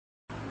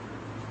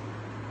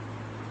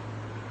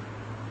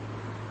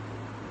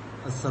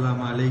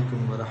अस्सलामु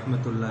अलैकुम व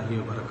रहमतुल्लाहि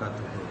व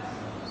बरकातुहू।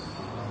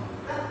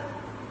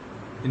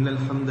 इन्नल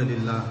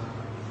हम्दुलिल्लाह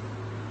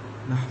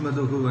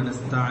नहमदुहु व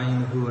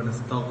नस्तईनुहु व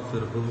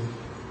नस्तगफिरुहु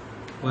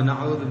व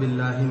नऊज़ु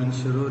बिल्लाहि मिन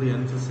शुरूरि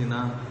अनफुसिना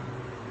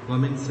व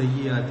मिन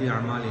सय्यिआति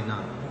अमालिना।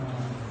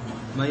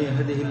 मन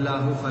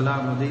यहदिहिल्लाहु फला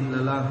मुदिल्ल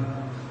लहु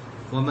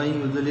व मन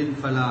युद्लिल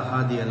फला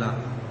हादिय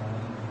लहु।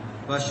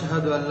 व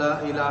अशहदु अन ला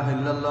इलाहा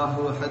इल्लल्लाहु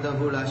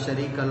वहदहु ला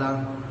शरीका लहु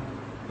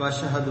व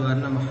अशहदु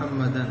अन्न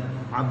मुहम्मदन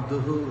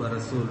अब्दुहु व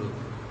रसूलुहु।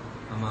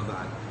 अम्मा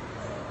बाद।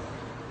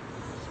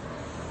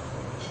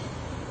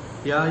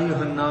 या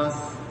अय्युहन्नास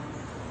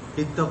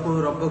इत्तक़ू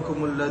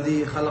रब्बकुमुल्लज़ी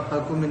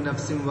खलक़कुम मिन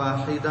नफ्सिन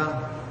वाहिदा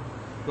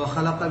व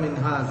खलक़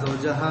मिन्हा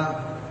ज़ौजहा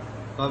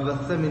व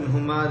बस्स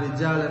मिन्हुमा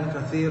रिजालन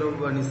कसीरन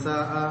व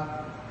निसाअ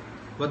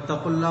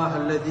वत्तक़ुल्लाह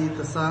अल्लज़ी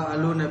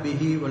तसाअलून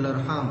बिही वल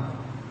अर्हाम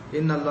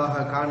இன்னல்லாஹ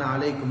கான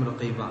அலைக்கும்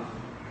ரகீபா.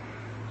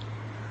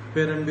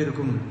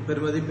 பேரன்பிற்கும்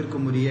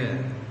பெருமதிப்பிற்கும் உரிய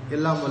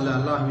எல்லாம் வல்ல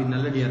அல்லாஹ்வின்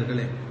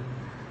நல்லடியார்களே,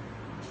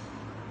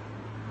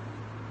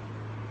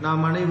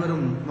 நாம்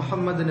அனைவரும்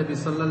முஹம்மது நபி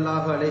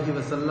ஸல்லல்லாஹு அலைஹி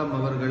வஸல்லம்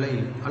அவர்களை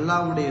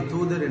அல்லாஹ்வுடைய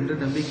தூதர் என்று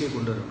நம்பிக்கை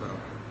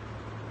கொண்டிருக்கிறோம்.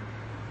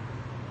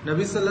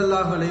 நபி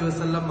ஸல்லல்லாஹு அலைஹி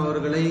வஸல்லம்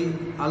அவர்களை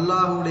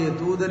அல்லாஹ்வுடைய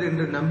தூதர்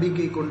என்று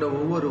நம்பிக்கை கொண்ட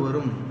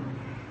ஒவ்வொருவரும்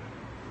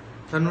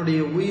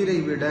தன்னுடைய உயிரை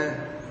விட,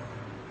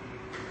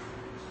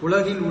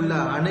 உலகில் உள்ள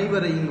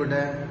அனைவரையும் விட,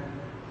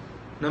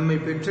 நம்மை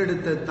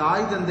பெற்றெடுத்த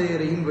தாய்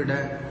தந்தையரையும் விட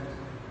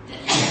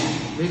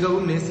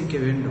மிகவும் நேசிக்க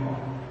வேண்டும்.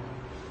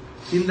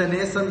 இந்த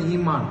நேசம்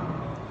ஈமான்.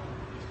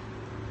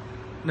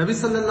 நபி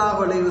ஸல்லல்லாஹு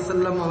அலைஹி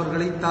வஸல்லம்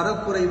அவர்களை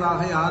தரக்குறைவாக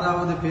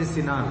யாராவது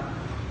பேசினால்,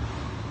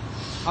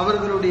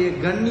 அவர்களுடைய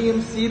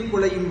கண்ணியம்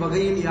சீர்குலையும்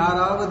வகையில்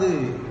யாராவது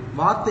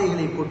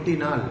வார்த்தைகளை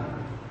கொட்டினால்,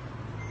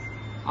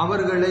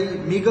 அவர்களை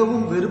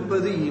மிகவும்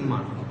வெறுப்பது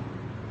ஈமான்.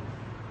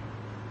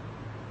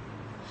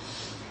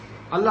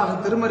 அல்லாஹ்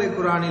திருமறை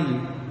குர்ஆனில்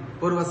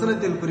ஒரு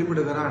வசனத்தில்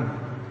குறிப்பிடுகிறான்,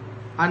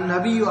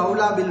 அந்நபியு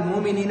அவுலா பில்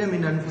மூமினீன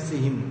மின்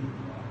அன்ஃபுஸிஹிம்.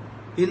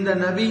 இந்த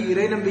நபி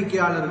இறை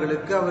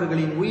நம்பிக்கையாளர்களுக்கு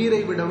அவர்களின்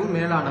உயிரை விடவும்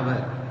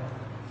மேலானவர்.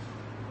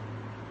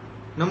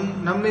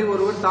 நம்மை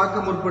ஒருவர் தாக்க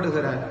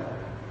முற்படுகிறார்,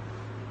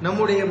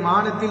 நம்முடைய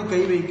மானத்தில்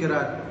கை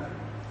வைக்கிறார்,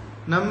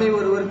 நம்மை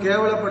ஒருவர்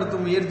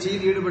கேவலப்படுத்தும்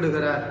முயற்சியில்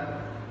ஈடுபடுகிறார்,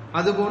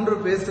 அதுபோன்று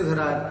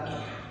பேசுகிறார்.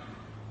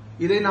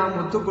 இதை நாம்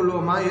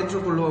ஒத்துக்கொள்வோமா,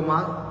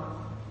 ஏற்றுக்கொள்வோமா?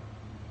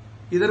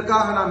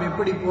 இதற்காக நாம்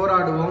எப்படி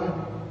போராடுவோம்?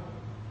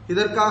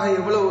 இதற்காக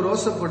எவ்வளவு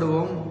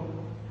ரோசப்படுவோம்?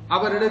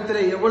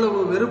 அவரிடத்தில் எவ்வளவு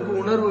வெறுப்பு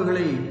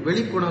உணர்வுகளை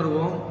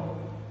வெளிக்கொணர்வோம்?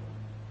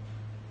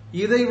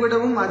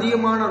 இதைவிடவும்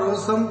அதிகமான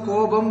ரோசம்,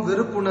 கோபம்,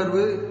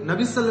 வெறுப்புணர்வு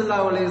நபி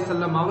ஸல்லல்லாஹு அலைஹி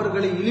வஸல்லம்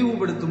அவர்களை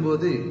இழிவுபடுத்தும்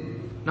போது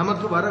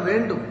நமக்கு வர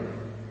வேண்டும்.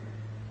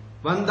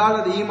 வந்தால்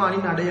அது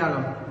ஈமானின்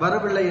அடையாளம்,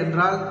 வரவில்லை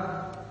என்றால்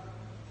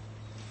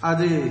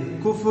அது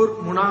குஃபுர்,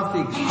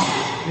 முனாஃபிக்,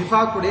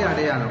 நிஃபாக்குடைய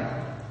அடையாளம்.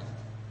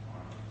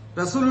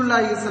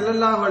 ரசூலுல்லாஹி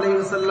ஸல்லல்லாஹு அலைஹி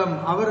வஸல்லம்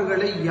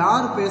அவர்களை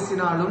யார்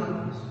பேசினாலும்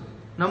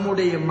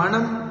நம்முடைய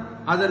மனம்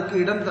அதற்கு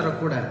இடம்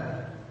தரக்கூடாது.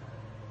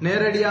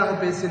 நேரடியாக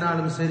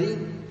பேசினாலும் சரி,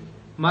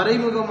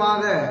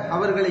 மறைமுகமாக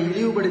அவர்களை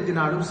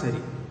இழிவுபடுத்தினாலும்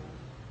சரி.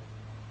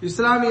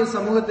 இஸ்லாமிய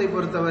சமூகத்தை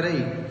பொறுத்தவரை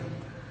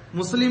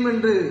முஸ்லிம்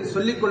என்று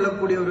சொல்லிக்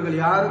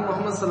கொள்ளக்கூடியவர்கள் யாரும்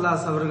முஹம்மது ஸல்லல்லாஹு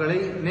அலைஹி அவர்களை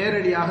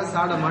நேரடியாக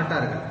சாட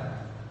மாட்டார்கள்.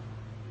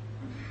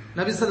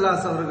 நபி ஸல்லல்லாஹு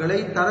அலைஹி அவர்களை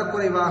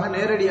தரக்குறைவாக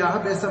நேரடியாக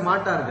பேச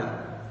மாட்டார்கள்.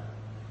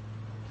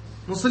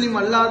 முஸ்லிம்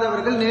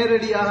அல்லாதவர்கள்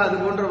நேரடியாக அது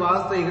போன்ற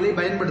வார்த்தைகளை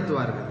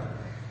பயன்படுத்துவார்கள்.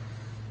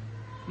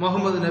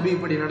 முகமது நபி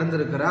இப்படி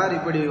நடந்திருக்கிறார்,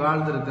 இப்படி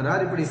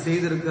வாழ்ந்திருக்கிறார், இப்படி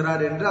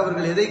செய்திருக்கிறார் என்று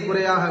அவர்கள் எதை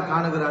குறையாக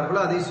காணுகிறார்களோ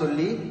அதை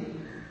சொல்லி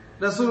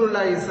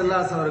ரசூலுல்லாஹி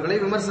ஸல்லல்லாஹு அலைஹி அவர்களை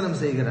விமர்சனம்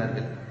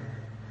செய்கிறார்கள்.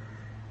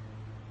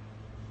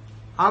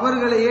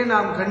 அவர்களையே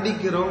நாம்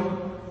கண்டிக்கிறோம்,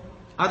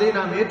 அதை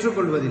நாம்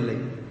ஏற்றுக்கொள்வதில்லை.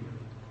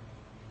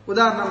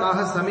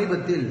 உதாரணமாக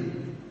சமீபத்தில்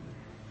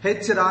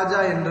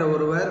ராஜா என்ற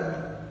ஒருவர்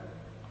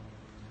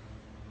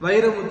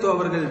வைரமுத்து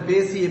அவர்கள்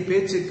பேசிய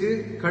பேச்சுக்கு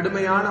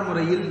கடுமையான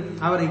முறையில்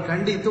அவரை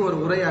கண்டித்து ஒரு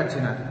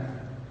உரையாற்றினார்.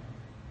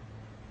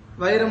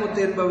 வைரமுத்து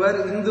என்பவர்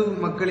இந்து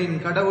மக்களின்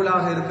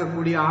கடவுளாக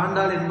இருக்கக்கூடிய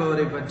ஆண்டாள்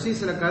என்பவரை பற்றி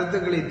சில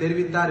கருத்துக்களை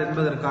தெரிவித்தார்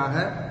என்பதற்காக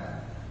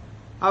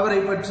அவரை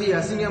பற்றி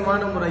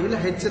அசிங்கமான முறையில்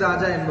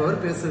ராஜா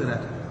என்பவர்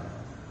பேசுகிறார்.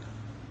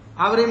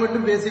 அவரை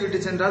மட்டும் பேசிவிட்டு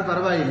சென்றால்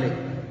பரவாயில்லை.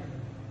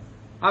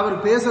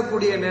 அவர்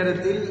பேசக்கூடிய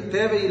நேரத்தில்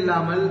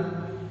தேவையில்லாமல்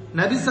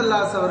நபி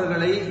ஸல்லல்லாஹு அலைஹி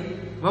அவர்களை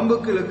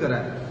வம்புக்கு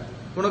இழுக்கிறார்.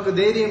 உனக்கு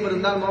தைரியம்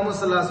இருந்தால் முஹம்மது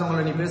ஸல்லல்லாஹு அலைஹி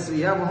வஸல்லம் நீ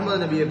பேசுவியா? முகமது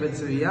நபியை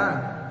பேசுவியா?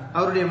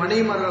 அவருடைய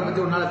மனைவிமார்களை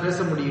பத்தி உன்னால பேச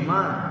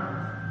முடியுமா?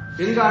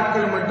 எங்க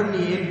ஆட்கள் மட்டும் நீ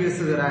ஏன்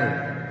பேசுகிறாய்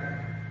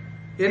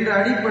என்ற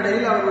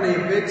அடிப்படையில் அவருடைய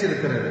பேச்சு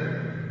இருக்கிறது.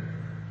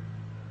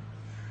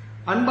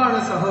 அன்பான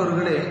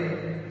சகோதரர்களே,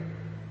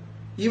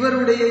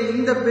 இவருடைய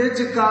இந்த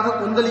பேச்சுக்காக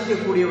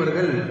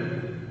கொந்தளிக்கக்கூடியவர்கள்,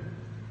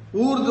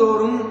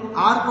 ஊர்தோறும்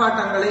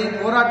ஆர்ப்பாட்டங்களை,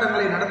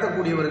 போராட்டங்களை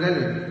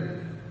நடத்தக்கூடியவர்கள்,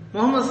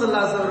 முஹம்மது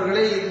ஸல்லல்லாஹு அலைஹி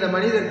அவர்களை இந்த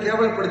மனிதர்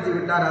கேவலப்படுத்தி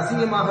விட்டார்,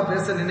 அசிங்கமாக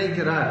பேச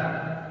நினைக்கிறார்,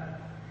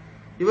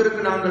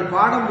 இவருக்கு நாங்கள்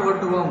பாடம்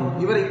புகட்டுவோம்,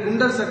 இவரை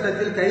குண்டர்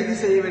சட்டத்தில் கைது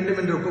செய்ய வேண்டும்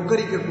என்று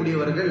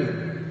கொக்கரிக்கக்கூடியவர்கள்,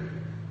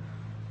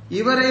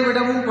 இவரை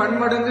விடவும்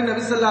பன்மடங்கு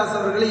நபி ஸல்லல்லாஹு அலைஹி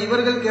அவர்களை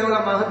இவர்கள்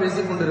கேவலமாக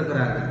பேசிக்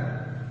கொண்டிருக்கிறார்கள்.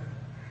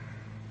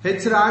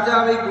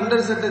 ராஜாவை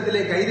குண்டர்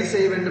சட்டத்திலே கைது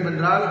செய்ய வேண்டும்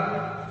என்றால்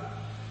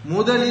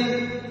முதலில்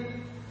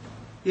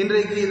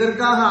இன்றைக்கு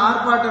இதற்காக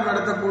ஆர்ப்பாட்டம்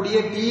நடத்தக்கூடிய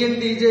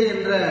TNTJ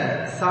என்ற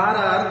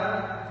சாரார்,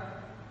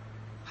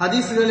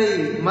 ஹதீஸ்களை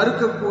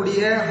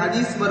மறுக்கக்கூடிய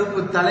ஹதீஸ்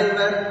மறுப்பு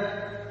தலைவர்,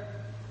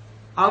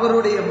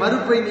 அவருடைய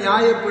மறுப்பை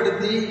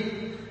நியாயப்படுத்தி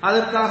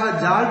அதற்காக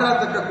ஜால்ரா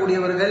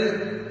தட்டக்கூடியவர்கள்,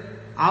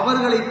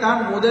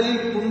 அவர்களைத்தான்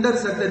முதலில்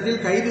குண்டர்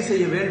சட்டத்தில் கைது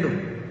செய்ய வேண்டும்.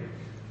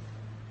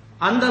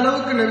 அந்த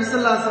அளவுக்கு நபி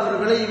ஸல்லல்லாஹு அலைஹி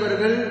அவர்களை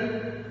இவர்கள்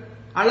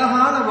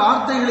அழகான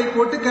வார்த்தைகளை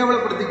போட்டு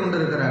கேவலப்படுத்திக்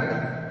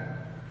கொண்டிருக்கிறார்கள்.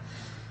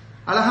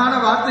 அழகான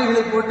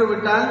வார்த்தைகளை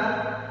போட்டுவிட்டால்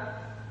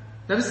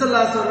நபி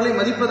ஸல்லல்லாஹு அலைஹி அவர்களை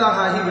மதிப்பதாக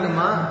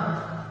ஆகிவிடுமா?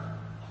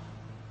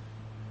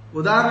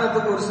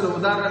 உதாரணத்துக்கு ஒரு சில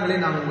உதாரணங்களை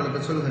நான்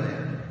உங்களுக்கு சொல்கிறேன்.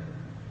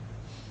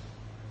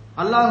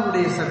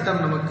 அல்லாஹ்வுடைய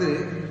சட்டம் நமக்கு,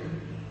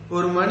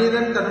 ஒரு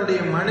மனிதன் தன்னுடைய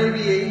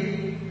மனைவியை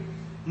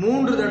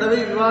 3 தடவை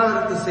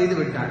விவாகரத்து செய்து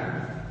விட்டான்.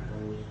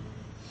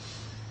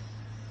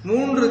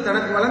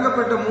 தனக்கு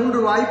வழங்கப்பட்ட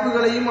 3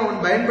 வாய்ப்புகளையும்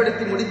அவன்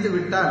பயன்படுத்தி முடித்து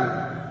விட்டால்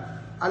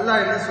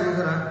அல்லாஹ் என்ன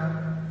சொல்கிறான்?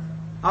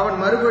 அவன்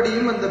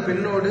மறுபடியும் அந்த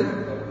பெண்ணோடு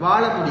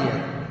வாழ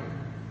முடியாது.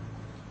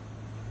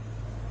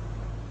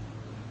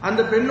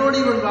 அந்த பெண்ணோடு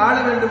இவன் வாழ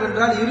வேண்டும்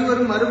என்றால்,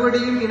 இருவரும்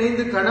மறுபடியும்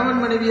இணைந்து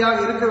கணவன்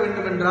மனைவியாக இருக்க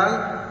வேண்டும் என்றால்,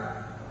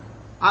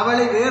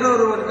 அவளை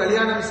வேறொருவன்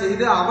கல்யாணம்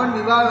செய்து அவன்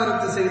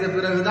விவாகரத்து செய்த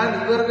பிறகுதான்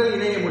இவர்கள்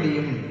இணைய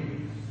முடியும்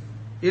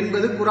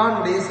என்பது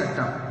குர்ஆனுடைய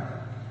சட்டம்.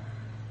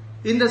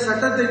 இந்த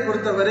சட்டத்தை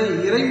பொறுத்தவரை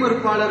இறை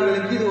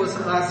மறுப்பாளர்களுக்கு இது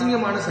ஒரு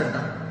அசிங்கமான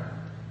சட்டம்.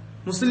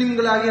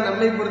 முஸ்லிம்களாகிய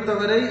நம்மை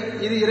பொறுத்தவரை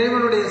இது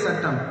இறைவனுடைய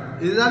சட்டம்,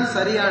 இதுதான்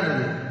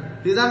சரியானது,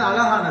 இதுதான்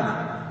அழகானது.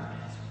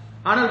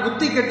 ஆனால்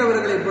புத்தி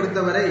கெட்டவர்களை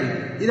பொறுத்தவரை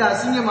இது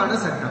அசிங்கமான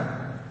சட்டம்.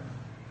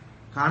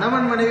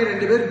 கணவன் மனைவி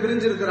 2 பேர்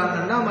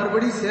பிரிஞ்சிருக்கிறாங்கன்னா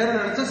மறுபடியும் சேர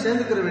நினைச்சா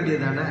சேர்ந்துக்கிற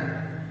வேண்டியதானே.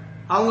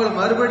 அவங்கள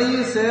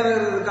மறுபடியும்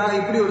சேர்றதுக்காக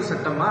இப்படி ஒரு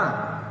சட்டமா?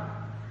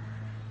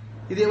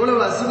 இது எவ்வளவு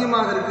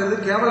அசிங்கமாக இருக்கிறது,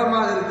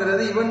 கேவலமாக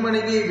இருக்கிறது. இவன்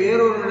மனைவியை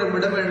வேறொருவனிடம்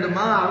விட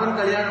வேண்டுமா? அவன்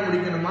கல்யாணம்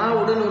முடிக்கணுமா?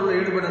 உடன் ஒருவர்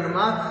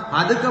ஈடுபடணுமா?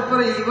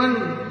 அதுக்கப்புறம் இவன்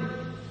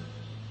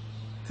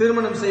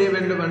திருமணம் செய்ய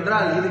வேண்டும்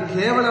என்றால் இது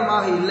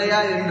கேவலமாக இல்லையா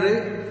என்று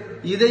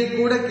இதை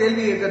கூட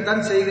கேள்வி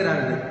கேட்கத்தான்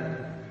செய்கிறார்கள்.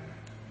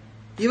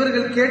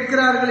 இவர்கள்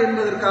கேட்கிறார்கள்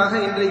என்பதற்காக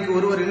இன்றைக்கு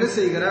ஒருவர் என்ன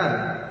செய்கிறார்?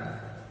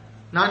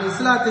 நான்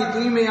இஸ்லாத்தை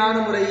தூய்மையான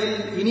முறையில்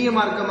இனிய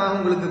மார்க்கமாக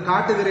உங்களுக்கு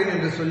காட்டுகிறேன்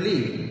என்று சொல்லி,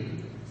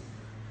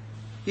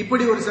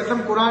 இப்படி ஒரு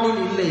சட்டம்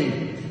குர்ஆனில் இல்லை,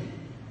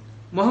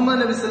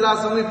 முஹம்மது நபி ஸல்லல்லாஹு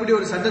அலைஹி வஸல்லம் இப்படி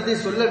ஒரு சட்டத்தை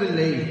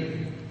சொல்லவில்லை,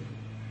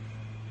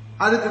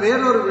 அதுக்கு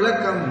வேறொரு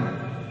விளக்கம்,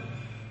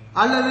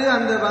 அல்லது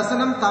அந்த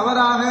வசனம்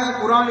தவறாக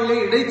குர்ஆனிலே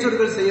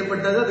இடைச்சொற்கள்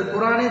செய்யப்பட்டது, அது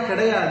குர்ஆனே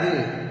கிடையாது,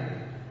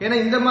 ஏன்னா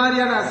இந்த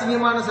மாதிரியான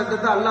அசிங்கமான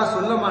சட்டத்தை அல்லாஹ்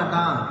சொல்ல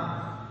மாட்டான்,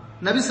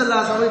 நபி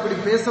ஸல்லல்லாஹு அலைஹி வஸல்லம் இப்படி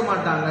பேச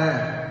மாட்டாங்க,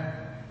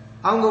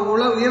 அவங்க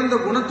உயர்ந்த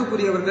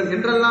குணத்துக்குரியவர்கள்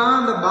என்றெல்லாம்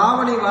அந்த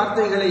பாவனை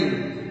வார்த்தைகளை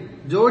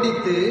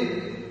ஜோடித்து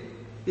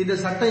இந்த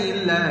சட்டம்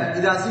இல்ல,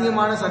 இது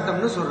அசிங்கமான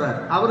சட்டம்னு சொல்றார்.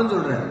 அவரும்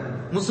சொல்றார்,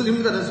 முஸ்லிம்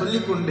அதை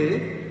சொல்லிக்கொண்டு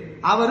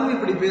அவரும்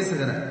இப்படி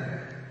பேசுகிறார்.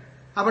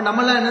 அப்ப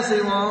நம்மளாம் என்ன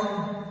செய்வோம்?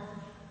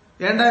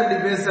 ஏண்டா இப்படி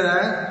பேசுற?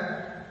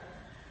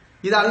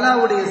 இது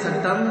அல்லாஹ்வுடைய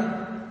சட்டம்,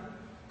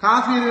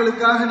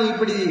 காஃபிர்களுக்காக நீ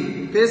இப்படி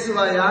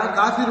பேசுவாயா?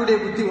 காஃபிருடைய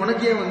புத்தி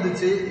உனக்கே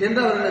வந்துச்சு என்று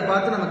அவர்களை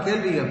பார்த்து நம்ம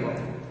கேள்வி கேட்போம்.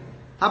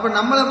 அப்ப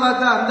நம்மளை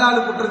பார்த்து அந்த ஆளு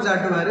குற்றம்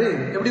சாட்டுவாரு.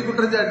 எப்படி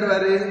குற்றம்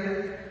சாட்டுவாரு?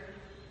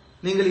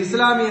 நீங்கள்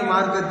இஸ்லாமிய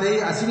மார்க்கத்தை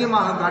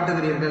அசிங்கமாக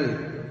காட்டுகிறீர்கள்,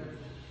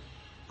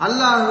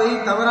 அல்லாஹ்வை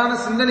தவறான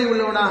சிந்தனை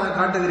உள்ளவனாக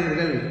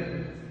காட்டுகிறீர்கள்,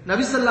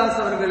 நபி ஸல்லல்லாஹு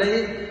அலைஹி அவர்களை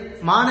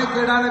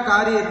மானக்கேடான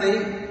காரியத்தை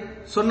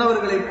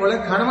சொன்னவர்களைப் போல,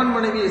 கணவன்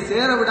மனைவியை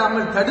சேர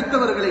விடாமல்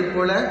தடுத்தவர்களைப்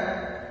போல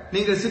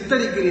நீங்கள்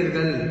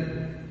சித்தரிக்கிறீர்கள்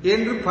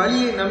என்று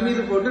பழியை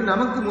நம்மீது போட்டு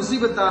நமக்கு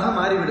முசீபத்தாக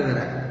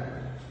மாறிவிடுகிறார்.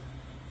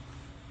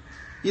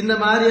 இந்த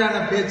மாதிரியான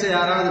பேச்சை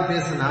யாராவது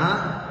பேசினா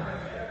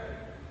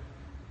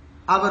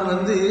அவர்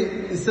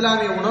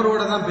இஸ்லாமிய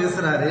உணர்வோட தான்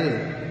பேசுறாரு,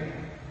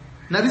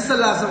 நபி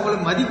ஸல்லல்லாஹு அலைஹி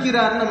வஸல்லம்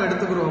மதிக்கிறாருன்னு நம்ம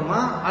எடுத்துக்கிறோமா,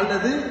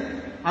 அல்லது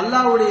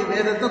அல்லாஹ்வுடைய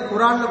வேதத்தை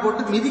குர்ஆன்ல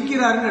போட்டு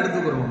மிதிக்கிறாருன்னு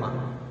எடுத்துக்கிறோமா?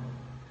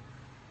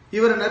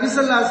 இவர் நபி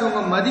ஸல்லல்லாஹு அலைஹி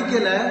வஸல்லம்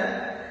மதிக்கல,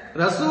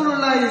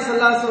 ரசூலுல்லாஹி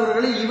ஸல்லல்லாஹு அலைஹி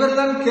அவர்களை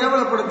இவர்தான்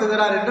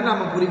கேவலப்படுத்துகிறார் என்று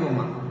நாம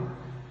புரிவோமா?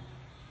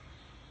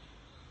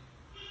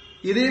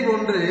 இதே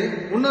போன்று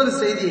இன்னொரு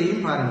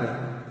செய்தியையும் பாருங்கள்.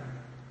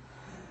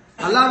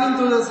 அல்லாஹ்வின்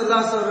தூதர்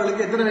ஸல்லல்லாஹு அலைஹி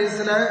அவர்களுக்கு எத்தனை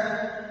வயசுல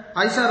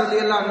ஆயிஷா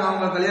ரலியல்லாஹு அன்ஹா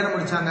அவங்க கல்யாணம்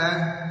முடிச்சாங்க?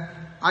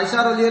 ஆயிஷா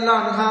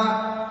ரலியல்லாஹு அன்ஹா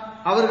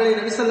அவர்களை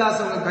நபி ஸல்லல்லாஹு அலைஹி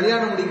வஸல்லம்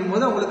கல்யாணம் முடிக்கும்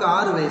போது அவங்களுக்கு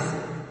 6 வயசு,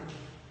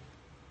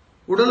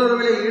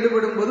 உடலுறவிலே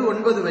ஈடுபடும் போது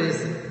 9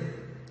 வயசு.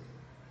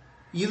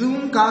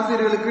 இதுவும்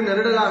காஃபிர்களுக்கு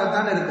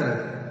நெருடலாகத்தான்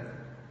இருக்கிறது.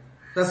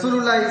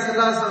 ரசூலுல்லாஹி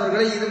ஸல்லல்லாஹு அலைஹி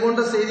அவர்களை இது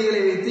போன்ற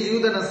செய்திகளை வைத்து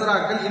யூத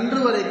நசராக்கள் இன்று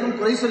வரைக்கும்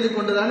குறை சொல்லிக்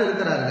கொண்டுதான்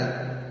இருக்கிறார்கள்.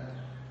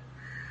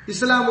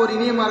 இஸ்லாம் ஒரு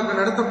இனிய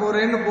மார்க்கம் நடத்த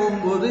போறேன்னு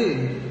போகும்போது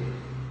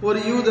ஒரு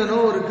யூதனோ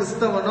ஒரு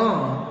கிறிஸ்தவனோ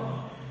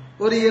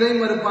ஒரு இறை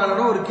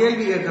மறுப்பாளனோ ஒரு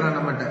கேள்வி கேட்கிறான்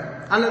நம்மகிட்ட,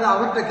 அல்லது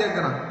அவர்கிட்ட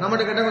கேட்கிறான்.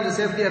 நம்மகிட்ட கேட்டா கொஞ்சம்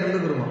சேஃப்டியா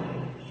இருந்துக்கிறோம்,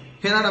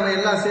 ஏன்னா நம்ம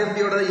எல்லா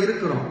சேஃப்டியோட தான்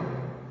இருக்கிறோம்.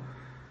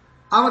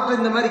 அவர்கிட்ட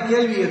இந்த மாதிரி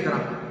கேள்வி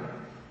கேட்கிறான்,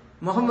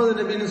 முகமது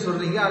நபின்னு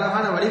சொல்றீங்க,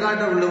 அழகான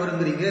வழிகாட்ட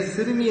உள்ளவருங்கிறீங்க,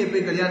 சிறுமியை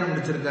போய் கல்யாணம்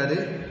முடிச்சிருக்காரு,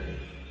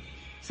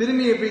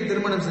 சிறுமியை போய்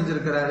திருமணம்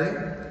செஞ்சிருக்கிறாரு,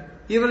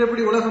 இவர்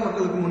எப்படி உலக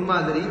மக்களுக்கு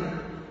முன்மாதிரி?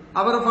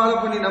 அவரை ஃபாலோ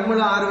பண்ணி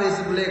நம்மளும் 6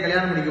 வயசு பிள்ளைய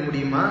கல்யாணம் முடிக்க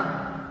முடியுமா?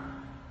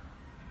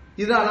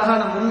 இது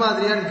அழகான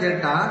முன்மாதிரியான்னு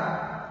கேட்டா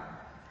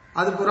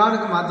அது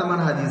குர்ஆனுக்கு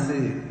மாத்தமான ஹதீஸ்.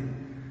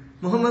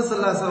 முஹம்மது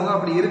ஸல்லல்லாஹு அலைஹி வஸல்லம்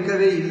அப்படி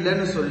இருக்கவே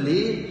இல்லைன்னு சொல்லி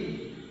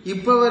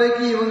இப்ப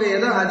வரைக்கும் இவங்க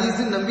எதை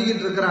ஹதீஸ்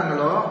நம்பிக்கிட்டு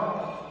இருக்கிறாங்களோ,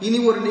 இனி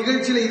ஒரு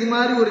நிகழ்ச்சியில இது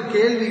மாதிரி ஒரு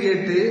கேள்வி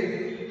கேட்டு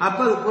அப்ப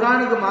அது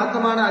குர்ஆனுக்கு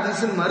மாத்தமான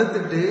ஹதீஸ்ன்னு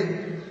மறுத்துட்டு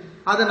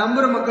அதை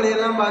நம்புற மக்களை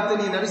எல்லாம் பார்த்து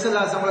நீ நபி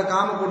ஸல்லல்லாஹு அலைஹி வஸல்லம்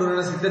காம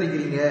கொடூரனை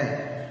சித்தரிக்கிறீங்க,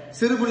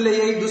 சிறு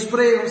பிள்ளையை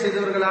துஷ்பிரயோகம்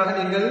செய்தவர்களாக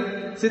நீங்கள்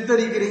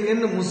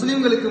சித்தரிக்கிறீங்கன்னு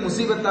முஸ்லிம்களுக்கு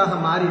முசீபத்தாக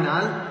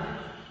மாறினால்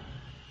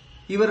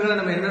இவர்களை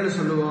நம்ம என்னன்னு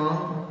சொல்லுவோம்?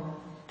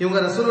 இவங்க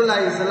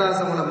ரசூலுல்லாஹி ஸல்லல்லாஹு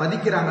அலைஹி வஸல்லம்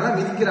மதிக்கிறாங்களா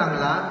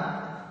மிதிக்கிறாங்களா?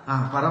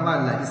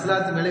 பரவாயில்ல,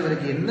 இஸ்லாத்து மேல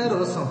இவருக்கு என்ன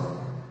ரோசம்,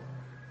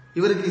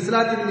 இவருக்கு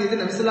இஸ்லாத்தின் மீது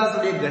நபி ஸல்லல்லாஹு அலைஹி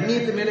வஸல்லம்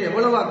கண்ணியத்து மேல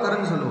எவ்வளவு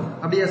அக்கறைன்னு சொல்லுவோம்.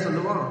 அப்படியா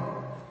சொல்லுவோம்?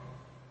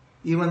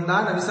 இவன்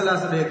தான் நபி ஸல்லல்லாஹு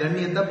அலைஹி வஸல்லம்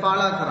கண்ணியத்தை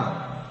பாழாக்குறான்.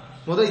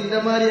 இந்த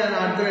மாதிரியான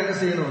ஆட்கள் என்ன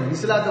செய்யணும்?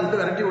 இஸ்லாத்தை விட்டு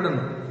விரட்டி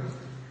விடணும்.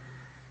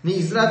 நீ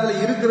இஸ்லாத்துல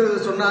இருக்கிறது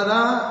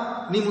சொன்னாதான்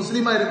நீ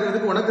முஸ்லீமா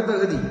இருக்கிறதுக்கு உனக்கு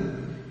தகுதி.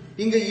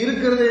 இங்க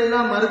இருக்கிறத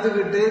எல்லாம்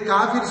மறுத்துக்கிட்டு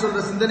காஃபிர்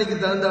சொல்ற சிந்தனைக்கு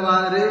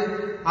தகுந்தவாறு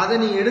அதை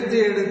நீ எடுத்து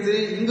எடுத்து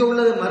இங்க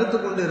உள்ளதை மறுத்து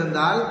கொண்டு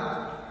இருந்தால்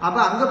அப்ப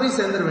அங்க போய்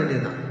சேர்ந்துட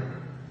வேண்டியதுதான்.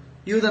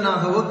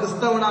 யூதனாகவோ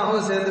கிறிஸ்தவனாகவோ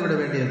சேர்ந்து விட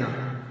வேண்டியதுதான்.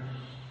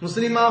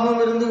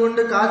 முஸ்லிமாகவும் இருந்து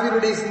கொண்டு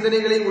காஃபிருடைய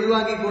சிந்தனைகளை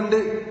உள்வாங்கிக் கொண்டு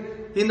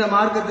இந்த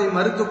மார்க்கத்தை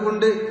மறுத்து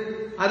கொண்டு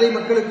அதை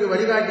மக்களுக்கு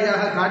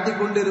வழிகாட்டியாக காட்டிக்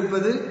கொண்டு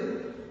இருப்பது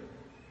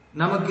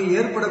நமக்கு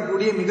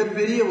ஏற்படக்கூடிய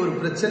மிகப்பெரிய ஒரு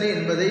பிரச்சனை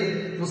என்பதை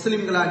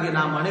முஸ்லிம்களாகிய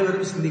நாம்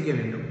அனைவரும் சிந்திக்க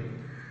வேண்டும்.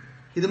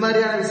 இது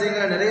மாதிரியான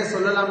விஷயங்களை நிறைய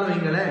சொல்லலாம்னு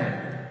வைங்களேன்.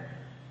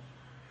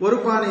 ஒரு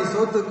பானை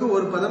சோத்துக்கு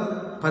ஒரு பதம்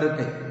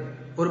பருக்கை,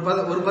 ஒரு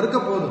பருக்க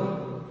போதும்.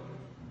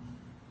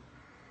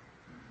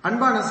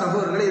 அன்பான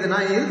சகோதரர்களை, இதை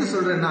நான் எதுக்கு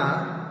சொல்றேன்னா,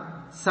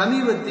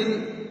 சமீபத்தில்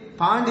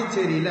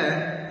பாண்டிச்சேரியில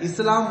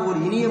இஸ்லாம் ஒரு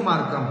இனிய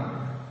மார்க்கம்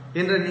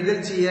என்ற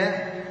நிகழ்ச்சியை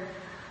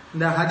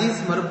இந்த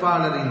ஹதீஸ்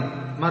மறுப்பாளர்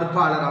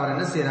அவர்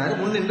என்ன செய்யறாரு,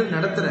 முன்னின்று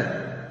நடத்துறார்.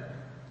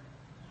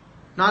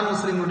 நான்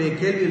முஸ்லிம்களுடைய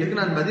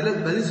கேள்விகளுக்கு நான்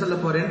பதில் சொல்ல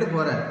போறேன்ட்டு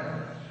போறார்.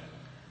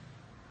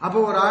 அப்போ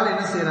ஒரு ஆள்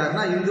என்ன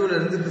செய்யறாருன்னா, இந்துல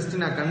இருந்து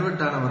கிறிஸ்டினா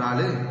கன்வெர்ட் ஆன ஒரு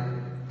ஆளு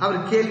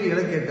அவர்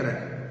கேள்விகளை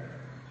கேட்கிறார்.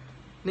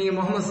 நீங்க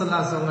முகமது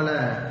ஸல்லல்லாஹு அலைஹி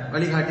வஸல்லம்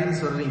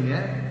வழிகாட்டின்னு சொல்றீங்க,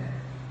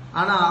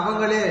 ஆனா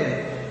அவங்களே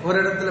ஒரு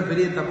இடத்துல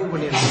பெரிய தப்பு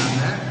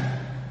பண்ணியிருக்காங்க.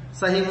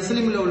 சஹீஹ்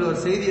முஸ்லிம்ல உள்ள ஒரு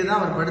செய்தியை தான்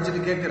அவர்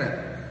படிச்சுட்டு கேட்கிறார்.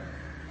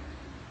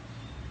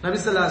 நபி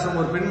ஸல்லல்லாஹு அலைஹி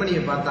வஸல்லம் ஒரு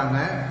பெண்மணியை பார்த்தாங்க,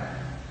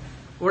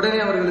 உடனே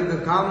அவர்களுக்கு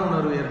காம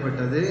உணர்வு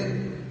ஏற்பட்டது,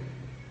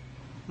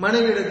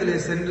 மனைவியிடத்திலே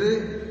சென்று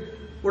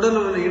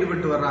உடலுறவில்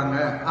ஈடுபட்டு வர்றாங்க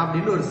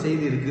அப்படின்னு ஒரு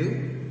செய்தி இருக்கு.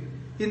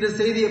 இந்த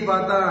செய்தியை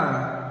பார்த்தா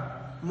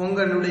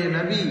உங்களுடைய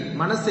நபி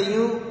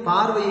மனசையும்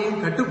பார்வையையும்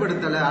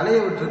கட்டுப்படுத்தல, அலைய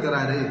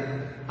விட்டுருக்கிறாரு.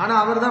 ஆனா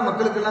அவர் தான்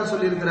மக்களுக்கு எல்லாம்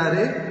சொல்லி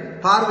இருக்கிறாரு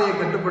பார்வையை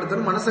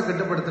கட்டுப்படுத்தணும், மனசை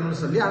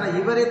கட்டுப்படுத்தணும்னு சொல்லி. ஆனா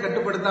இவரே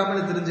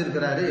கட்டுப்படுத்தாமல்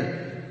தெரிஞ்சிருக்கிறாரு,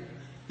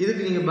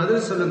 இதுக்கு நீங்க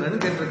பதில்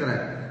சொல்லுங்கன்னு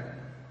கேட்டிருக்கிறாரு.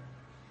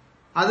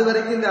 அது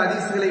வரைக்கும் இந்த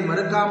ஹதீஸ்களை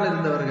மறுக்காமல்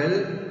இருந்தவர்கள்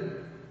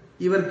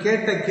இவர்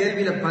கேட்ட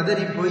கேள்வியில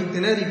பதறி போய்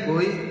திணறி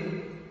போய்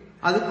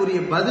அதுக்குரிய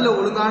பதில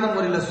ஒழுங்கான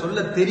முறையில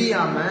சொல்ல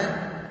தெரியாதுன்னா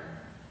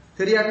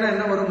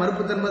என்ன வரும்?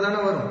 மறுப்புத்தன்மை தானே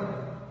வரும்.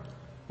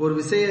 ஒரு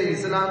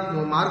இஸ்லாம்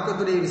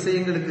மார்க்கத்துடைய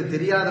விஷயங்களுக்கு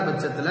தெரியாத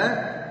பட்சத்துல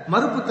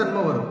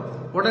மறுப்புத்தன்மை வரும்.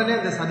 உடனே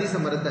அந்த ஹதீஸை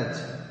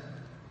மறுத்தாச்சு.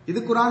 இது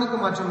குர்ஆனுக்கு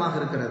மாற்றமாக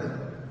இருக்கிறது,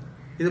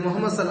 இது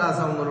முஹம்மது ஸல்லல்லாஹு அலைஹி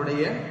வஸல்லம்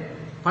அவங்களுடைய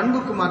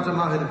பண்புக்கு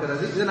மாற்றமாக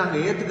இருக்கிறது, இதை நாங்க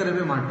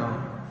ஏத்துக்கிறவே மாட்டோம்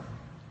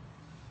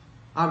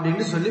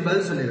அப்படின்னு சொல்லி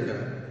பதில்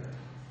சொல்லியிருக்கிறார்.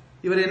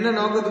 இவர் என்ன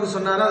நோக்கத்துக்கு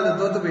சொன்னாரோ அதுல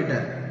தோத்து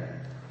போயிட்டார்.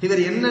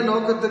 இவர் என்ன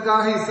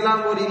நோக்கத்துக்காக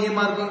இஸ்லாம் ஒரு இனிய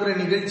மார்க்கங்கிற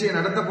நிகழ்ச்சியை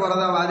நடத்த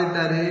போறதா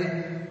வாதிட்டாரு,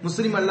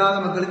 முஸ்லிம் அல்லாத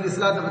மக்களுக்கு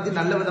இஸ்லாத்தை பத்தி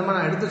நல்ல விதமா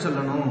நான் எடுத்து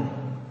சொல்லணும்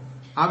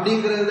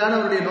அப்படிங்கிறது தானே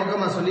அவருடைய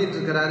நோக்கமா சொல்லிட்டு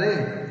இருக்கிறாரு.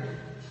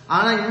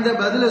 ஆனா இந்த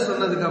பதில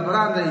சொன்னதுக்கு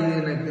அப்புறம் அந்த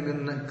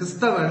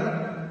கிறிஸ்தவன்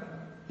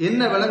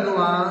என்ன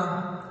விளங்குவான்?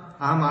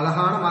 ஆமா,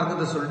 அழகான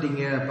மார்க்கத்தை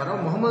சொல்லிட்டீங்க,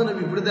 பரவாயில்ல, முகமது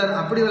நபி இப்படிதான்,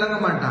 அப்படி விளங்க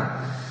மாட்டான்.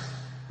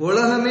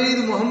 உலகமே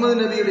இது முகமது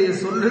நபியுடைய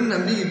சொல்லுன்னு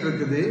நம்பிக்கிட்டு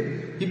இருக்குது,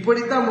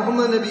 இப்படித்தான்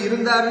முகமது நபி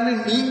இருந்தாருன்னு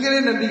நீங்களே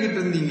நம்பிக்கிட்டு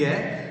இருந்தீங்க.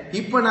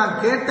 இப்ப நான்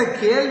கேட்ட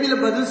கேள்வியில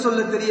பதில்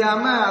சொல்ல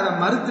தெரியாம அதை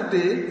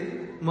மறுத்துட்டு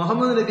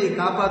முகமது நபியை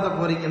காப்பாத்த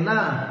போறீங்கன்னா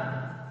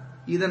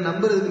இதை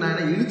நம்புறதுக்கு நான்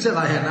என்ன இழிச்ச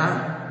வாயனா?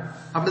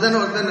 அப்படித்தானே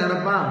ஒருத்தர்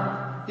நினைப்பான்.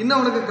 இன்னும்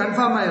அவனுக்கு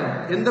கன்ஃபார்ம் ஆயிரும்,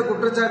 எந்த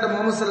குற்றச்சாட்டை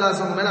முகமது ஸல்லல்லாஹு அலைஹி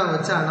வஸல்லம் மேல அவன்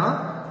வச்சானோ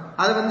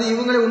அதை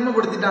இவங்களே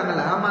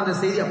உண்மைப்படுத்திட்டாங்கல்ல, ஆமா அந்த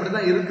செய்தி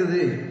அப்படிதான்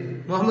இருக்குது,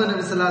 முகமது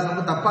நபி ஸல்லல்லாஹு அலைஹி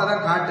வஸல்லம் தப்பா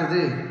தான்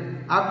காட்டுது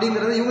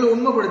அப்படிங்கறத இவங்களை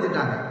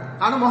உண்மைப்படுத்திட்டாங்க.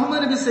 ஆனா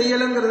முகமது நபி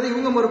செய்யலங்கிறத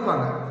இவங்க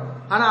மறுப்பாங்க.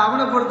 ஆனா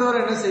அவனை பொறுத்தவரை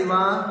என்ன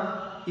செய்வான்?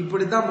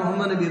 இப்படித்தான்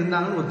முகமது நபி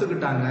இருந்தாங்கன்னு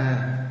ஒத்துக்கிட்டாங்க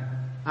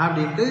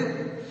அப்படின்ட்டு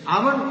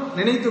அவன்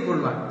நினைத்துக்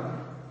கொள்வான்.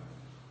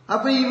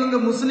 அப்ப இவங்க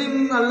முஸ்லிம்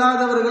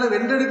அல்லாதவர்களை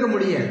வென்றெடுக்க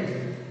முடியாது.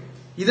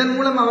 இதன்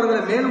மூலம்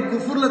அவர்களை மேலும்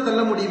குஃப்ர்ல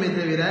தள்ள முடியுமே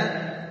தவிர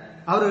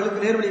அவர்களுக்கு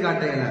நேர்வழி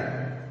காட்ட இயலாது.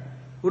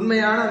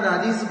 உண்மையான அந்த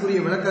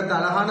ஹதீஸுக்குரிய விளக்கத்தை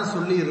அழகான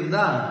சொல்லி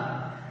இருந்தா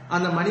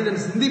அந்த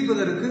மனிதன்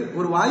சிந்திப்பதற்கு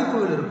ஒரு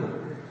வாய்ப்புகள் இருக்கும்.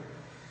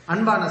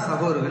 அன்பான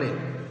சகோதரர்களே,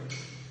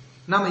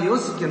 நாம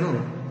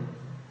யோசிக்கணும்.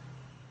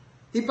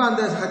 இப்ப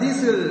அந்த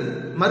ஹதீஸ்கள்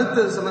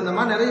மறுத்தது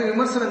சம்பந்தமா நிறைய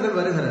விமர்சனங்கள்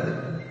வருகிறது.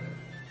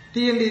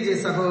 டிஎன்டிஜே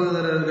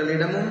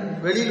சகோதரர்களிடமும்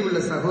வெளியில் உள்ள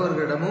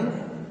சகோதரர்களிடமும்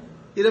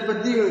இதை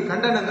பற்றி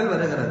கண்டனங்கள்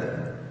வருகிறது.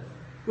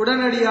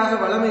 உடனடியாக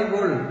வழமை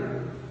போல்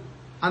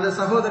அந்த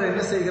சகோதரர்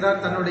என்ன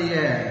செய்கிறார், தன்னுடைய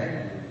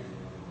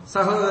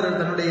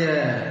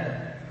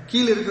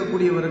கீழ்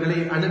இருக்கக்கூடியவர்களை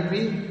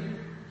அனுப்பி,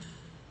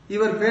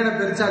 இவர் பேனை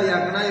பெருச்சாலி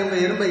ஆக்குனா இவங்க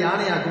எறும்பை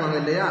யானை ஆக்குவாங்க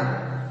இல்லையா,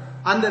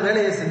 அந்த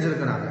வேலையை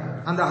செஞ்சிருக்கிறாங்க.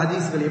 அந்த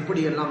ஹதீஸ்கள்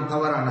எப்படி எல்லாம்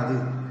தவறானது,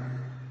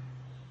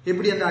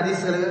 எப்படி அந்த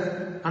ஹதீஸ்களை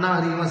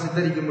அநாகரிகமா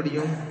சித்தரிக்க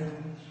முடியும்.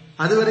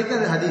 அது வரைக்கும்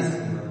அது ஹதீஸ்,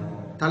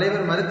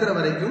 தலைவர் மறுக்கிற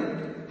வரைக்கும்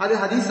அது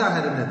ஹதீஸாக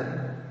இருந்தது.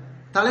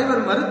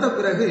 தலைவர் மறுத்த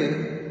பிறகு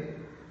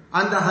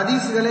அந்த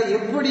ஹதீஸ்களை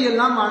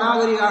எப்படியெல்லாம்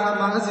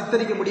அநாகரிகமாக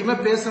சித்தரிக்க முடியுமோ,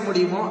 பேச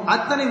முடியுமோ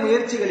அத்தனை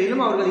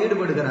முயற்சிகளிலும் அவர்கள்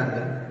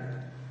ஈடுபடுகிறார்கள்.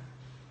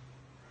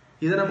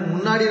 இதை நம்ம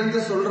முன்னாடி இருந்து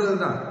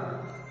சொல்றதுதான்.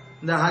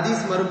 இந்த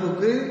ஹதீஸ்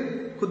மறுப்புக்கு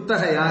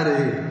குத்தகை யாரு,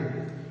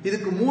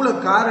 இதுக்கு மூல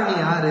காரணி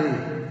யாரு,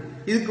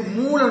 இதுக்கு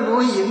மூல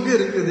நோய் எங்க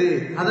இருக்குது,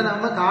 அதை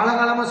நம்ம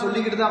காலகாலமா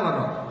சொல்லிக்கிட்டு தான்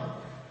வர்றோம்.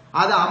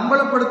 அதை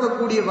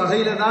அம்பலப்படுத்தக்கூடிய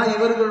வகையில தான்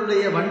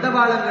இவர்களுடைய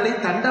வண்டவாளங்களை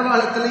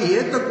தண்டவாளத்துல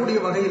ஏற்றக்கூடிய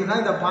வகையில்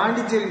தான் இந்த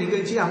பாண்டிச்சேரி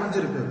நிகழ்ச்சி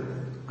அமைஞ்சிருக்கு.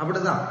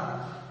 அப்படிதான்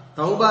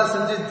தௌபா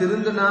செஞ்சு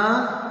திருந்துனா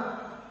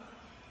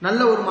நல்ல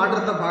ஒரு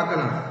மாற்றத்தை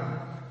பார்க்கலாம்.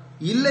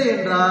 இல்லை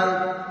என்றால்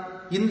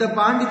இந்த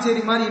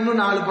பாண்டிச்சேரி மாதிரி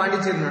இன்னும் 4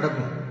 பாண்டிச்சேரி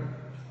நடக்கும்.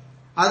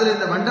 அதுல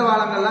இந்த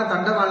வண்டவாளங்கள்லாம்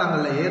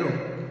தண்டவாளங்கள்ல ஏறும்.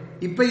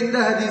 இப்ப இந்த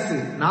ஹதீஸ்,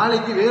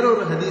 நாளைக்கு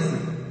வேறொரு ஹதீஸ்,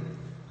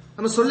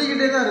 நம்ம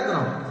சொல்லிக்கிட்டே தான்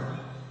இருக்கிறோம்.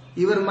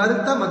 இவர்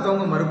மறுத்தா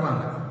மற்றவங்க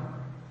மறுப்பாங்க,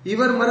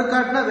 இவர்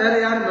மறுக்காட்டினா வேற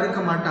யாரும்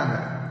மறுக்க மாட்டாங்க.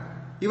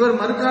 இவர்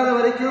மறுக்காத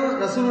வரைக்கும்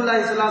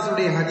ரசூலுல்லாஹி ஸல்லல்லாஹு அலைஹி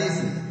வஸல்லம்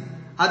ஹதீஸ்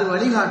அது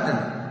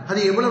வழிகாட்டல், அது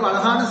எவ்வளவு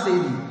அழகான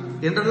செய்தி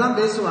என்றெல்லாம்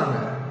பேசுவாங்க.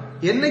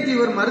 என்னைக்கு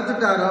இவர்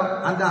மறுத்துட்டாரோ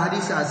அந்த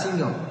ஹதீஸ்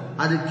அசிங்கம்,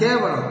 அது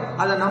கேவலம்,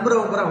 அதை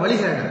நம்புறவங்க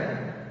வழிகேடு.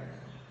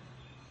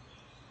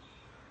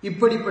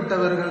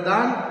 இப்படிப்பட்டவர்கள்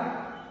தான்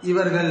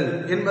இவர்கள்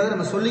என்பதை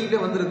நம்ம சொல்லிக்கிட்டே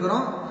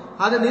வந்திருக்கிறோம்.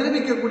 அதை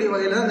நிரூபிக்கக்கூடிய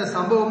வகையில தான் அந்த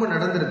சம்பவமும்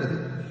நடந்திருக்குது.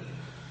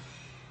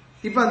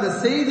 இப்ப அந்த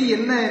செய்தி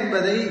என்ன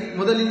என்பதை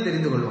முதலில்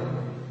தெரிந்து கொள்வோம்.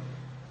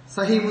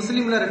 சஹி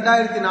முஸ்லிம்ல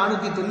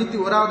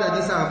 2491வது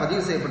ஹதீஸாக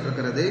பதிவு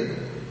செய்யப்பட்டிருக்கிறது.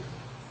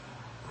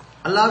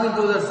 அல்லாஹ்வின்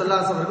தூதர்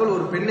ஸல்லல்லாஹு அலைஹி அவர்கள்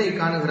ஒரு பெண்ணை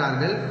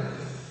காணுகிறார்கள்.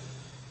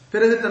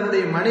 பிறகு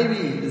தன்னுடைய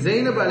மனைவி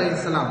ஜைனப்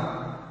அலைஹிஸ்ஸலாம்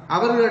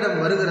அவர்களிடம்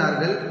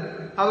வருகிறார்கள்.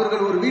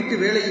 அவர்கள் ஒரு வீட்டு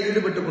வேலையில்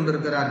ஈடுபட்டுக்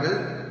கொண்டிருக்கிறார்கள்.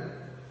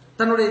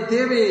 தன்னுடைய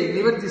தேவையை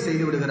நிவர்த்தி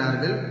செய்து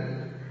விடுகிறார்கள்.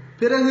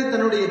 பிறகு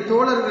தன்னுடைய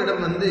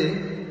தோழர்களிடம் வந்து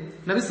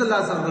நபி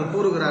ஸல்லல்லாஹு அலைஹி அவர்கள்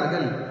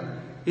கூறுகிறார்கள்,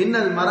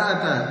 இன்னல்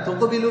மரஅத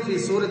துக்பிலு ஃபீ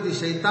சூரத்தி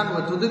ஷைத்தான் வ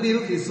துத்பிரு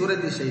ஃபீ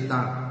சூரத்தி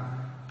ஷைத்தான்.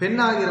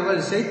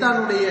 பெண்ணாகிறவள்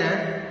ஷைத்தானுடைய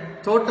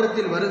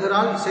தோற்றத்தில்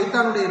வருகிறாள்,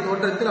 ஷைத்தானுடைய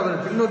தோற்றத்தில்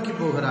அவள் பின்னோக்கி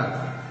போகிறாள்.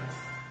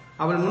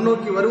 அவள்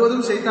முன்னோக்கி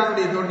வருவதும்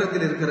ஷைத்தானுடைய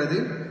தோற்றத்தில் இருக்கிறது,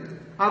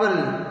 அவள்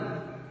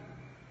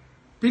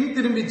பின்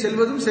திரும்பி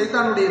செல்வதும்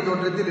ஷைத்தானுடைய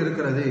தோற்றத்தில்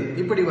இருக்கிறது.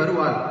 இப்படி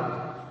வருவாள்.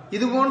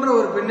 இது போன்ற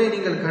ஒரு பெண்ணை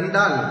நீங்கள்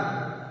கண்டால்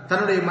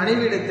தன்னுடைய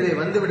மனைவியிடத்திலே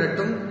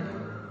வந்துவிடட்டும்.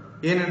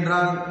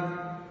 ஏனென்றால்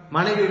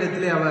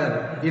மனைவியிடத்திலே அவர்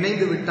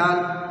இணைந்து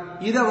விட்டால்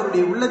இது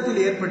அவருடைய உள்ளத்தில்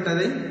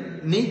ஏற்பட்டதை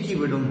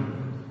நீக்கிவிடும்,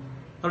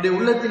 அவருடைய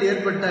உள்ளத்தில்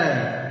ஏற்பட்ட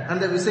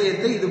அந்த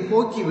விஷயத்தை இது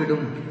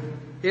போக்கிவிடும்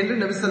என்று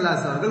நபி ஸல்லல்லாஹு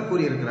அலைஹி அவர்கள்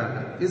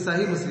கூறியிருக்கிறார்கள். இது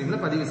சஹீஹ் முஸ்லிம்ல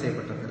பதிவு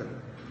செய்யப்பட்டிருக்கிறது.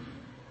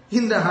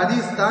 இந்த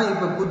ஹதீஸ் தான்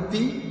இப்ப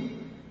குத்தி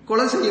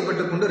கொலை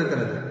செய்யப்பட்டுக் கொண்டு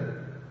இருக்கிறது.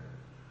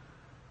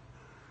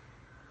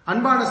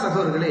 அன்பான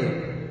சகோதரர்களே,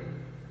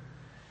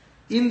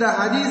 இந்த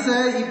ஹதீஸ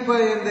இப்ப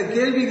இந்த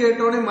கேள்வி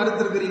கேட்டோடனே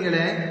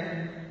மறுத்திருக்கிறீங்களே,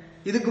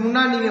 இதுக்கு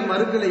முன்னாடி நீங்க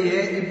மறுக்கலையே,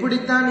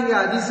 இப்படித்தான் நீங்க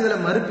ஹதீஸ்களை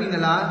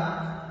மறுப்பீங்களா?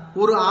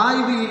 ஒரு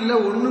ஆய்வு இல்ல,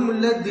 ஒண்ணும்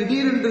இல்ல,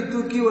 திடீரென்று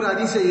தூக்கி ஒரு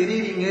ஹதீஸை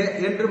எறியறீங்க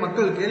என்று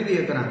மக்கள் கேள்வி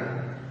கேட்கிறாங்க.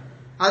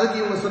 அதுக்கு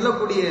இவங்க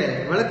சொல்லக்கூடிய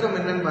விளக்கம்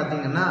என்னன்னு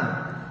பாத்தீங்கன்னா,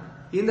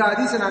 இந்த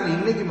ஹதீஸை நாங்க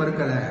இன்னைக்கு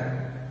மறுக்கல,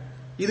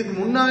 இதுக்கு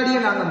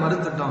முன்னாடியே நாங்க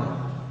மறுத்துட்டோம்.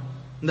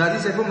 இந்த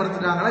ஹதீஸ் எப்ப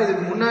மறுத்துட்டாங்களா,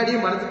 இதுக்கு முன்னாடியே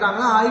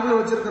மறுத்துட்டாங்களா, ஆய்வுல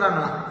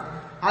வச்சிருக்கிறாங்களா,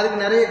 அதுக்கு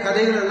நிறைய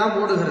கதைகள் எல்லாம்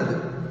ஓடுகிறது.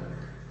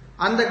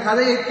 அந்த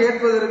கதையை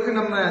கேட்பதற்கு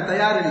நம்ம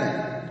தயார் இல்லை,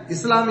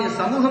 இஸ்லாமிய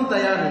சமூகம்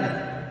தயார் இல்லை.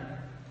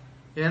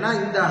 ஏன்னா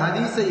இந்த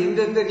ஹதீஸை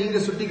எங்கெங்க நீங்க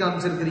சுட்டி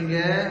காமிச்சிருக்கிறீங்க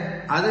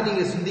அதை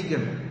நீங்க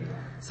சிந்திக்கணும்.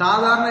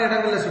 சாதாரண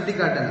இடங்கள்ல சுட்டி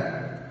காட்டல.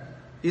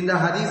 இந்த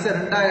ஹதீஸ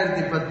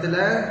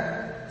 2010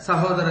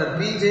 சகோதரர்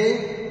பிஜே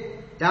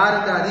யார்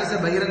இந்த ஹதீஸை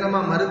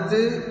பகிரங்கமா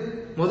மறுத்து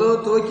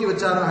முதல் துவக்கி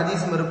வச்சாரோ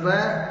ஹதீஸ் மறுப்ப,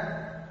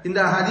 இந்த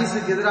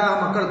ஹதீஸுக்கு எதிராக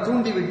மக்கள்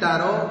தூண்டி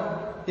விட்டாரோ,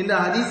 இந்த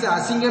ஹதீஸ்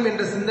அசிங்கம்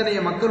என்ற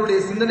சிந்தனையை மக்களுடைய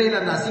சிந்தனையில்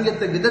அந்த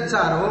அசிங்கத்தை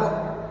விதைச்சாரோ,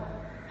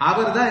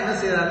 அவர் தான் என்ன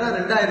செய்யறாருன்னா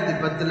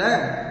 2010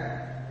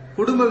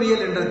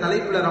 குடும்பவியல் என்ற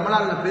தலைப்புல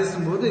ரமலான்ல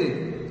பேசும்போது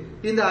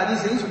இந்த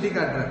ஹதீஸையும் சுட்டி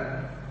காட்டுறார்.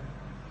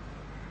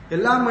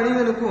 எல்லா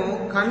மனிதனுக்கும்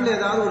கண்ணில்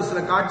ஏதாவது ஒரு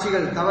சில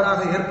காட்சிகள்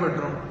தவறாக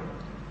ஏற்பட்டுரும்.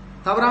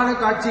 தவறான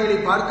காட்சிகளை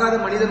பார்க்காத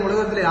மனிதன்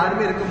உலகத்தில்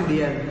யாருமே இருக்க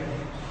முடியாது.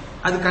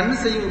 அது கண்ணு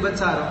செய்யும்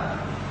விபச்சாரம்.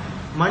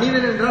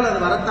 மனிதன் என்றால்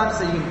அது வரத்தான்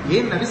செய்யும்.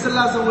 ஏன் நபி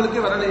ஸல்லல்லாஹு அலைஹி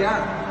வஸல்லம் வரலையா?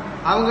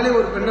 அவங்களே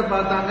ஒரு பெண்ணை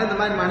பார்த்தாங்க, இந்த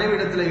மாதிரி மனைவி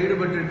இடத்துல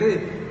ஈடுபட்டு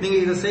நீங்க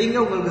இதை செய்யுங்க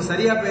உங்களுக்கு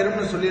சரியா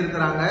போயிரும்னு சொல்லி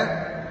இருக்கிறாங்க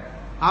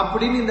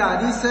அப்படின்னு இந்த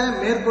ஹதீஸ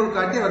மேற்கோள்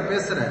காட்டி அவர்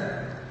பேசுறார்.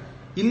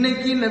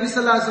 இன்னைக்கு நபி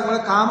ஸல்லல்லாஹு அலைஹி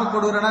வஸல்லம் காம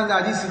கொடுறனா இந்த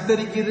ஹதீஸ்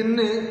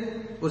சித்தரிக்குதுன்னு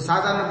ஒரு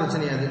சாதாரண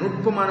பிரச்சனை, அது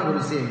நுட்பமான ஒரு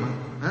விஷயமா?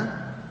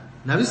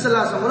 நபி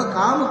ஸல்லல்லாஹு அலைஹி வஸல்லம்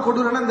காம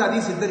கொடூரனா இந்த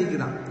ஹதீஸ்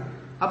சித்தரிக்குதான்.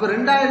 அப்ப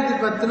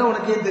 2010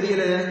 உனக்கே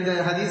தெரியல இந்த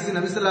ஹதீஸ்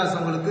நபி ஸல்லல்லாஹு அலைஹி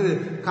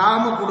வஸல்லம்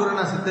காம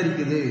கொடூரனா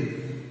சித்தரிக்குது.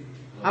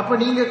 அப்ப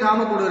நீங்க காம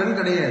கொடூரன்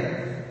கிடையாது.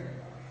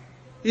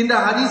 இந்த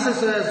ஹதீஸ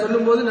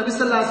சொல்லும் போது நபி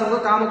ஸல்லல்லாஹு அலைஹி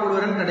வஸல்லம் காம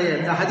கொடூரன் கிடையாது.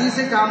 இந்த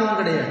ஹதீஸே காமம்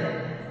கிடையாது.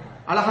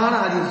 அழகான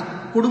ஹதீஸ்,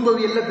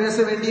 குடும்பவியல்ல பேச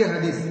வேண்டிய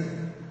ஹதீஸ்.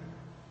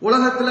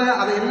 உலகத்துல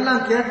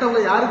அதையெல்லாம்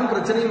கேட்டவங்க யாருக்கும்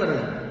பிரச்சனையும்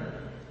வரல.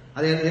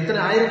 அதை எத்தனை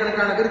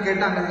ஆயிரக்கணக்கான பேர்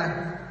கேட்டாங்கல்ல,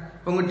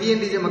 உங்க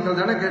டிஎன்டிஜே மக்கள்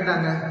தானே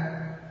கேட்டாங்க.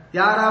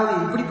 யாராவது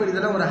இப்படி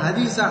பெரியதெல்லாம் ஒரு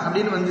ஹதீஸா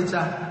அப்படின்னு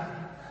வந்துச்சா?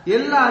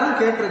 எல்லாரும்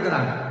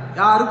கேட்டிருக்கிறாங்க,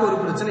 யாருக்கும் ஒரு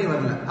பிரச்சனை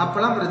வரல.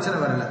 அப்பெல்லாம் பிரச்சனை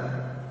வரல.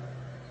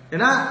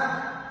 ஏன்னா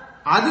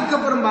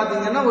அதுக்கப்புறம்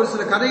பாத்தீங்கன்னா ஒரு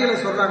சில கதைகளை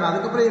சொல்றாங்க.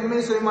 அதுக்கப்புறம்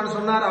எம்ஏ சுலைமான்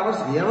சொன்னார்,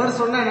 எவர்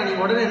சொன்னா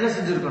நீங்க உடனே என்ன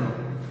செஞ்சிருக்கணும்?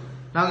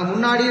 நாங்க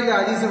முன்னாடியே இந்த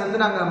ஹதீஸை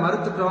நாங்க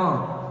மறுத்துட்டோம்,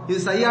 இது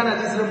சரியான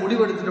ஹதீஸ்ல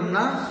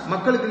முடிவெடுத்துட்டோம்னா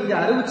மக்களுக்கு நீங்க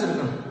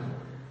அறிவிச்சிருக்கணும்.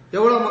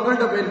 எவ்வளவு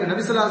மக்கள்கிட்ட போயிருக்கு,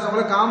 நபி ஸல்லல்லாஹு அலைஹி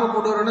வஸல்லம் காம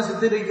கொடூரன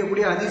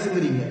சித்தரிக்கக்கூடிய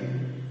ஹதீஸ்ங்கிறீங்க.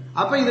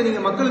 அப்ப இதை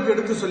நீங்க மக்களுக்கு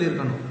எடுத்து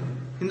சொல்லியிருக்கணும்.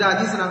 இந்த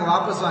ஹதீஸ் நாங்க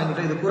வாபஸ்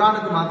வாங்கிட்டோம், இது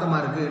குர்ஆனுக்கு மாத்தமா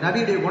இருக்கு,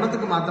 நபியுடைய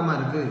குணத்துக்கு மாத்தமா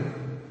இருக்கு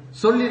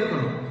சொல்லி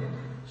இருக்கணும்.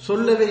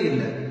 சொல்லவே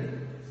இல்லை.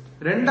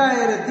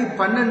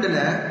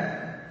 2012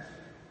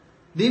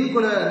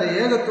 தீன்குல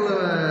ஏகத்துவ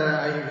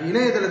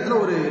இணையதளத்துல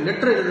ஒரு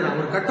லெட்டர் எழுதுறாங்க,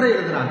 ஒரு கட்டுரை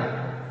எழுதுறாங்க.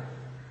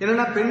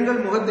 என்னன்னா, பெண்கள்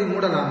முகத்தை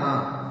மூடலாமா,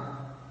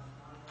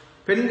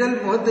 பெண்கள்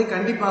முகத்தை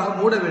கண்டிப்பாக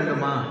மூட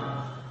வேண்டுமா?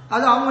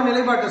 அது அவங்க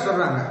நிலைப்பாட்டை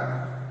சொல்றாங்க.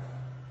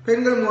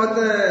 பெண்கள்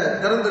முகத்தை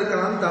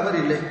திறந்திருக்கலாம், தவறு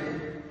இல்லை.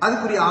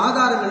 அதுக்குரிய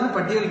ஆதாரங்கள்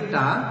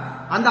பட்டியலிட்டா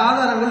அந்த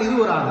ஆதாரங்கள் இது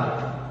ஒரு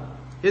ஆதாரம்.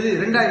 இது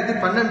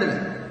 2012.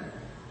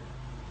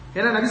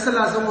 ஏன்னா நபி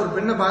ஸல்லல்லாஹு அலைஹி வஸல்லம் ஒரு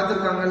பெண்ணை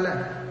பார்த்திருக்காங்கல்ல,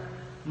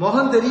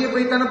 முகம் தெரிய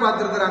போய்த்தானே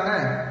பார்த்திருக்கிறாங்க.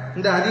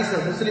 இந்த ஹதீஸ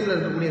முஸ்லிம்ல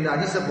இருக்கக்கூடிய இந்த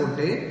ஹதீஸ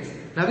போட்டு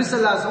நபி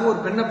ஸல்லல்லாஹு அலைஹி வஸல்லம் ஒரு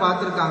பெண்ணை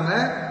பார்த்திருக்காங்க,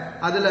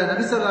 அதுல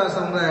நபி ஸல்லல்லாஹு அலைஹி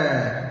வஸல்லம்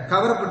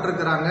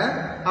கவரப்பட்டிருக்கிறாங்க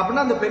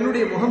அப்படின்னா அந்த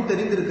பெண்ணுடைய முகம்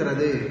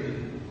தெரிந்திருக்கிறது.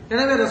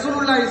 எனவே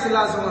ரசூலுல்லாஹி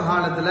ஸல்லல்லாஹு அலைஹி வஸல்லம்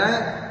காலத்துல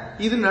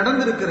இது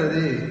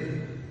நடந்திருக்கிறது,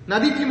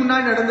 நபிக்கு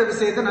முன்னாடி நடந்த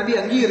விஷயத்தை நபி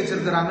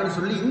அங்கீகரிச்சிருக்கிறாங்கன்னு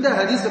சொல்லி இந்த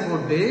ஹதீஸ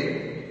போட்டு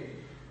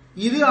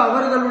இது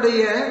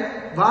அவர்களுடைய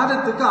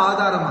வாதத்துக்கு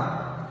ஆதாரமா,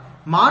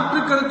 மாற்று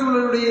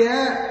கருத்துடைய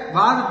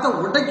வாதத்தை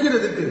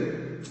உடைக்கிறதுக்கு,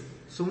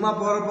 சும்மா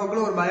போற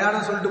போக்குல ஒரு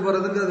பயானம் சொல்லிட்டு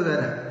போறதுங்கிறது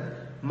வேற,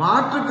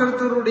 மாற்று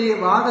கருத்துடைய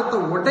வாதத்தை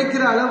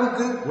உடைக்கிற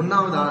அளவுக்கு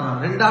 1வது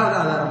ஆதாரம், 2வது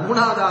ஆதாரம்,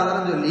 3வது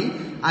ஆதாரம் சொல்லி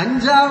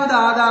 5வது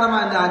ஆதாரமா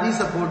இந்த ஹதீஸ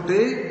போட்டு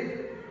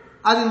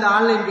அது இந்த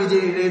ஆன்லைன்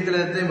பிஜே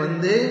இணையதளத்தை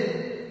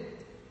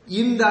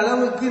இந்த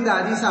அளவுக்கு இந்த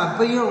ஹதீஸ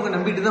அப்பையும் அவங்க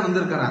நம்பிட்டு தான்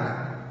வந்திருக்கிறாங்க.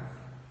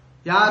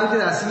 யாருக்கு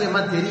இது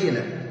அசிங்கமா தெரியல.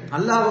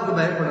 அல்லாஹ்வுக்கு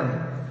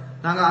பயப்படணும்.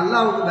 நாங்க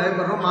அல்லாஹ்வுக்கு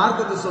பயப்படுறோம்,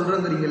 மார்க்கத்தை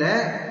சொல்றோங்கிறீங்களே,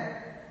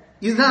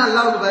 இதுதான்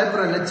அல்லாஹ்வுக்கு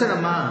பயப்படுற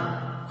லட்சணமா?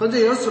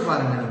 கொஞ்சம் யோசிச்சு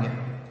பாருங்க நீங்க.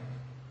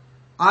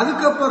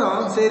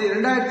 அதுக்கப்புறம் சரி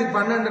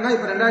 2012னா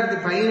இப்ப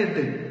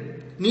 2018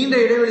 நீண்ட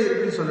இடைவெளி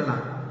இருக்குன்னு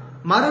சொல்லலாம்.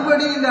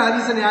 மறுபடியும் இந்த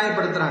ஹதீஸை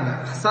நியாயப்படுத்துறாங்க,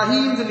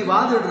 சஹீன்னு சொல்லி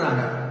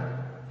வாதிடுறாங்க.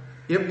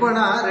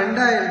 எப்பனா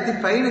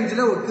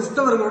 2015 ஒரு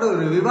கிறிஸ்தவர்களோட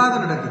ஒரு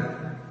விவாதம் நடக்குது.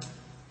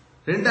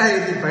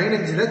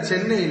 2015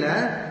 சென்னையில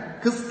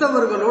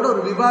கிறிஸ்தவர்களோட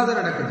ஒரு விவாதம்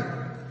நடக்குது.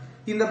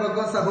 இந்த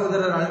பக்கம்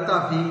சகோதரர்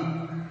அல்தாஃபி,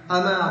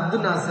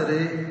 அப்துல் நாசர்,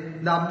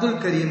 இந்த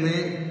அப்துல் கரீம்,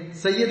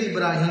 சையத்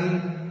இப்ராஹிம்,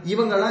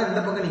 இவங்கெல்லாம் இந்த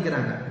பக்கம்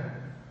நிக்கிறாங்க,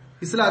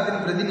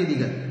 இஸ்லாத்தின்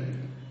பிரதிநிதிகள்.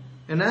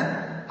 என்ன,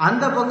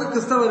 அந்த பக்கம்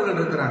கிறிஸ்தவர்கள்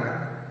இருக்கிறாங்க.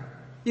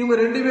 இவங்க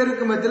 2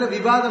 பேருக்கு மத்தியில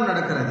விவாதம்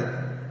நடக்கிறது.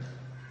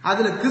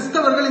 அதுல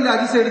கிறிஸ்தவர்கள் இந்த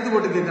ஹதீஸை எடுத்து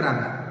போட்டு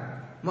கேட்கிறாங்க,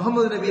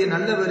 முகமது நபியை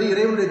நல்லவர்,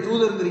 இறைவனுடைய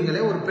தூதருங்கிறீங்களே,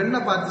 ஒரு பெண்ணை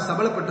பார்த்து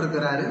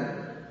சபலப்பட்டிருக்கிறாரு,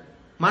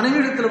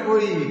 மனைவிடத்துல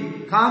போய்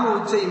காம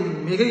உச்சை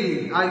மிகை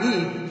ஆகி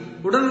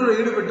உடலுறவு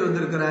ஈடுபட்டு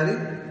வந்திருக்கிறாரு,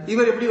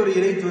 இவர் எப்படி ஒரு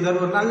இறை தூதர்,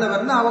 ஒரு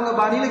நல்லவர்னு அவங்க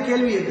பாணியில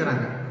கேள்வி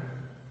கேட்கிறாங்க.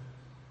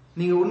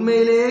 நீங்க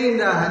உண்மையிலேயே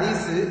இந்த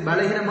ஹதீஸ்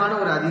பலகீனமான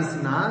ஒரு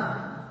ஹதீஸ்னா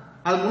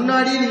அது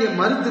முன்னாடியே நீங்க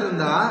மறுத்து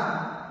இருந்தா,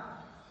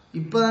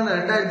 இப்பதானே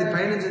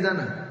 2015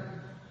 தானே,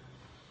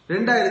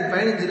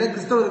 2015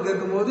 கிறிஸ்தவர்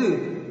கேட்கும் போது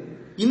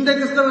இந்த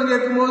கிறிஸ்தவன்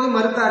கேட்கும் போது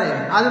மறுத்தாரே,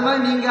 அது மாதிரி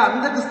நீங்க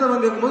அந்த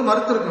கிறிஸ்தவன் கேட்கும் போது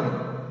மறுத்து இருக்கணும்.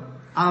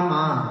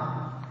 ஆமா,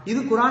 இது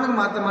குர்ஆனுக்கு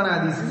மாத்தமான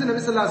ஹதீஸ், இது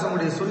நபி ஸல்லல்லாஹு அலைஹி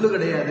வஸல்லம் சொல்லு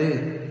கிடையாது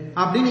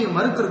அப்படின்னு நீங்க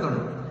மறுத்து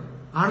இருக்கணும்.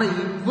 ஆனா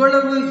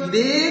இவ்வளவு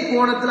இதே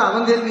கோணத்துல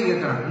அவன் கேள்வி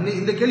கேட்கிறான்.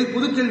 இந்த கேள்வி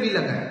புது கேள்வி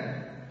இல்லைங்க.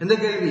 இந்த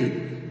கேள்வி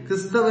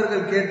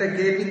கிறிஸ்தவர்கள் கேட்ட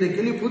கேள்வி, இந்த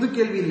கேள்வி புது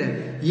கேள்வி இல்ல,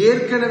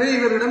 ஏற்கனவே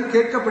இவரிடம்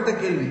கேட்கப்பட்ட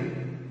கேள்வி.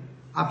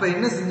 அப்ப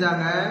என்ன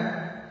செஞ்சாங்க,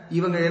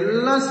 இவங்க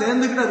எல்லாம்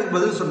சேர்ந்துக்கிட்டு அதுக்கு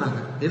பதில் சொன்னாங்க.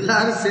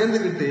 எல்லாரும்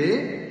சேர்ந்துக்கிட்டு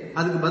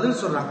அதுக்கு பதில்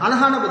சொல்றாங்க.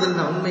 அழகான பதில்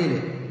தான்,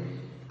 உண்மையிலே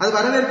அது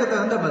வரவேற்க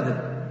தகுந்த பதில்.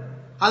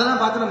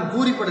 அதெல்லாம் பார்த்து நம்ம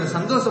பூரிப்பட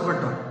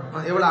சந்தோஷப்பட்டோம்.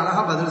 எவ்வளவு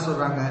அழகா பதில்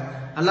சொல்றாங்க.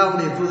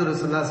 அல்லாஹ்வுடைய தூதர்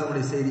ஸல்லல்லாஹு அலைஹி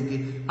வஸல்லம் செய்திக்கு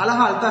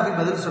அழகா அல்தாஃபி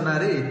பதில்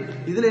சொன்னாரு.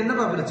 இதுல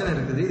என்னப்பா பிரச்சனை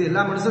இருக்குது, இது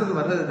எல்லா மனுஷருக்கும்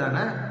வர்றது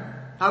தானே,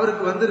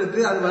 அவருக்கு வந்திருக்கு,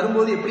 அது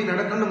வரும்போது எப்படி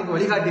நடக்கணும்னு நமக்கு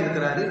வழிகாட்டி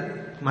இருக்கிறாரு.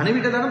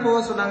 மனைவிட்ட தானே போக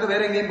சொன்னாங்க,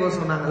 வேற எங்கேயும் போக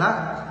சொன்னாங்களா?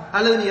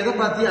 அல்லது நீ எதை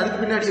பார்த்தி அதுக்கு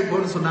பின்னாடியே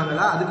போன்னு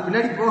சொன்னாங்களா? அதுக்கு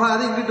பின்னாடி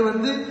போகாத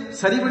இங்கிட்டு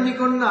சரி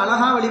பண்ணிக்கொண்டு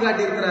அழகா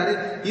வழிகாட்டி இருக்கிறாரு.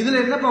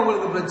 இதுல என்னப்பா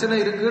உங்களுக்கு பிரச்சனை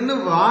இருக்குன்னு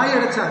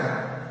வாயடைச்சாங்க.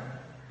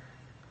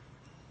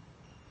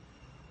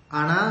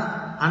 ஆனா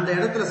அந்த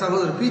இடத்துல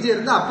சகோதரர் பிஜே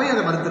இருந்தா அப்பயும்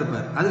அதை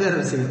மறுத்திருப்பார், அது வேற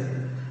விஷயம்.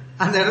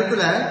 அந்த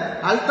இடத்துல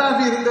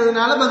அல்தாஃபி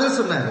இருந்ததுனால பதில்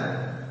சொன்னாரு.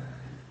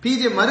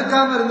 பிஜே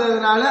மறுக்காம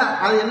இருந்ததுனால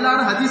அது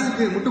எல்லாரும்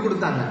ஹதீஸுக்கு முட்டு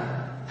கொடுத்தாங்க,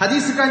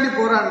 ஹதீஸுக்காண்டி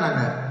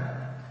போராடினாங்க.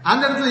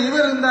 அந்த இடத்துல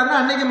இவர் இருந்தாருன்னா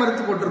அன்னைக்கு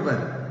மறுத்து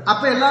போட்டிருப்பாரு.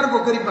 அப்ப எல்லாரும்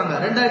கொக்கரிப்பாங்க.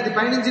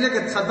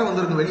 2015 சத்தம்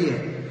வந்திருக்கும் வெளியே,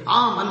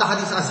 ஆம் அந்த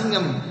ஹதீஸ்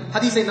அசிங்கம்,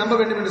 ஹதீஸை நம்ப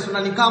வேண்டும் என்று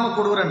சொன்னால் நீ காம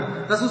கொடுவரன்,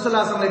 ரசூலுல்லாஹி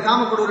ஸல்லல்லாஹு அலைஹி வஸல்லம்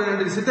காம கொடுவரன்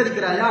என்று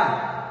சித்தரிக்கிறாயா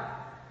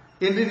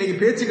என்று இன்னைக்கு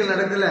பேச்சுக்கள்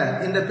நடக்கல.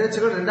 இந்த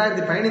பேச்சுக்கள்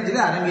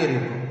 2015 அரங்கேறி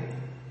இருக்கும்.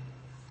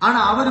 ஆனா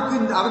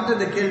அவர்கிட்ட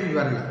இந்த கேள்வி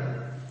வரல.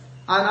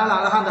 அதனால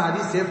அழகா அந்த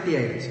ஹதீஸ் சேஃப்டி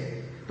ஆயிடுச்சு.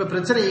 இப்ப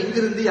பிரச்சனை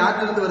எங்கிருந்து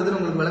யார்கிட்ட இருந்து வருதுன்னு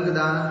உங்களுக்கு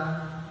விளங்குதா?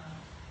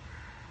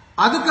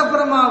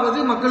 அதுக்கப்புறமாவது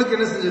மக்களுக்கு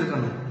என்ன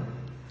செஞ்சிருக்கணும்,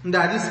 இந்த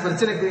ஹதீஸ்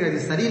பிரச்சனைக்கு அது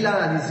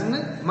சரியில்லாத ஹதீஸ்னு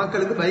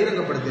மக்களுக்கு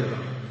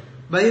பகிரங்கப்படுத்திருக்கணும்.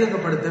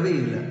 பகிரங்கப்படுத்தவே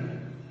இல்லை.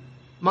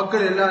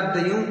 மக்கள்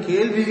எல்லார்ட்டையும்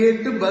கேள்வி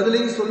கேட்டு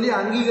பதிலையும் சொல்லி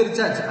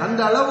அங்கீகரிச்சாச்சு, அந்த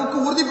அளவுக்கு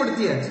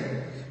உறுதிப்படுத்தியாச்சு.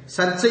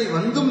 சர்ச்சை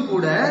வந்தும்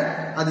கூட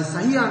அது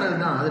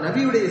சரியானதுதான், அது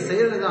நபியுடைய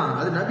செயல் தான்,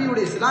 அது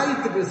நபியுடைய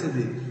சிலாயித்து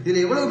பேசுது,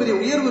 இதுல எவ்வளவு பெரிய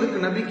உயர்வு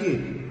இருக்கு நபிக்கு,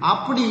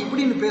 அப்படி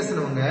இப்படின்னு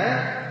பேசுனவங்க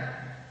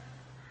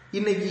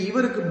இன்னைக்கு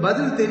இவருக்கு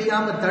பதில்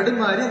தெரியாம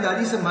தடுமாறி அந்த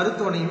ஹதீஸை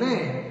மருத்துவனையுமே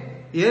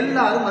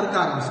எல்லாரும் மறுக்க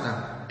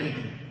ஆரம்பிச்சிட்டாங்க.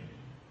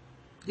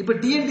 இப்ப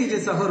டிஎன்டிஜே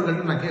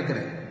சகோதரர்கள் நான்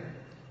கேட்கிறேன்,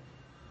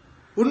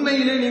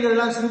 உண்மையிலே நீங்கள்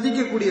எல்லாம்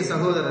சிந்திக்கக்கூடிய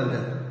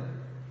சகோதரர்கள்,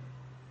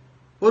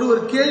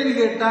 ஒருவர் கேள்வி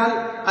கேட்டால்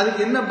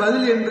அதுக்கு என்ன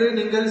பதில் என்று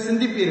நீங்கள்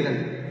சிந்திப்பீர்கள்.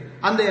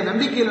 அந்த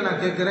நம்பிக்கையில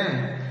நான் கேட்கிறேன்,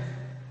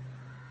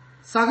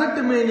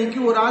 சகட்டு மேனிக்கு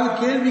ஒரு ஆள்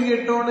கேள்வி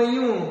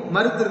கேட்டோனையும்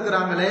மறுத்து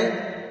இருக்கிறாங்களே,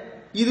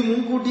 இது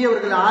முன்கூட்டியே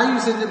அவர்கள் ஆய்வு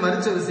செஞ்சு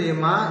மறுச்ச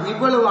விஷயமா?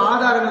 இவ்வளவு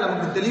ஆதாரங்கள்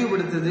நமக்கு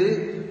தெளிவுபடுத்துது.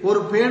 ஒரு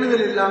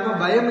பேணுதல் இல்லாம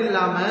பயம்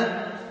இல்லாம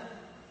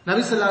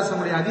நபி ஸல்லல்லாஹு அலைஹி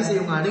வஸல்லம் ஹதீஸை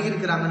இவங்க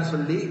அணுகியிருக்கிறாங்கன்னு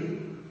சொல்லி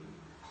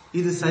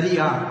இது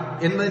சரியா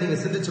என்பதை நீங்க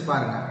சிந்திச்சு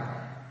பாருங்க.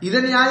 இதை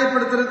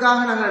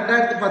நியாயப்படுத்துறதுக்காக நாங்க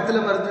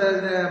 2010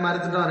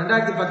 மறுத்துட்டோம்,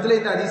 2010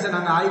 இந்த ஹதீஸை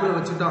நாங்க ஆய்வுல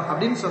வச்சுட்டோம்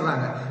அப்படின்னு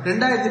சொல்றாங்க.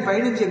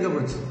 2015 எங்க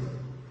போச்சு?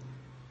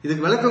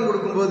 இதுக்கு விளக்கம்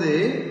கொடுக்கும்போது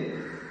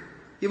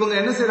இவங்க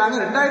என்ன செய்யறாங்க,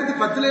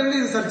 2010 இருந்து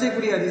இது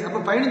சர்ச்சைக்குரிய ஹதீஸ், அப்ப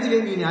 15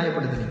 நீ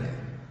நியாயப்படுத்துறீங்க.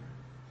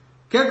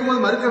 கேட்கும்போது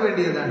மறுக்க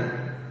வேண்டியதுதானே.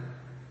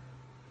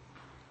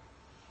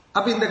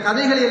 அப்ப இந்த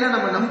கதைகளை எல்லாம்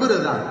நம்ம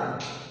நம்புறதா?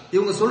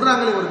 இவங்க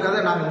சொல்றாங்களே ஒரு கதை,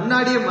 நாங்க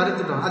முன்னாடியே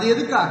மறுத்துட்டோம், அது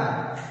எதுக்காக?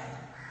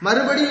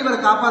 மறுபடியும் இவரை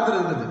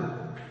காப்பாத்துறது.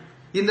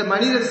 இந்த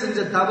மனிதர் செஞ்ச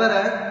தவற,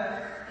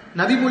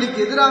 நபிமொழிக்கு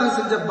எதிராக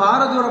செஞ்ச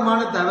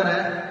பாரதூரமான தவற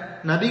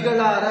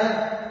நபிகளார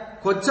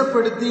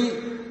கொச்சப்படுத்தி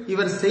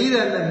இவர் செய்த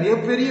அந்த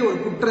மிகப்பெரிய ஒரு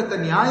குற்றத்தை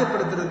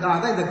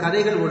நியாயப்படுத்துறதுக்காக இந்த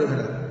கதைகள்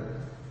ஓடுகிறது.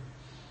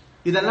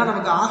 இதெல்லாம்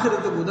நமக்கு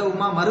ஆகிரத்துக்கு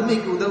உதவுமா,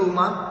 மறுமைக்கு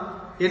உதவுமா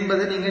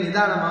என்பதை நீங்க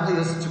நிதானமாக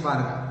யோசிச்சு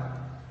பாருங்க.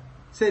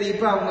 சரி,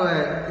 இப்ப அவங்க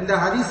இந்த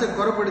ஹதீஸை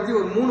குறைப்படுத்தி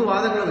ஒரு 3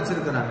 வாதங்களை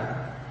வச்சிருக்கிறாங்க.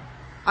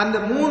 அந்த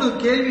 3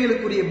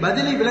 கேள்விகளுக்குரிய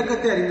பதிலை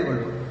விளக்கத்தை அறிந்து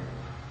கொள்வோம்.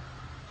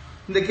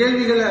 இந்த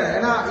கேள்விகளை,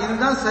 ஏன்னா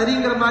இதுதான்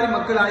சரிங்கிற மாதிரி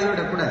மக்கள்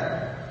ஆகிவிடக்கூடாது.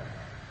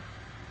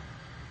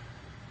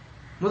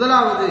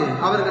 முதலாவது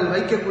அவர்கள்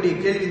வைக்கக்கூடிய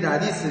கேள்வி, இந்த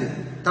ஹதீஸ்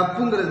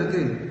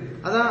தப்புங்கிறதுக்கு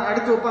அதான்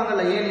அடுத்து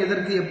வைப்பாங்கல்ல, ஏன்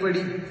எதற்கு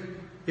எப்படி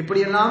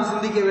எப்படியெல்லாம்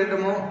சிந்திக்க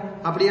வேண்டுமோ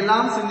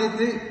அப்படியெல்லாம்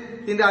சிந்தித்து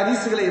இந்த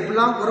ஹதீஸ்களை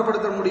எப்படிலாம்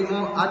புறப்படுத்த முடியுமோ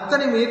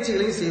அத்தனை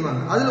முயற்சிகளையும்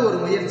செய்வாங்க. அதுல ஒரு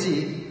முயற்சி,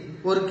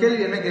 ஒரு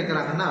கேள்வி என்ன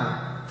கேட்கிறாங்கன்னா,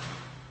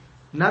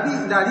 நபி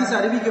இந்த ஹதீஸ்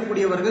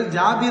அறிவிக்கக்கூடியவர்கள்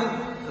ஜாபிர்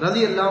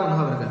ரலியல்லாஹு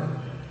அன்ஹு அவர்கள்.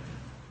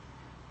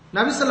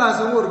 நபி ஸல்லல்லாஹு அலைஹி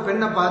வஸல்லம் ஒரு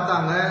பெண்ணை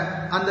பார்த்தாங்க,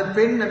 அந்த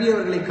பெண் நபி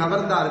அவர்களை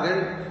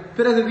கவர்ந்தார்கள்.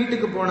 பிறகு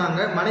வீட்டுக்கு போனாங்க,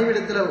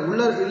 மனைவிடத்துல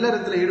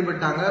இல்லறத்துல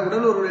ஈடுபட்டாங்க,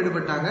 உடலுறவில்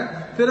ஈடுபட்டாங்க.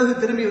 பிறகு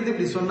திரும்பி வந்து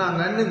இப்படி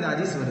சொன்னாங்கன்னு இந்த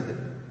ஹதீஸ் வருது.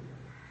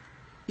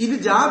 இது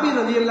ஜாபிர்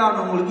ரலியல்லாஹு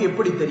அன்ஹு உங்களுக்கு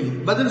எப்படி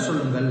தெரியும்? பதில்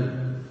சொல்லுங்கள்.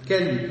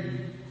 கேள்வி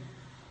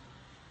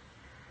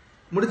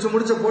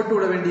முடிச்ச போட்டு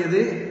விட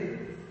வேண்டியது.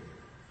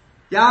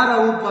 யார்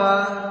அவுப்பா,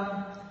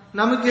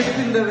 நமக்கு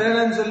எதுக்கு இந்த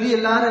வேலைன்னு சொல்லி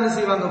எல்லாரும் என்ன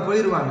செய்வாங்க,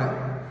 போயிருவாங்க.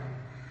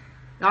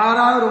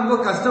 யாராவது ரொம்ப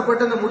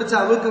கஷ்டப்பட்டு அந்த முடிச்சு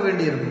அவுக்க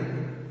வேண்டியிருக்கும்.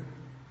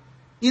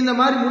 இந்த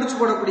மாதிரி முடிச்சு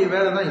போடக்கூடிய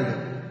வேலை தான் இது.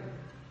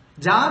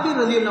 ஜாபிர்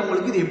ரலியல்லாஹு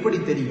உங்களுக்கு இது எப்படி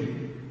தெரியும்?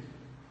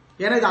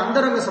 ஏன்னா இது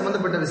அந்தரங்க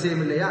சம்பந்தப்பட்ட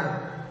விஷயம் இல்லையா?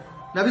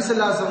 நபி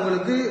ஸல்லல்லாஹு அலைஹி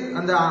வஸல்லம்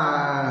அந்த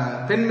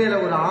பெண் மேல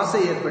ஒரு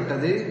ஆசை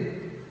ஏற்பட்டது.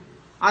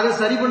 அதை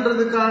சரி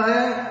பண்றதுக்காக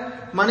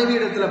மனைவி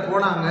இடத்துல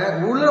போனாங்க,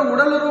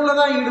 உடலுறவுல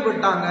தான்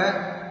ஈடுபட்டாங்க.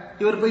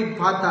 இவர் போய்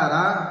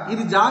பார்த்தாரா?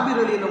 இது ஜாபிர்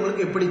ரலியல்லாஹு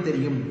உங்களுக்கு எப்படி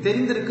தெரியும்?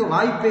 தெரிந்திருக்க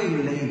வாய்ப்பே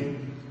இல்லை.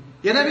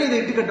 எனவே இது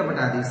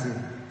இட்டுக்கட்டப்பட்ட ஹதீஸ்.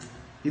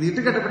 இது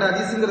இட்டுக்கட்டப்பட்ட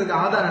ஹதீஸ்ங்கிறதுக்கு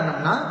ஆதாரம்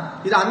என்னன்னா,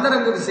 இது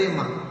அந்தரங்க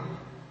விஷயமா,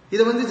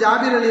 இது வந்து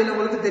ஜாபிர் ரலியல்லாஹு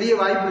உங்களுக்கு தெரிய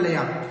வாய்ப்பு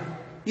இல்லையா?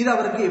 இது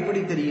அவருக்கு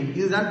எப்படி தெரியும்?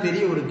 இதுதான்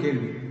பெரிய ஒரு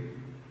கேள்வி.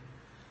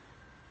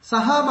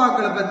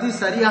 சஹாபாக்களை பத்தி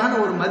சரியான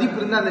ஒரு மதிப்பு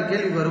இருந்தா அந்த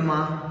கேள்வி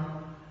வருமா?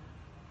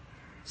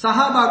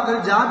 சஹாபாக்கள்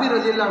ஜாபிர்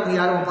ரலியல்லாஹு அன்ஹு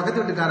யாரும்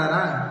பக்கத்து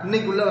வீட்டுக்காரரா?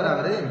 இன்னைக்கு உள்ளவர்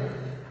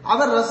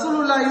அவர்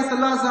ரசூலுல்லாஹி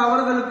ஸல்லல்லாஹு அலைஹி வஸல்லம்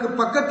அவர்களுக்கு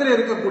பக்கத்தில்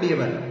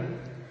இருக்கக்கூடியவர்,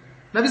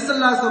 நபி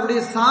ஸல்லல்லாஹு அலைஹி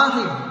வஸல்லம்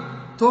சாஹிப்,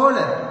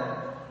 தோழர்.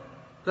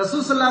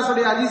 ரசூல் ஸல்லல்லாஹு அலைஹி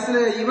வஸல்லம் ஹதீஸ்ல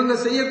இவங்க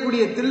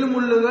செய்யக்கூடிய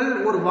தில்லுமுள்ளுகள்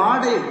ஒரு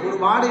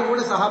வாடை கூட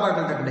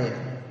சஹாபாக்கள்கிட்ட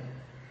கிடையாது.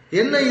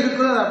 என்ன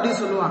இருக்குதோ அதை அப்படி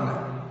சொல்லுவாங்க.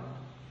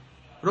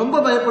 ரொம்ப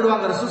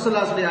பயப்படுவாங்க ரசூல்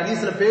ஸல்லல்லாஹு அலைஹி வஸல்லம்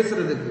ஹதீஸ்ல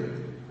பேசுறதுக்கு.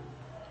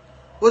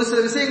 ஒரு சில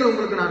விஷயங்கள்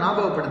உங்களுக்கு நான்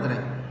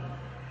ஞாபகப்படுத்துறேன்.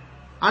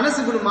 அனஸ்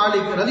இப்னு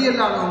மாலிக்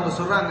ரலியல்லாஹு அன்ஹு அவங்க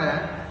சொல்றாங்க,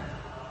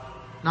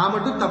 நான்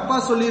மட்டும் தப்பா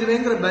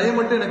சொல்லிடுவேங்கிற பயம்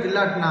மட்டும் எனக்கு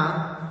இல்லாட்டினா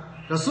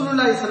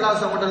ரசூலுல்லாஹி ஸல்லல்லாஹு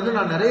அலைஹி வஸல்லம் இருந்து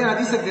நான் நிறைய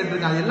ஹதீஸை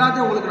கேட்டிருக்கேன், அது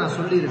எல்லாத்தையும் உங்களுக்கு நான்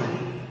சொல்லியிருக்கேன்.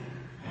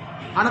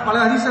 ஆனா பல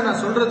ஹதீஸை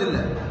நான் சொல்றது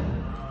இல்லை.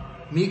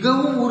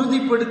 மிகவும்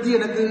உறுதிப்படுத்தி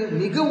எனக்கு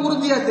மிக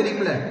உறுதியா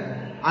தெரியும்ல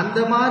அந்த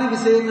மாதிரி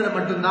விஷயங்களை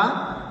மட்டும்தான்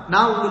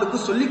நான் உங்களுக்கு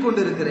சொல்லிக்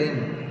கொண்டிருக்கிறேன்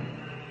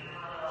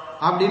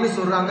அப்படின்னு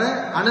சொல்றாங்க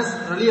அனஸ்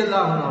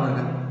ரலியல்லாஹு அன்ஹு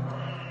அவர்கள்.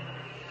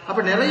 அப்ப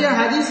நிறைய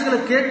ஹதீஸ்களை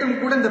கேட்டும்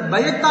கூட இந்த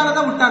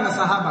பயத்தாலதான் விட்டாங்க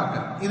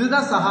சஹாபாக்கள்.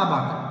 இதுதான்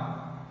சஹாபாக்கள்.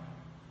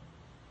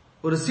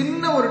 ஒரு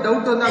சின்ன ஒரு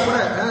டவுட் வந்தா கூட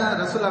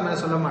ரசூலுல்லாஹ் மேல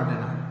சொல்ல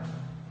மாட்டேன்,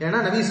 ஏன்னா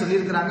நபி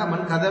சொல்லியிருக்கிறாங்க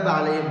மன் கதப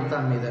அலைய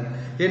முத்தான் மீதன்,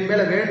 என்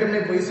மேல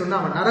வேண்டும்னே போய் சொன்னா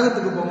அவன்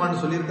நரகத்துக்கு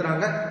போவான்னு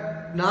சொல்லியிருக்கிறாங்க,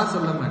 நான்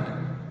சொல்ல மாட்டேன்.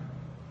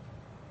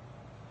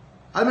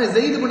 அதுமாதிரி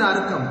ஸைத் இப்னு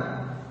அர்கம்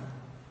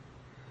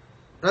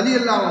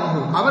ரலியல்லாஹு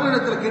அன்ஹு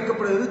அவரிடத்துல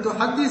கேட்கப்படுகிறது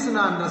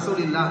துஹதீஸ்னா அன்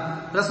ரசூலில்லாஹ்,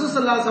 ரசூல்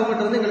ஸல்லல்லாஹு அலைஹி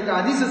வஸல்லம் வந்து எங்களுக்கு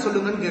ஹதீஸை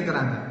சொல்லுங்கன்னு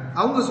கேட்கறாங்க.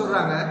 அவங்க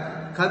சொல்றாங்க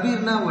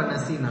கபீர்னா வ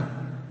நசீனா,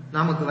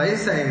 நமக்கு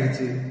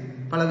வயசாயிருச்சு,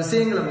 பல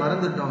விஷயங்களை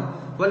மறந்துட்டோம்.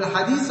 வல்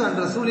ஹதீஸ் அன்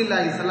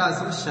ரசூலில்லாஹி ஸல்லல்லாஹு அலைஹி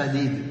வஸல்லம்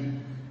ஷதீத்,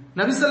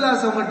 நபி ஸல்லல்லாஹு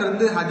அலைஹி வஸல்லம்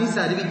இருந்து ஹதீஸ்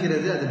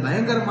அறிவிக்கிறது அது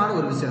பயங்கரமான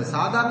ஒரு விஷயம்,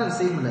 சாதாரண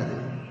விஷயம் இல்லை.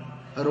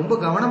 அது ரொம்ப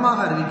கவனமாக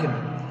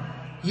அறிவிக்கணும்.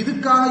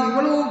 இதுக்காக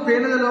இவ்வளவு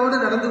பேணுதலோடு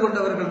நடந்து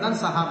கொண்டவர்கள் தான்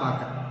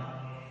சஹாபாக்கள்.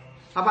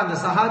 அப்ப அந்த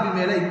சஹாபி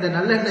மேல இந்த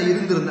நல்லெண்ணம்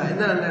இருந்திருந்தா,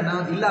 எந்த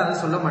நல்லெண்ணம் இல்லாத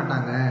சொல்ல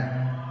மாட்டாங்க,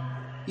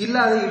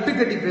 இல்லாத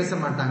இட்டுக்கட்டி பேச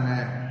மாட்டாங்க,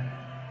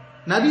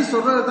 நபி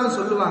சொல்றதான்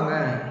சொல்லுவாங்க.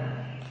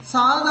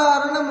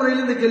 சாதாரண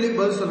முறையில் இந்த கேள்விக்கு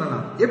பதில்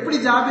சொல்லலாம். எப்படி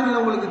ஜாபீர்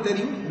உங்களுக்கு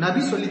தெரியும்?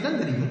 நபி சொல்லித்தான்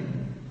தெரியும்,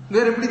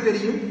 வேற எப்படி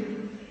தெரியும்?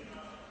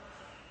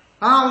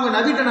 அவங்க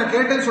நபிட்ட நான்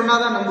கேட்டேன்னு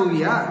சொன்னாதான்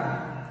நம்புவியா?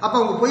 அப்ப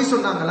அவங்க பொய்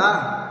சொன்னாங்களா?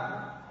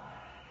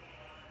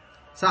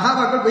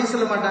 சஹாபாக்கள் பொய்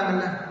சொல்ல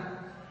மாட்டாங்கல்ல.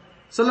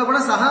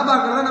 சொல்லப்போனா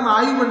சஹாபாக்கள் தான் நம்ம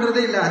ஆய்வு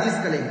பண்றதே இல்லை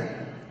ஹதீஸ்களை.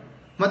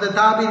 மற்ற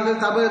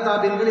தாபீன்கள் தப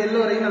தாபீன்கள்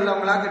எல்லோரையும்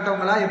நல்லவங்களா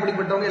கெட்டவங்களா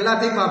எப்படிப்பட்டவங்க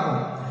எல்லாத்தையும்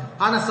பார்ப்போம்.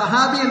 ஆனா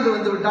சஹாபி என்று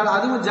வந்து விட்டால்,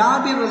 அதுவும்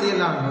ஜாபீர்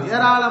ரலியல்லாஹு அன்ஹு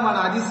ஏராளமான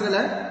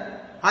ஹதீஸ்களை,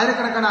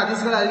 ஆயிரக்கணக்கான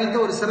ஹதீஸ்களை அறிவித்த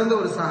ஒரு சிறந்த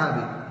ஒரு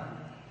சஹாபி.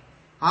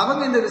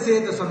 அவங்க இந்த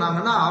விஷயத்தை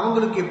சொன்னாங்கன்னா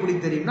அவங்களுக்கு எப்படி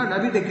தெரியும்னா,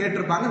 நபிட்ட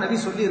கேட்டிருப்பாங்க, நபி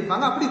சொல்லி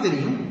இருப்பாங்க, அப்படி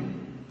தெரியும்.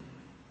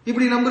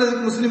 இப்படி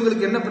நம்புறதுக்கு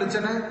முஸ்லிம்களுக்கு என்ன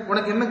பிரச்சனை?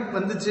 உனக்கு என்ன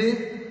வந்துச்சு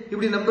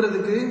இப்படி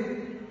நம்புறதுக்கு?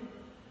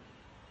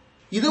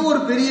 இது ஒரு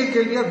பெரிய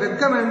கேள்வியா,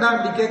 வெக்க வேண்டாம்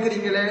இப்படி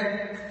கேட்கறீங்களே.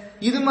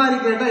 இது மாதிரி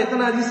கேட்டா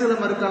எத்தனை ஹதீஸ்களை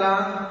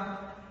மறுக்கலாம்?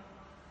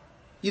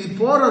 இது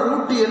போற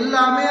ரூட்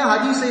எல்லாமே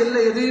ஹதீஸ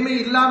எதையுமே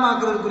இல்லாம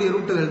ஆக்குறதுக்குரிய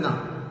ரூட்டுகள் தான்.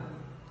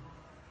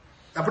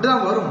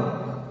 அப்படிதான் வரும்.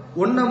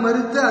 ஒன்ன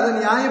மறுத்து அதை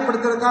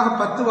நியாயப்படுத்துறதுக்காக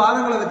 10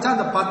 வாதங்களை வச்சா,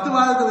 அந்த 10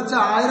 வாதத்தை வச்சு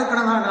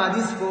ஆயிரக்கணக்கான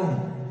ஹதீஸ் போகும்.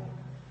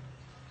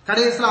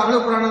 கடைசியில்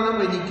அவ்வளவு புராணம் தான்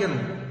போய்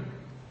நிக்கணும்.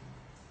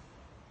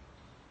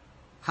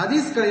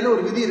 ஹதீஸ் கலையில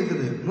ஒரு விதி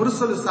இருக்குது,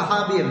 முர்சலு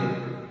சஹாபி என்று.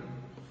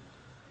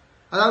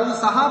 அதாவது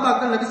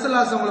சஹாபாக்கள் நபி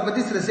ஸல்லல்லாஹு அலைஹி வஸல்லம்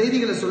பத்தி சில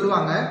செய்திகளை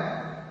சொல்லுவாங்க.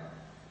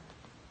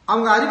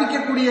 அவங்க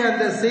அறிவிக்கக்கூடிய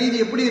அந்த செய்தி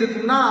எப்படி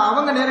இருக்குன்னா,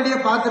 அவங்க நேரடியா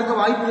பார்த்திருக்க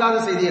வாய்ப்பு இல்லாத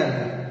செய்தியா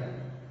இருக்கு.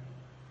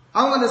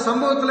 அவங்க அந்த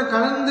சம்பவத்துல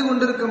கலந்து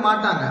கொண்டிருக்க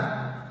மாட்டாங்க,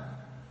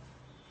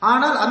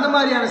 ஆனால் அந்த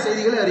மாதிரியான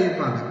செய்திகளை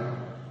அறிவிப்பாங்க.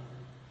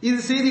 இது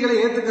செய்திகளை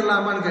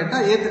ஏத்துக்கலாமான்னு கேட்டா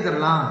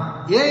ஏத்துக்கலாம்.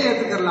 ஏன்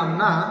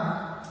ஏத்துக்கலாம்னா,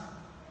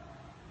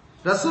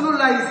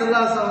 ரசூலுல்லாஹி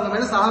ஸல்லல்லாஹு அலைஹி வஸல்லம்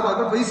மேல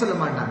சஹாபாக்கள் பொய் சொல்ல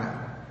மாட்டாங்க.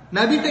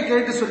 நபிட்ட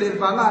கேட்டு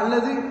சொல்லியிருப்பாங்க,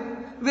 அல்லது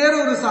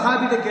வேறொரு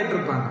சஹாபிட்ட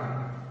கேட்டிருப்பாங்க.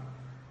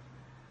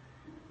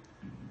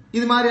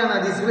 இது மாதிரியான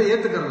ஹதீஸ்களை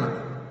ஏத்துக்கலாம்.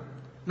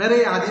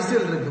 நிறைய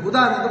ஹதீஸ்கள் இருக்கு.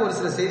 உதாரணத்துக்கு ஒரு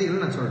சில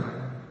செய்திகள் நான் சொல்றேன்.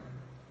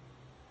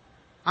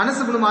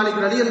 அனஸ் இப்னு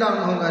மாலிக் ரலியல்லாஹு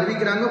அன்ஹு அவங்க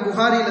அறிவிக்கிறாங்க,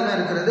 புகாரியில தான்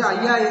இருக்கிறது,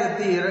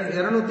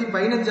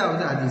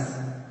 5215வது ஹதீஸ்.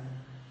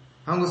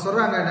 அவங்க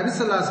சொல்றாங்க, நபி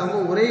ஸல்லல்லாஹு அலைஹி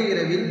வஸல்லம் ஒரே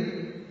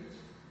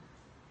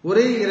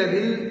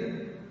இரவில்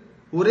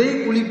ஒரே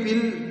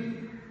குளிப்பில்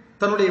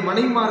தன்னுடைய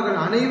மனைவிமார்கள்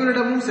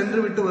அனைவரிடமும் சென்று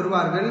விட்டு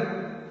வருவார்கள்.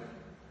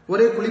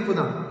 ஒரே குளிப்பு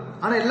தான்,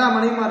 ஆனா எல்லா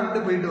மனைவிமார்கிட்ட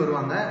போயிட்டு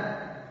வருவாங்க.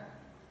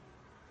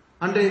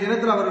 அன்றைய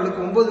தினத்தில் அவர்களுக்கு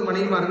 9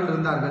 மனைவிமார்கள்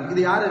இருந்தார்கள். இது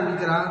யார்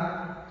அறிவிக்கிறா?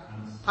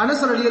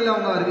 அனஸ் ரலியல்லாஹு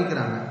அன்ஹு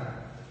அறிவிக்கிறாங்க.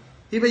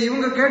 இப்ப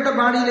இவங்க கேட்ட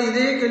பாடியில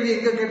இதே கேள்வி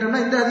எங்க கேட்டோம்னா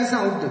இந்த ஹதீஸ்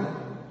அவுட்டு,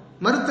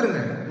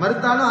 மறுத்துருங்க.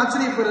 மறுத்தாலும்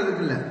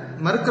ஆச்சரியப்படுறதுக்கு இல்ல,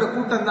 மறுக்கிற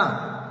கூட்டம் தான்.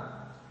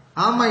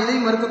 ஆமா இதை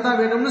மறுக்கத்தான்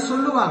வேணும்னு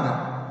சொல்லுவாங்க.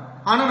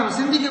 ஆனா நம்ம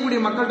சிந்திக்கக்கூடிய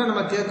மக்கள்கிட்ட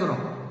நம்ம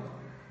கேட்கிறோம்,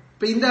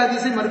 இப்ப இந்த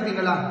ஹதீஸை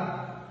மறுப்பீங்களா?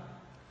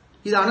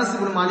 இது அனஸ்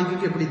இப்னு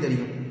மாலிக்கு எப்படி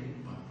தெரியும்?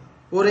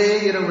 ஒரே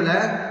இரவுல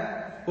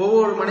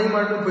ஒவ்வொரு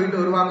மனைமார்களும் போயிட்டு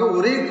வருவாங்க.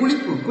 ஒரே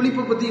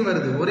குளிப்பு பத்தியும்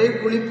வருது. ஒரே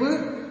குளிப்பு,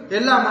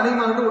 எல்லா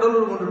மனைமார்களும் உடல்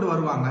உறவு கொண்டுட்டு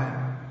வருவாங்க.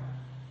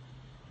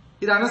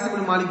 இது அனஸ்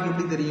இப்னு மாலிக்கு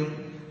எப்படி தெரியும்?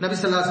 நபி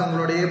ஸல்லல்லாஹு அலைஹி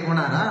வஸல்லமோடயே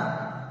போனாரா?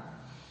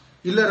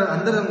 இல்ல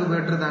அந்தரங்க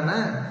பெற்று தானே.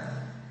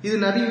 இது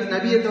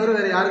நபியை தவிர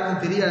வேற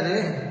யாருக்கும் தெரியாது.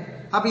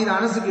 அப்ப இது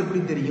அனசுக்கு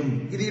எப்படி தெரியும்?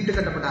 இது இட்டு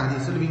கட்டப்பட்ட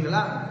ஹதீஸ்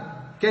சொல்லுவீங்களா?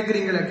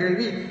 கேட்கறீங்களா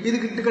கேள்வி?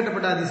 இதுக்கு இட்டு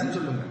கட்டப்பட்ட ஹதீஸ்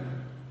சொல்லுங்க.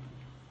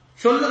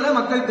 சொல்லுங்க,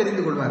 மக்கள்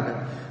தெரிந்து கொள்வார்கள்.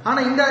 ஆனா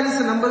இந்த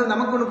ஹதீஸ் நம்புறது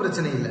நமக்கு ஒன்றும்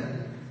பிரச்சனை இல்லை,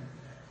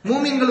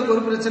 மூமின்களுக்கு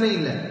ஒரு பிரச்சனை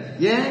இல்லை.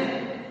 ஏன்?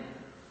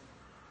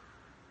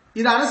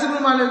 இது அனஸ்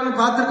இப்னு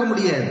மாலிக் பார்த்திருக்க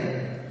முடியாது.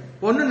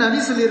 ஒன்னு நபி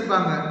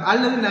சொல்லியிருப்பாங்க,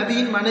 அல்லது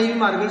நபியின்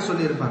மனைவிமார்கள்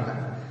சொல்லியிருப்பாங்க.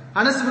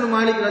 அனஸ் இப்னு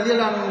மாலிக்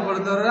ரலியல்லாஹு அன்ஹு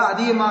பொறுத்தவரை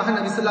அதிகமாக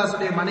நபி ஸல்லல்லாஹு அலைஹி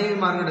வஸல்லம்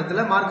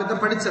மனைவிமார்களிடத்துல மார்க்கத்தை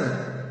படிச்சவர்,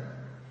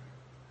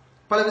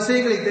 பல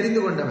விஷயங்களை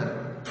தெரிந்து கொண்டவர்.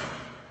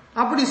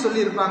 அப்படி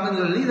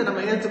சொல்லியிருப்பாங்கன்னு சொல்லி இதை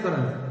நம்ம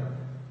ஏற்றுக்கிறோம்.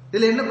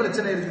 இதுல என்ன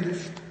பிரச்சனை இருக்குது?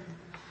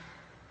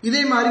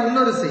 இதே மாதிரி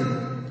இன்னொரு செய்தி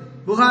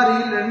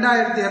புகாரியில்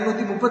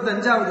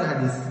 2235வது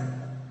ஹதீஸ்.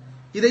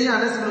 இதையும்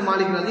அனஸ் இப்னு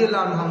மாலிக்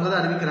ரலியல்லாஹு அன்ஹு அவங்க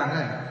தான் அறிவிக்கிறாங்க.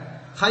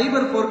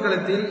 ஹைபர்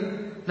போர்க்களத்தில்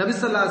நபி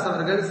ஸல்லல்லாஹு அலைஹி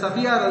அவர்கள்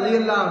சஃபியா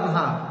ரலியல்லாஹு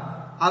அன்ஹா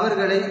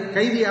அவர்களை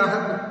கைதியாக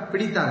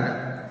பிடித்தார்கள்.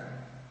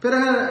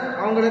 பிறகு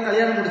அவங்களை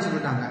கல்யாணம் முடிச்சு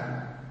விட்டாங்க.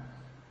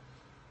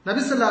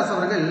 நபி ஸல்லல்லாஹு அலைஹி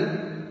அவர்கள்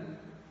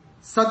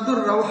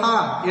சத்துர் ரௌஹா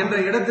என்ற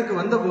இடத்துக்கு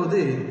வந்தபோது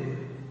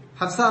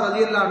ஹப்ஸா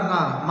ரலியல்லாஹு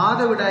அன்ஹா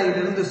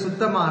மாதவிடாயிலிருந்து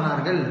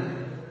சுத்தமானார்கள்.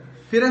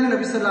 பிறகு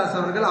நபி ஸல்லல்லாஹு அலைஹி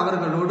அவர்கள்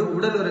அவர்களோடு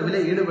உடல் உறவிலே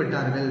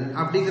ஈடுபட்டார்கள்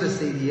அப்படிங்கிற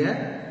செய்தியை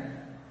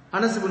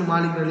அனஸ் இப்னு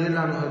மாலிக்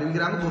ரலியல்லாஹு அன்ஹு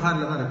அறிவிக்கிறாங்க.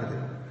 புகார்ல தான் இருக்குது.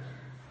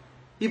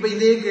 இப்ப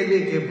இதே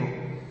கேள்வியை கேட்போம்.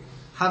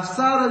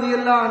 ஹப்ஸா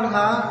ரலியல்லாஹு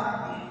அன்ஹா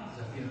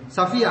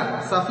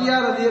சஃபியா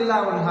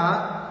ரலியல்லாஹு அன்ஹா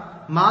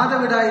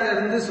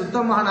மாதவிடாயிலிருந்து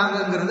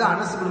சுத்தமானாங்கிறது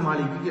அனஸ் இப்னு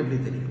மாலிக்கு எப்படி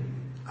தெரியும்?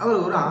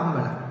 அவர் ஒரு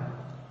ஆம்பளை.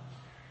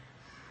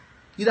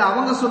 இது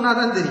அவங்க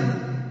சொன்னாதான் தெரியும்,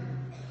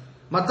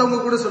 மத்தவங்க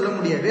கூட சொல்ல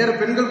முடியாது, வேற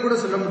பெண்கள் கூட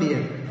சொல்ல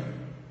முடியாது.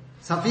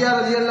 சஃபியா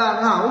ரலியல்லாஹு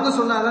அன்ஹா அவங்க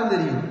சொன்னாதான்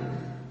தெரியும்.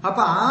 அப்ப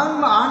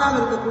ஆணாக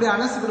இருக்கக்கூடிய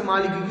அனஸ் இப்னு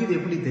மாலிக்கு இது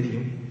எப்படி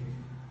தெரியும்?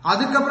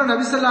 அதுக்கப்புறம்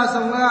நபி ஸல்லல்லாஹு அலைஹி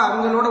வஸல்லம்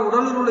அவங்களோட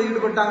உடலுறவுல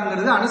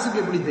ஈடுபட்டாங்கிறது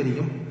அனஸுக்கு எப்படி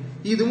தெரியும்?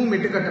 இதுவும்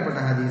மெட்டுக்கட்டப்பட்ட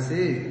ஹதீஸ்.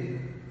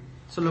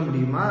 சொல்ல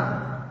முடியுமா?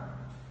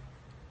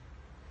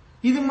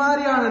 இது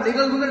மாதிரியான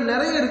நிகழ்வுகள்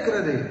நிறைய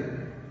இருக்கிறது.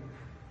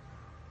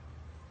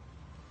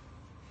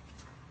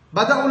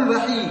 பதவுல்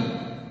வஹி,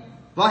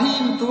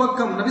 வஹியின்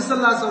துவக்கம். நபி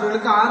ஸல்லல்லாஹு அலைஹி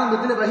அவர்களுக்கு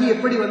ஆரம்பத்தில் வஹி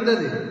எப்படி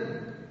வந்தது?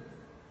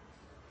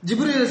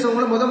 ஜிப்ரீல்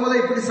அலைஹிஸ்ஸலாம் முத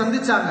எப்படி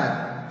சந்திச்சாங்க?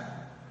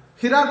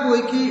 ஹிரா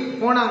குகைக்கு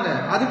போனாங்க.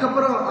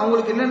 அதுக்கப்புறம்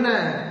அவங்களுக்கு என்னென்ன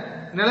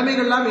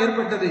நிலைமைகள் எல்லாம்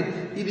ஏற்பட்டது?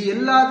 இது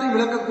எல்லாத்தையும்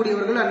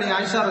விளக்கக்கூடியவர்கள் அன்னை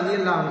ஆயிஷா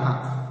ரலியல்லாஹு அன்ஹா.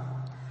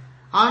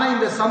 ஆனா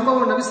இந்த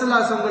சம்பவம் நபி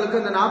ஸல்லல்லாஹு அலைஹி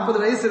வஸல்லம் இந்த 40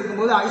 வயசு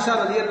இருக்கும்போது ஆயிஷா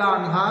ரலியல்லாஹு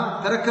அன்ஹா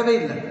பிறக்கவே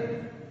இல்லை.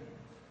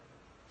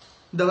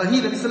 இந்த வஹி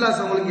நபி ஸல்லல்லாஹு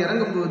அலைஹி வஸல்லம்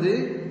இறங்கும் போது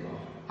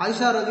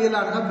ஆயிஷா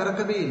ரலியல்லாஹு அன்ஹா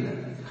பிறக்கவே இல்லை.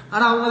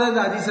 ஆனா அவங்க தான்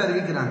இந்த ஹதீஸை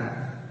அறிவிக்கிறாங்க.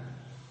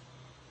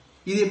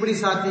 இது எப்படி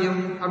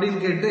சாத்தியம் அப்படின்னு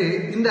கேட்டு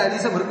இந்த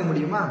ஹதீஸை மறுக்க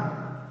முடியுமா?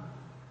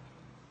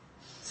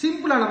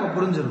 சிம்பிளா நம்ம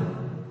புரிஞ்சிடும்.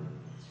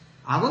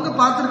 அவங்க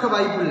பார்த்திருக்க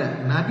வாய்ப்பு இல்ல.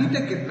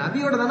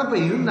 நபியோட தானே இப்ப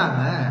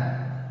இருந்தாங்க.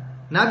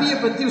 நபியை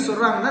பத்தி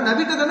சொல்றாங்கன்னா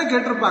நபிட்ட தானே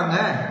கேட்டிருப்பாங்க.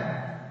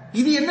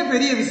 இது என்ன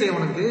பெரிய விஷயம்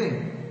உனக்கு?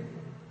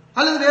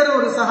 அல்லது வேற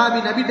ஒரு சஹாபி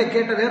நபிட்ட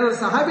கேட்ட வேற ஒரு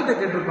சஹாபிட்ட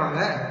கேட்டிருப்பாங்க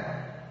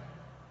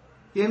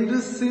என்று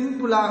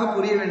சிம்பிளாக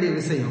புரிய வேண்டிய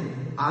விஷயம்.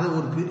 அது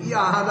ஒரு பெரிய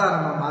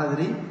ஆதாரமா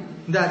மாதிரி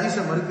இந்த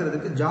ஹதீஸை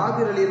மறுக்கிறதுக்கு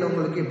ஜாபிர் அலியில்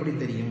உங்களுக்கு எப்படி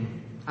தெரியும்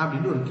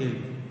அப்படின்னு ஒரு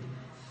கேள்வி.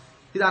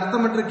 இது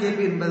அர்த்தமற்ற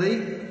கேள்வி என்பதை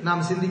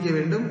நாம் சிந்திக்க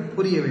வேண்டும்,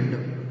 புரிய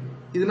வேண்டும்.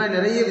 இது மாதிரி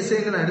நிறைய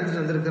விஷயங்கள் நான்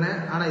எடுத்துட்டு வந்திருக்கிறேன்.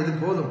 ஆனா இது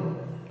போதும்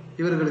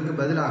இவர்களுக்கு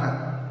பதிலாக.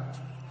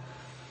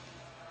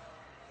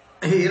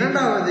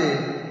 இரண்டாவது,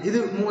 இது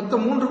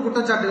மொத்தம் 3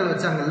 குற்றச்சாட்டுகள்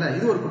வச்சாங்கல்ல,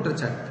 இது ஒரு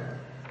குற்றச்சாட்டு.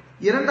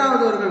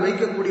 இரண்டாவது அவர்கள்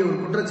வைக்கக்கூடிய ஒரு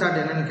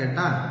குற்றச்சாட்டு என்னன்னு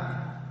கேட்டா,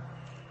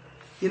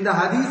 இந்த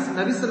ஹதீஸ்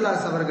நபி ஸல்லல்லாஹு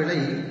அலைஹி அவர்களை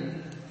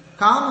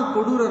காம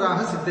கொடூரராக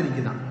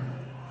சித்தரிக்குதான்.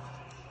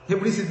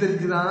 எப்படி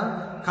சித்தரிக்குதான்?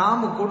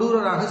 காம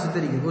கொடூரராக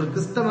சித்தரிக்குது. ஒரு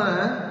கிறிஸ்தவன்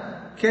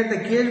கேட்ட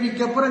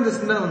கேள்விக்கு அப்புறம் இந்த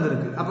சிந்தனை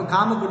வந்திருக்கு. அப்ப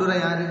காம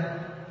கொடூரம் யாரு?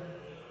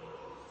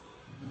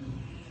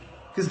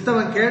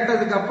 கிறிஸ்தவன்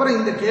கேட்டதுக்கு அப்புறம்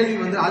இந்த கேள்வி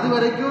வந்து, அது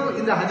வரைக்கும்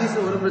இந்த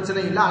ஹதீஸ்ல ஒரு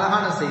பிரச்சனை இல்லை,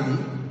 அழகான செய்தி,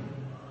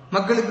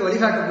 மக்களுக்கு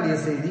வழிகாட்டக்கூடிய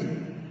செய்தி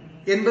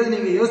என்பது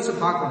நீங்க யோசிச்சு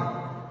பார்க்கணும்.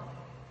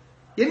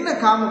 என்ன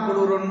காம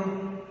கொடூரம்?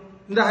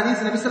 இந்த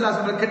ஹதீஸ் நபி ஸல்லல்லாஹு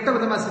அலைஹி வஸல்லம் கெட்ட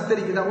விதமா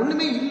சித்தரிக்குதா?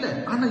 ஒண்ணுமே இல்லை.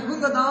 ஆனா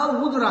இவங்க தான்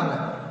ஊதுறாங்க.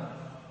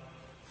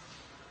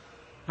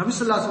 நபி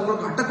ஸல்லல்லாஹு அலைஹி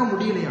வஸல்லம் அடக்க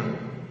முடியலையா?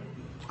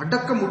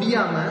 அடக்க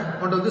முடியாம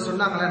கொண்டு வந்து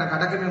சொன்னாங்களா எனக்கு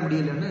அடக்கவே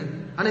முடியலன்னு.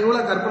 ஆனா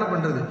இவ்வளவு கற்பனை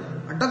பண்றது,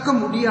 அடக்க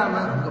முடியாம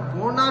அங்க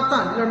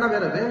போனாதான், இல்லைன்னா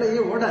வேற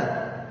வேலையே ஓட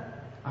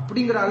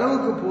அப்படிங்கிற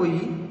அளவுக்கு போய்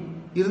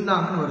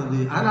இருந்தாங்கன்னு வருது.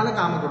 அதனால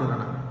காம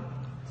கொடூரனா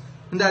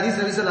இந்த ஹதீஸ்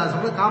நபி ஸல்லல்லாஹு அலைஹி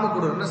வஸல்லம் காம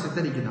கொடூரனா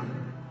சித்தரிக்குதான்.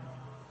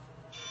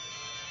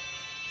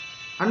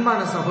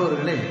 அன்பான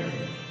சகோதரர்களே,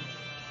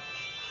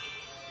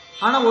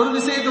 ஆனா ஒரு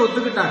விஷயத்தை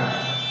ஒத்துக்கிட்டாங்க.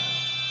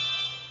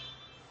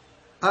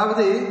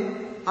 அதாவது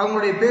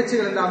அவங்களுடைய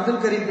பேச்சுகள், இந்த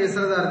அப்துல் கரீம்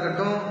பேசுறதா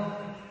இருக்கட்டும்,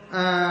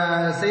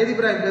 சையத்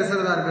இப்ராஹிம்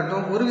பேசுறதா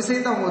இருக்கட்டும், ஒரு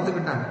விஷயத்தை அவங்க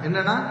ஒத்துக்கிட்டாங்க.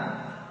 என்னன்னா,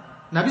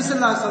 நபி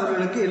ஸல்லல்லாஹு அலைஹி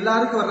அவர்களுக்கு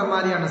எல்லாருக்கும் வர்ற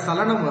மாதிரியான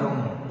சலனம்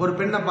வரும். ஒரு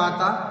பெண்ணை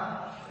பார்த்தா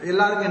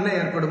எல்லாருக்கும் என்ன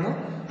ஏற்படுமோ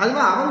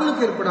அதுவும்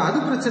அவங்களுக்கு ஏற்படும். அது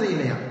பிரச்சனை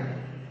இல்லையா?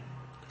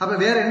 அப்ப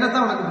வேற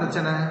என்னத்தான் உனக்கு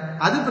பிரச்சனை?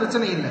 அது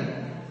பிரச்சனை இல்லை,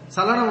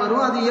 சலனம்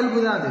வரும், அது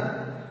இயல்புதான் அது.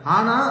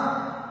 ஆனா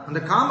அந்த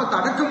காமத்தை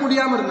அடக்க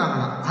முடியாம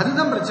இருந்தாங்களா,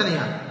 அதுதான்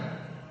பிரச்சனையா?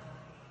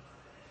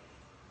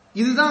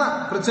 இதுதான்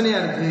பிரச்சனையா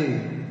இருக்கு.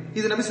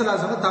 இது நபி ஸல்லல்லாஹு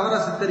அலைஹி வஸல்லம் தவறா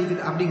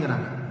சித்தரிக்குது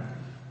அப்படிங்கிறாங்க.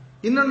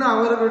 இன்னொன்னு,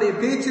 அவர்களுடைய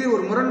பேச்சிலே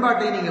ஒரு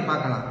முரண்பாட்டை நீங்க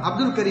பார்க்கலாம்.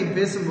 அப்துல் கரீம்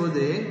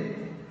பேசும்போது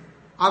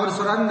அவர்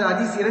சொல்றார், இந்த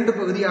ஹதீஸ் 2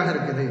 பகுதியாக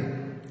இருக்குது.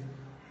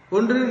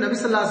 ஒன்று நபி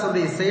ஸல்லல்லாஹு அலைஹி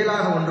வஸல்லம்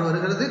செயலாக ஒன்று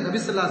வருகிறது, நபி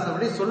ஸல்லல்லாஹு அலைஹி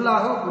வஸல்லம்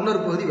சொல்லாக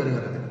இன்னொரு பகுதி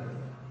வருகிறது.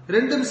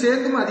 ரெண்டும்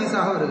சேர்ந்தும்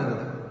ஹதீஸாக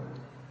வருகிறது.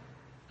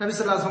 நபி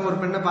ஸல்லல்லாஹு அலைஹி வஸல்லம்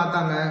ஒரு பெண்ணை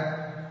பார்த்தாங்க,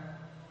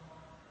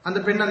 அந்த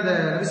பெண் அந்த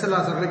நபி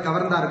ஸல்லல்லாஹு அலைஹி வஸல்லம்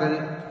கவர்ந்தார்கள்.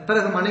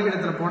 பிறகு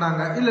மனைவிடத்துல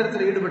போனாங்க,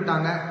 இல்லறத்துல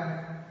ஈடுபட்டாங்க,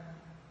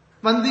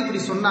 வந்து இப்படி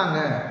சொன்னாங்க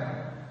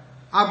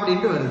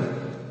அப்படின்ட்டு வருது.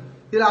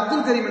 இதுல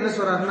அப்துல் கரீம் என்ன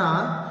சொல்றாருன்னா,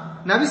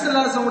 நபி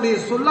ஸல்லல்லாஹு அலைஹி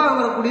வஸல்லம் சொல்லாக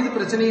வரக்கூடியது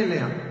பிரச்சனையே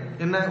இல்லையா?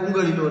 என்ன,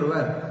 உங்களில்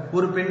ஒருவர்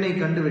ஒரு பெண்ணை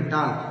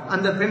கண்டுவிட்டால்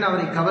அந்த பெண்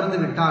அவரை கவர்ந்து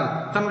விட்டால்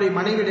தன்னுடைய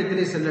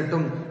மனைவிடத்திலே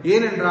செல்லட்டும்,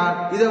 ஏனென்றால்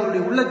இது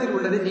அவருடைய உள்ளத்தில்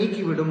உள்ளதை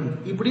நீக்கிவிடும்.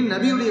 இப்படி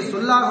நபியுடைய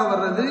சொல்லாக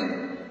வர்றது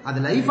அது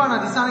லைஃபான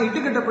ஹதீஸான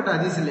இட்டுக்கட்டப்பட்ட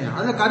ஹதீஸ் இல்லையா?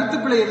 அதுல கருத்து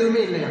பிழை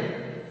எதுவுமே இல்லையா?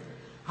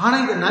 ஆனா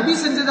இந்த நபி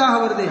செஞ்சதாக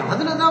வருதே,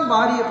 அதுலதான்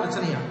பாரிய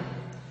பிரச்சனையா.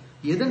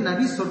 எதை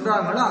நபி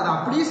சொல்றாங்களோ அதை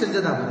அப்படியே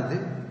செஞ்சதா வருது,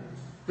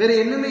 வேற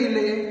என்னமே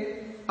இல்லையே.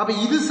 அப்ப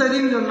இது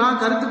சரின்னு சொன்னா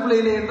கருத்து பிழை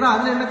இல்லை என்றால்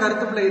அதுல என்ன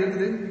கருத்து பிழை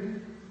இருக்குது?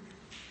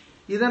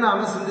 இதை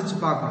நாம சிந்திச்சு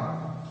பார்க்கணும்.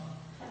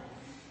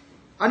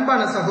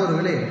 அன்பான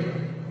சகோதரர்களே,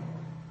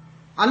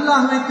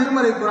 அல்லாஹ்வே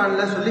திருமறை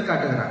குர்ஆன்ல சொல்லி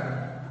காட்டுகிறார்,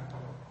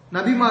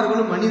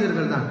 நபிமார்களும்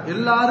மனிதர்கள் தான்,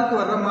 எல்லாருக்கும்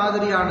வர்ற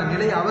மாதிரியான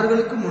நிலை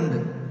அவர்களுக்கும் உண்டு.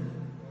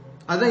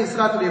 அதுதான்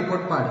இஸ்லாத்துடைய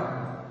கோட்பாடு.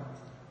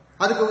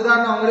 அதுக்கு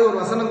உதாரணம் அவங்களே ஒரு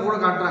வசனம் கூட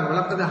காட்டுறாங்க,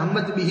 வலக்கத்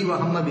ஹம்மத் பிஹி வ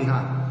ஹம்ம பிஹா.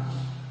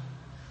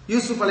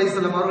 யூசுப்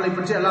அலைஹிஸ்ஸலாம் அவர்களை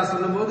பற்றி அல்லாஹ்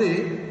சொல்லும்போது,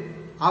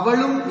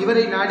 அவளும்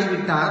இவரை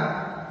நாடிவிட்டார்,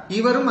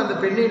 இவரும் அந்த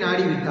பெண்ணை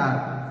நாடிவிட்டார்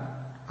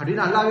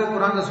அப்படின்னு அல்லாஹ்வே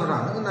குர்ஆன்ல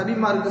சொல்றாங்க.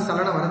 நபிமாருக்கு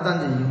சலனம்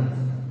வரத்தான் செய்யும்.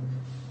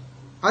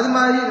 அது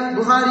மாதிரி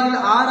புகாரியில்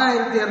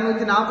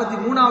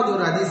 6243வது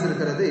ஒரு ஹதீஸ்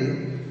இருக்கிறது.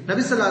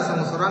 நபி ஸல்லல்லாஹு அலைஹி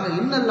வஸல்லம் சொல்றாங்க,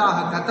 இன்னல்லாஹ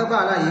கதப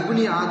அலா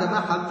இப்னி ஆதம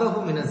ஹத்தஹு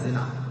மினஸ்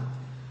ஸினா.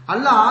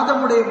 அல்லாஹ்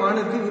ஆதமுடைய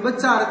மகனுக்கு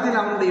விபச்சாரத்தில்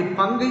அவனுடைய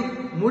பங்கை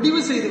முடிவு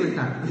செய்து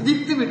விட்டான்,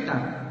 விதித்து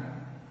விட்டான்.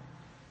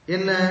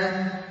 என்ன,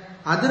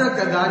 அதுரக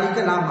தாலிக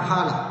லா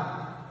மஹாலா,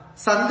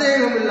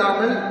 சந்தேகம்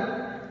இல்லாமல்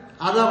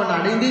அதை அவன்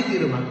அடைந்தே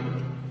தீருவான்.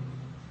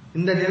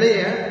 இந்த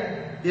நிலையை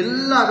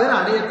எல்லா பேரும்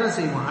அடையத்தான்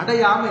செய்வான்,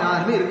 அடையாம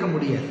யாருமே இருக்க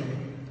முடியாது.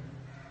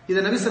 இதை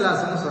நபி ஸல்லல்லாஹு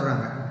அலைஹி வஸல்லம்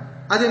சொல்றாங்க.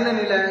 அது என்ன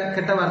நிலை?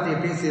 கெட்ட வார்த்தையை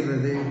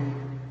பேசிடுறது,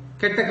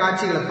 கெட்ட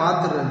காட்சிகளை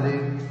பார்த்துடுறது.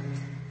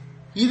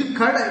 இது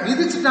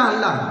விதிச்சுட்டான்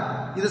அல்லாஹ்,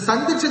 இது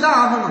சந்திச்சுதான்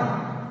ஆகணும்.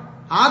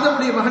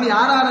 ஆதமுடைய மகன்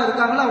யாரால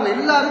இருக்காங்களோ அவங்க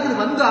எல்லாருக்கும் இது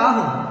வந்து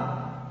ஆகும்,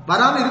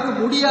 வராம இருக்க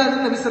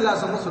முடியாதுன்னு நபி ஸல்லல்லாஹு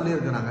அலைஹி வஸல்லம் சொல்லி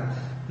இருக்கிறாங்க.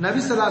 நபி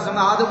ஸல்லல்லாஹு அலைஹி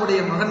வஸல்லம் ஆதமுடைய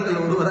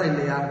மகன்கள் ஒருவரா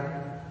இல்லையா?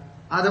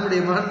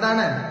 ஆதமுடைய மகன்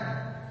தானே.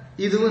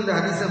 இதுவும் இந்த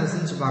ஹதீஸை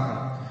செஞ்சு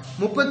பார்க்கணும்.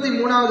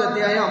 33வது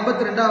அத்தியாயம்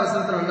 52வது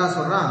வசனத்துல அல்லாஹ்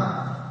சொல்றான்,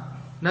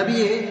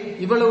 நபியே,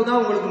 இவ்வளவுதான்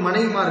உங்களுக்கு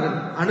மனைவிமார்கள்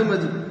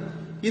அனுமதி,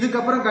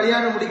 இதுக்கப்புறம்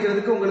கல்யாணம்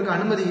முடிக்கிறதுக்கு உங்களுக்கு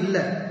அனுமதி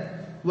இல்லை.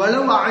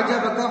 வலவ்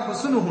அஜபக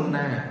ஹுஸ்னுஹுன்ன,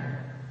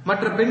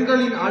 மற்ற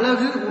பெண்களின்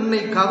அழகு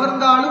உன்னை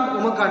கவர்ந்தாலும்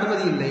உமக்கு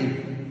அனுமதி இல்லை.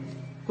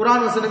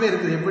 குர்ஆன் வசனமே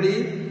இருக்குது. எப்படி?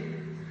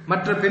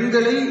 மற்ற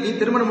பெண்களை நீ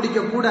திருமணம் முடிக்க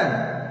கூடாது,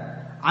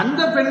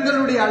 அந்த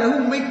பெண்களுடைய அழகு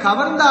உண்மை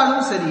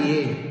கவர்ந்தாலும்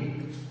சரியே.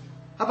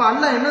 அப்ப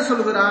அல்லாஹ் என்ன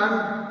சொல்லுகிறான்?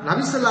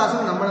 நபி ஸல்லல்லாஹு அலைஹி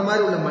வஸல்லம் நம்மள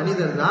மாதிரி உள்ள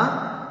மனிதர் தான்,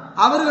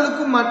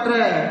 அவர்களுக்கும் மற்ற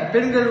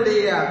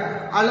பெண்களுடைய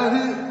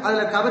அழகு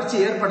அதுல கவர்ச்சி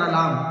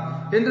ஏற்படலாம்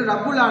என்று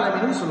ரப்புல்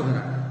ஆலமீன்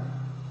சொல்கிறார்.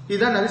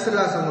 இதுதான் நபி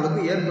ஸல்லல்லாஹு அலைஹி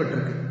வஸல்லம்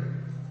ஏற்பட்டிருக்கு.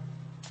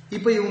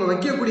 இப்ப இவங்க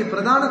வைக்கக்கூடிய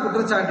பிரதான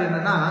குற்றச்சாட்டு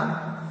என்னன்னா,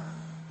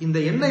 இந்த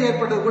எண்ணெய்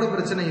ஏற்பட்டது கூட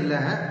பிரச்சனை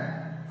இல்லை,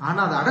 ஆனா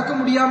அதை அடக்க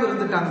முடியாம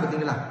இருந்துட்டாங்க.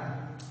 பாத்தீங்களா,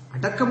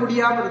 அடக்க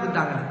முடியாம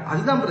இருந்துட்டாங்க,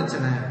 அதுதான்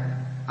பிரச்சனை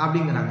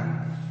அப்படிங்கிறாங்க.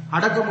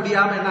 அடக்க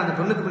முடியாம என்ன அந்த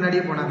பெண்ணுக்கு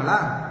முன்னாடியே போனாங்களா?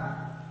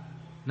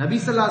 நபி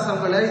ஸல்லல்லாஹு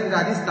அலைஹி வஸல்லம் இந்த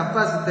ஹதீஸ்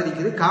தப்பா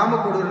சித்தரிக்குது, காம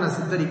கொடூரனை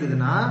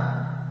சித்தரிக்குதுன்னா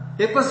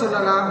எப்ப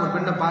சொல்லலாம்? ஒரு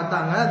பெண்ணை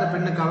பார்த்தாங்க, அந்த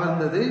பெண்ணு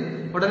கவர்ந்தது,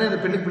 உடனே அந்த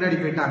பெண்ணுக்கு பின்னாடி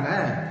போயிட்டாங்க,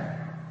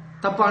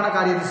 தப்பான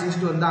காரியத்தை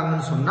செஞ்சுட்டு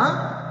வந்தாங்கன்னு சொன்னா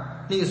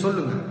நீங்க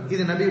சொல்லுங்க,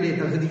 இது நபியுடைய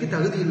தகுதிக்கு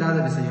தகுதி இல்லாத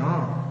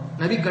விஷயம்,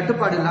 நபி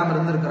கட்டுப்பாடு இல்லாம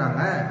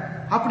இருந்திருக்கிறாங்க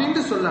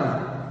அப்படின்ட்டு சொல்லலாம்.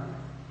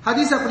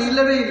 ஹதீஸ் அப்படி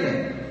இல்லவே இல்லை.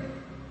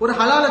 ஒரு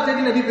ஹலாலை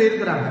தேடி நபி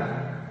போயிருக்கிறாங்க.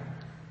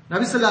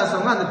 நபி ஸல்லல்லாஹு அலைஹி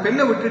வஸல்லம் அந்த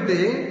பெண்ணை விட்டுட்டு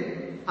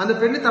அந்த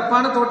பெண்ணு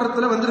தப்பான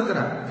தோற்றத்துல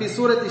வந்திருக்கிறார், ஃபி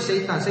சூரத்தி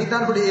ஷைத்தான்,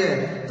 ஷைத்தானுடைய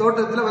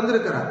தோற்றத்துல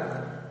வந்திருக்கிறார்.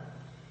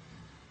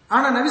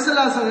 ஆனா நபி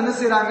ஸல்லல்லாஹு அலைஹி வஸல்லம் என்ன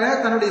செய்யறாங்க?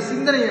 தன்னுடைய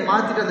சிந்தனையை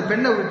மாத்திட்டு அந்த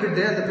பெண்ணை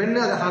விட்டுட்டு, அந்த பெண்ணு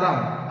அது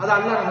ஹராம், அது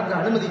அல்லாஹ் நமக்கு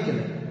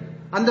அனுமதிக்கல,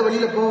 அந்த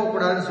வழியில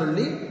போகக்கூடாதுன்னு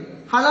சொல்லி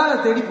ஹலாலை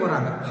தேடி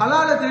போறாங்க.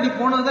 ஹலாலை தேடி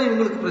போனதுதான்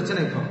இவங்களுக்கு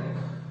பிரச்சனை. இப்போ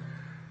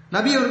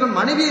நபி அவர்கள்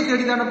மனைவியை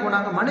தேடி தானே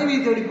போனாங்க,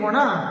 மனைவியை தேடி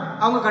போனா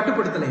அவங்க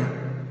கட்டுப்படுத்தலையா.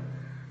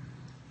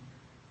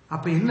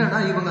 அப்ப என்னன்னா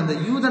இவங்க அந்த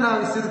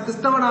யூதனாவை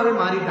கிறிஸ்தவனாவே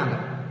மாறிட்டாங்க.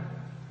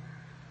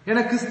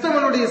 ஏன்னா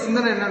கிறிஸ்தவனுடைய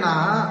சிந்தனை என்னன்னா,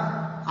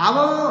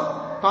 அவன்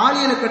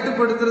பாலியலை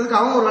கட்டுப்படுத்துறதுக்கு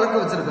அவன் ஒரு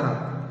விளக்கம் வச்சிருக்கிறான்.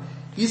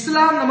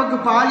 இஸ்லாம் நமக்கு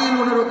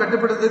பாலியல் உணர்வை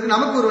கட்டுப்படுத்துறதுக்கு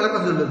நமக்கு ஒரு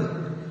விளக்கம் சொல்லுது.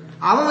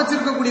 அவன்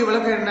வச்சிருக்கக்கூடிய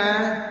விளக்கம் என்ன?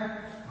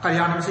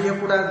 கல்யாணம்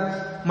செய்யக்கூடாது,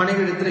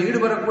 மனைவிடத்தில்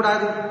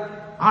ஈடுபடக்கூடாது,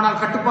 ஆனால்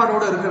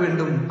கட்டுப்பாடோடு இருக்க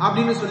வேண்டும்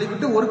அப்படின்னு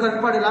சொல்லிவிட்டு ஒரு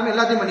கட்டுப்பாடு இல்லாம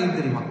எல்லாத்தையும் பண்ணிட்டு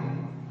தெரியுமா.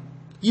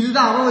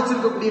 இதுதான் அவன்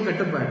வச்சிருக்கக்கூடிய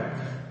கட்டுப்பாடு.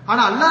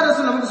 ஆனா அல்லாஹ்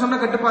ரசூல் நமக்கு சொன்ன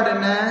கட்டுப்பாடு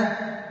என்ன?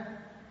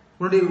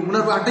 உன்னுடைய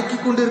உணர்வு அடக்கி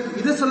கொண்டு இருக்கு.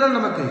 இதை சொல்ல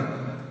நமக்கு,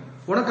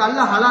 உனக்கு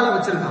அல்லாஹ் ஹலால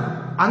வச்சிருக்கான்,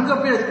 அங்க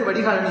போய் அதுக்கு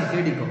வடிகால நீ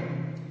தேடிக்கும்,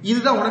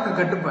 இதுதான் உனக்கு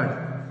கட்டுப்பாடு.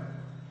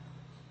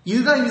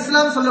 இதுதான்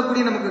இஸ்லாம்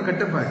சொல்லக்கூடிய நமக்கு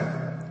கட்டுப்பாடு.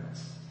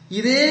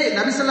 இதே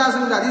நபி ஸல்லல்லாஹு அலைஹி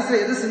வஸல்லம் ஹதீஸ்ல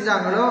எது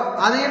செஞ்சாங்களோ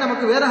அதையே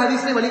நமக்கு வேற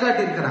ஹதீஸ்ல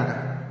வழிகாட்டி இருக்கிறாங்க.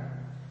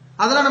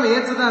 அதெல்லாம் நம்ம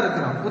ஏற்றுதான்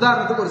இருக்கிறோம்.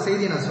 உதாரணத்துக்கு ஒரு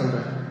செய்தியை நான்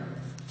சொல்றேன்.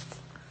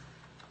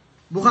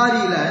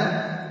 புகாரியில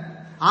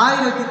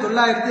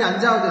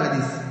 1905வது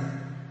ஹதீஸ்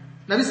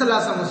நபி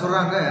ஸல்லல்லாஹு அலைஹி வஸல்லம்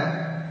சொல்றாங்க,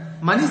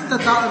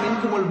 மனிஸ்ததா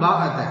மின்குமுல்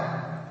பாஅத,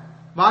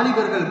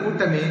 வாலிபர்கள்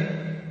கூட்டமே,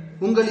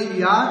 உங்களில்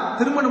யார்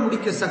திருமணம்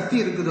முடிக்க சக்தி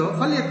இருக்குதோ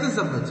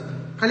ஃபல்யத்தஸவ்வஜ்,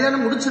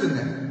 கல்யாணம்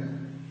முடிச்சிருங்க,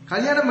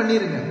 கல்யாணம்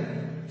பண்ணிருங்க.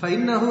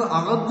 ஃபைன்னஹு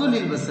அகது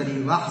லில்பஸரி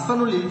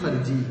வஹ்ஸனு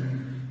லில்ஃபர்ஜி.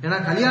 ஏன்னா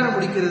கல்யாணம்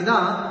முடிக்கிறது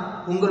தான்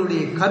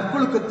உங்களுடைய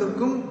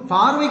கற்பொழுக்கத்திற்கும்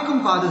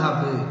பார்வைக்கும்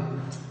பாதுகாப்பு.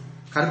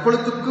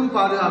 கற்பொழுக்கத்துக்கும்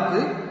பாதுகாப்பு,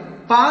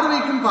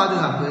 பார்வைக்கும்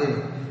பாதுகாப்பு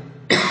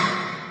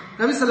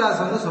நபி ஸல்லல்லாஹு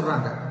அலைஹி வஸல்லம்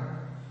சொல்றாங்க.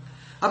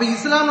 அப்ப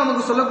இஸ்லாம்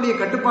நமக்கு சொல்லக்கூடிய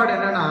கட்டுப்பாடு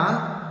என்னன்னா,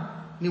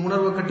 நீ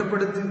உணர்வை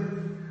கட்டுப்படுத்து,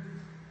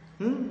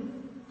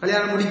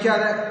 கல்யாணம்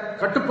முடிக்காத,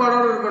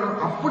 கட்டுப்பாடோடு இருக்கணும்.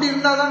 அப்படி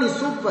இருந்தாதான் நீ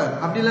சூப்பர்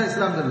அப்படிலாம்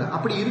இஸ்லாம் சொல்ல.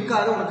 அப்படி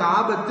இருக்காத, உனக்கு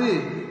ஆபத்து,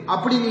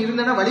 அப்படி நீ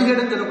இருந்தனா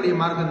வழிகேடுன்னு சொல்லக்கூடிய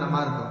மார்க்கம் இந்த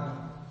மார்க்கம்.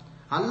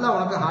 அல்லாஹ்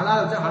உனக்கு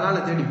ஹலால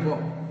தேடி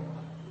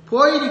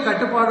போய் நீ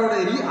கட்டுப்பாடோட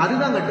எரி.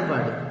 அதுதான்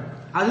கட்டுப்பாடு,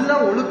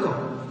 அதுதான் ஒழுக்கம்,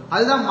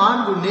 அதுதான்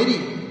மாண்பு நெறி.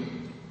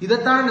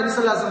 இதைத்தான் நபி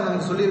ஸல்லல்லாஹு அலைஹி வஸல்லம்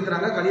நமக்கு சொல்லி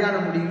இருக்கிறாங்க.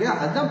 கல்யாணம் முடியுங்க,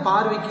 அதுதான்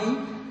பார்வைக்கு,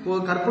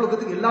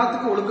 கற்பொழுக்கத்துக்கு,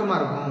 எல்லாத்துக்கும் ஒழுக்கமா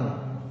இருக்கும்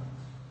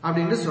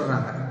அப்படின்னு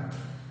சொல்றாங்க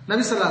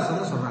நபி ஸல்லல்லாஹு அலைஹி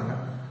வஸல்லம் சொல்றாங்க.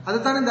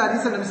 அதைத்தான் இந்த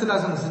ஹதீஸ நபி ஸல்லல்லாஹு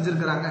அலைஹி வஸல்லம்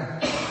செஞ்சிருக்கிறாங்க.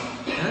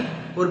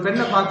 ஒரு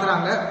பெண்ணை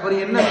பாக்குறாங்க, ஒரு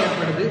எண்ணம்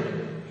ஏற்படுது,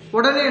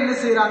 உடனே என்ன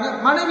செய்யறாங்க,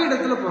 மனைவி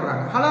இடத்துல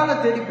போறாங்க, ஹலால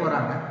தேடி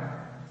போறாங்க.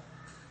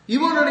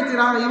 இவங்க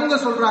நினைக்கிறாங்க, இவங்க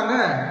சொல்றாங்க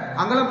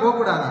அங்கெல்லாம் போக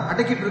கூடாது,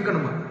 அடக்கிட்டு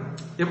இருக்கணுமா.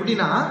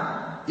 எப்படின்னா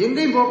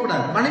எங்கேயும் போக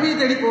கூடாது, மனைவியை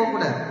தேடி போக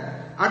கூடாது,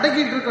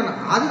 அடக்கிட்டு இருக்கணும்.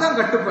 அதுதான்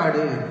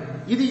கட்டுப்பாடு.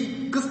 இது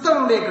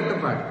கிறிஸ்தவனுடைய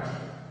கட்டுப்பாடு,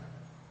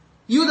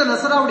 யூத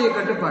நசராவுடைய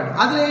கட்டுப்பாடு.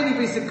 அதுலயே நீ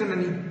போய் சிக்கன.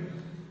 நீ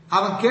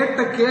அவன்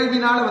கேட்ட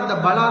கேள்வினால வந்த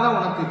பலாதான்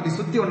உனக்கு இப்படி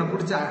சுத்தி உன்னை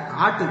பிடிச்ச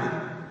ஆட்டுது.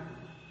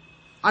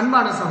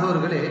 அன்பான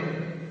சகோதரர்களே,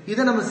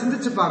 இதை நம்ம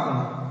சிந்திச்சு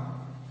பார்க்கணும்.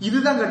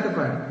 இதுதான்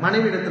கட்டுப்பாடு.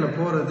 மனைவி இடத்துல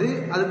போறது,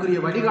 அதுக்குரிய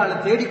வழிகால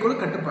தேடிக்கொள்ள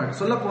கட்டுப்பாடு.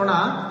 சொல்ல போனா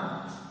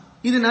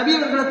இது நபி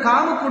அவர்களை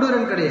காம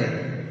கொடூரம் கிடையாது.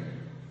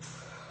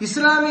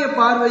 இஸ்லாமிய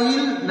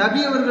பார்வையில்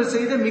நபி அவர்கள்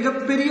செய்த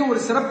மிகப்பெரிய ஒரு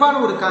சிறப்பான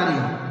ஒரு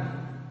காரியம்.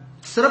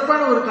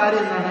 சிறப்பான ஒரு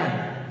காரியம் தானே.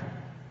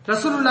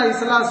 ரசூலுல்லாஹி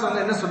ஸல்லல்லாஹு அலைஹி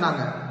வஸல்லம் என்ன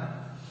சொன்னாங்க,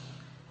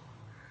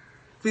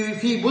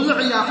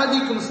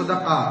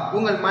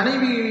 உங்கள்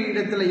மனைவி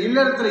இடத்துல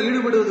இல்லறத்துல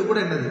ஈடுபடுவது கூட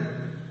என்னது,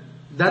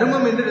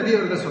 தர்மம் என்று நபி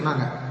அவர்கள்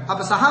சொன்னாங்க.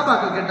 அப்ப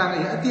சஹாபாக்கள் கேட்டாங்க,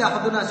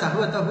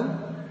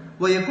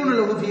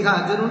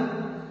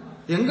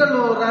 எங்கள்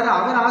வர்றாரு,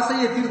 அவர்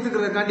ஆசையை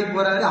தீர்த்துக்கிறதுக்காண்டி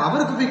போறாரு,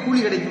 அவருக்கு போய்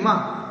கூலி கிடைக்குமா?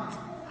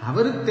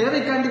 அவருக்கு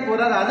தேவைக்காண்டி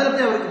போறாரு, அதுல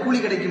போய் அவருக்கு கூலி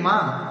கிடைக்குமா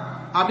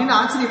அப்படின்னு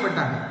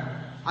ஆச்சரியப்பட்டாங்க.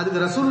 அதுக்கு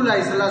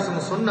ரசூலுல்லாஹி ஸல்லல்லாஹு அலைஹி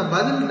வஸல்லம் சொன்ன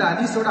பதில் இந்த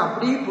ஹதீஸோட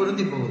அப்படியே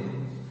பொருந்தி போகுது.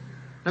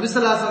 நபி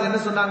ஸல்லல்லாஹு அலைஹி வஸல்லம்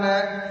என்ன சொன்னாங்க,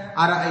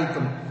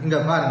 அரஐத்தும், இங்க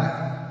பாருங்க,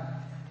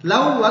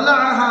 லவ்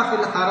வலஅஹா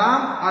ஃபில்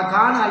ஹராம்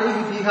அகான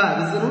அலைஹி ஃபீஹா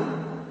விஸ்ரு.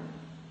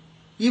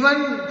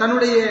 இவன்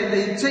தன்னுடைய இந்த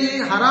இச்சையை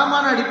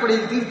ஹராமான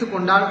அடிப்படையில் தீர்த்து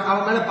கொண்டால்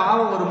அவன் மேல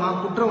பாவம் வருமா,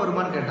 குற்றம்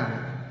வருமான்னு கேட்டாங்க.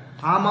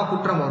 ஆமா,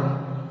 குற்றம் வரும்.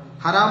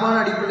 ஹராமான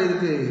அடிப்படையில்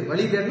இதுக்கு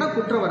வழி தேடினா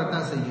குற்றம்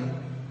வரத்தான் செய்யும்.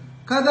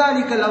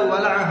 கதாலிக லவ்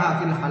வலஅஹா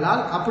ஃபில்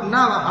ஹலால், அப்படின்னா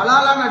அவன்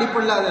ஹலாலான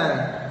அடிப்படையில் அதை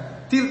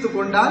தீர்த்து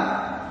கொண்டால்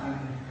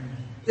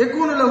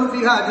யகூனு லஹு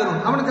ஃபீஹா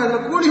அஜ்ருன், அவனுக்கு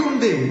அதுல கூலி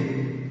உண்டு,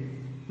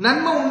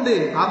 நன்மை உண்டு.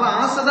 அவன்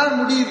ஆசைதான்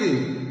முடியுது,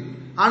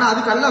 ஆனா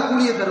அதுக்கு அல்லாஹ்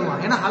கூலியை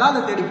தருவான். ஏன்னா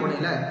ஹலாலை தேடி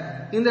போனேல.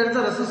 இந்த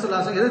இடத்துல ரசூலுல்லாஹி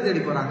ஸல்லல்லாஹு அலைஹி வஸல்லம் எதை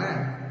தேடி போறாங்க?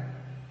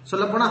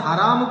 சொல்ல போனா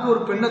ஹராமுக்கு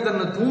ஒரு பெண்ணை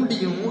தன்னை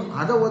தூண்டியும்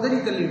அதை உதறி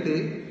தள்ளிட்டு,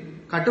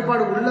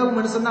 கட்டுப்பாடு உள்ள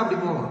மனுஷன் தான் அப்படி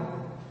போவான்.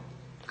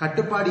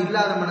 கட்டுப்பாடு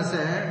இல்லாத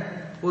மனுஷன்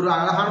ஒரு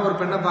அழகான ஒரு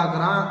பெண்ணை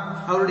பார்க்கறான்,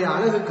 அவருடைய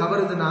அழகு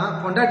கவருதுன்னா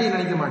பொண்டாட்டியை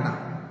நினைக்க மாட்டான்,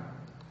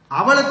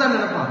 அவளை தான்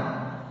நினைப்பான்.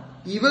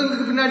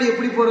 இவங்களுக்கு பின்னாடி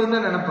எப்படி போறதுன்னு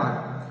தான் நினைப்பான்.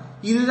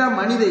 இதுதான்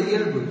மனித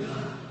இயல்பு.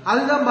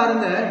 அதுதான்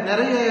பாருங்க,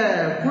 நிறைய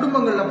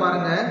குடும்பங்கள்ல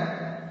பாருங்க,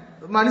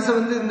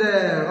 மனுஷன் இந்த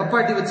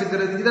வப்பாட்டி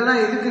வச்சுக்கிறது,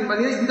 இதெல்லாம் எதுக்கு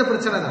பாத்தீங்கன்னா இந்த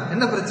பிரச்சனை தான்.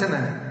 என்ன பிரச்சனை?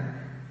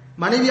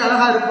 மனைவி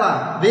அழகா இருப்பா,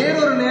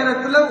 வேறொரு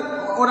நேரத்துல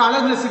ஒரு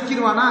அழகுல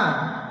சிக்கிடுவானா,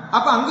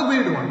 அப்ப அங்க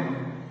போயிடுவான்.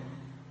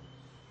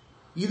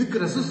 இதுக்கு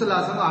ரசூலுல்லாஹி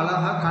ஸல்லல்லாஹு அலைஹி வஸல்லம்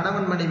அழகா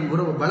கணவன் மனைவி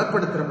உறவை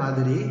பலப்படுத்துற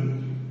மாதிரி,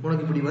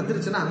 உனக்கு இப்படி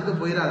வந்துருச்சுன்னா அங்க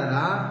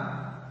போயிடாதடா,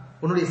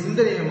 உன்னுடைய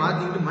சிந்தனையை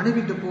மாத்திக்கிட்டு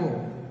மனைவிட்டு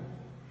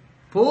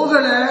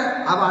போகல,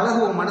 அவ அழகு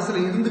உன்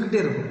மனசுல இருந்துகிட்டே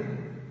இருக்கும்.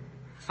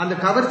 அந்த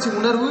கவர்ச்சி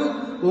உணர்வு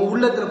உன்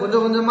உள்ளத்துல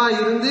கொஞ்சம் கொஞ்சமா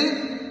இருந்து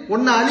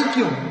உன்னை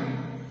அழிக்கும்.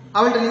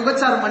 அவள்கிட்ட நீ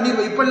விபச்சாரம்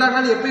பண்ணிடுவ. இப்ப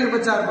இல்லாட்டாலும் எப்பயும்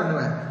விபச்சாரம்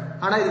பண்ணுவேன்.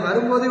 ஆனா இது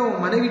வரும்போதே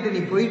உன் மனைவிட்ட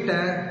நீ போயிட்ட,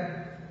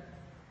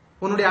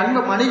 உன்னுடைய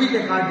அன்பை மனைவிட்ட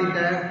காட்டிட்ட,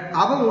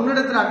 அவன்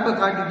உன்னிடத்துல அன்பை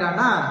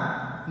காட்டிட்டானா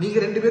நீங்க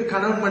ரெண்டு பேர்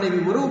கணவன் மனைவி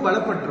உறவு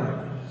பலப்பற்றும்.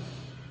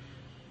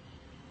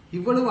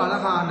 இவ்வளவு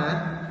அழகான,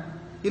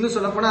 இன்னும்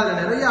சொல்ல போனா அதுல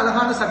நிறைய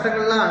அழகான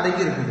சட்டங்கள்லாம்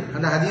அடங்கி இருக்குது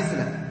அந்த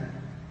ஹதீஸ்ல.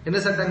 என்ன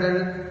சட்டங்கள்?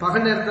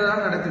 பகல் நேரத்துல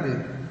தான் நடக்குது.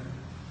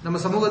 நம்ம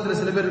சமூகத்துல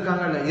சில பேர்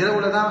இருக்காங்கல்ல,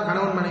 இரவுலதான்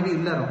கணவன் மனைவி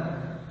இல்லறம்,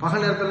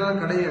 பகல் நேரத்துல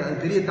தான் கிடையாது,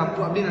 அது பெரிய தப்பு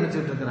அப்படின்னு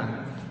நினைச்சிட்டு இருக்கிறாங்க.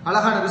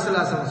 அழகான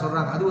விசுவாசம்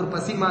சொல்றாங்க, அது ஒரு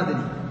பசி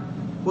மாதிரி.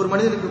 ஒரு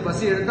மனிதனுக்கு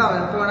பசி எடுத்தா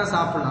அவன் எப்ப வேணா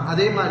சாப்பிடலாம்.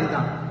 அதே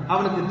மாதிரிதான்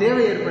அவனுக்கு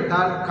தேவை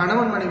ஏற்பட்டால்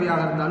கணவன்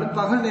மனைவியாக இருந்தாலும்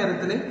பகல்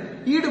நேரத்தில்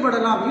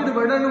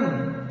ஈடுபடணும்,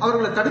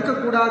 அவர்களை தடுக்க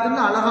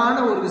கூடாதுன்னு அழகான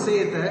ஒரு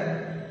விஷயத்தை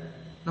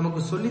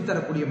நமக்கு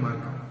சொல்லித்தரக்கூடிய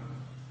மார்க்கம்.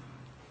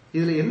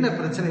 இதுல என்ன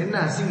பிரச்சனை, என்ன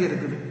அசிங்கம்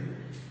இருக்குது?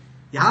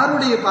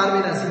 யாருடைய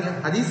பார்வையில் அசிங்கம்?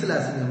 ஹதீஸ்ல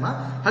அசிங்கமா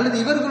அல்லது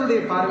இவர்களுடைய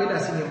பார்வையில்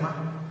அசிங்கமா?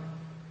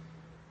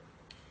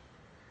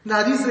 இந்த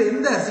ஹதீஸ்ல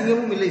எந்த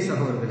அசிங்கமும் இல்லை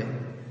சகோதரர்களே.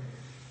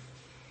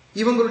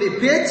 இவங்களுடைய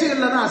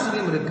பேச்சுகள்ல தான்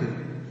அசிங்கம் இருக்கு,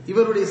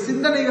 இவருடைய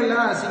சிந்தனைகள்ல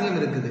தான் அசிங்கம்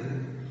இருக்குது.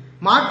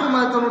 மாற்று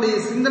மதத்தினுடைய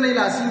சிந்தனையில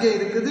அசிங்கம்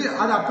இருக்குது,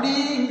 அது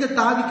அப்படியே இங்க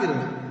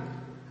தாவிக்கிறது.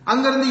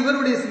 அங்கிருந்து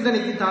இவருடைய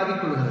சிந்தனைக்கு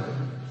தாவிக் கொள்கிறது.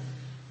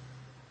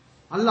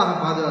 அல்லாஹ்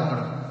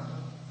பாதுகாக்கணும்.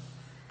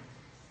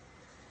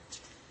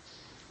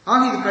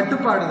 ஆக இது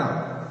கட்டுப்பாடுதான்.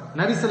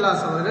 நபி ஸல்லல்லாஹு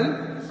அலைஹி அவர்கள்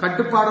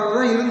கட்டுப்பாடோடு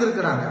தான்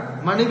இருந்திருக்கிறாங்க.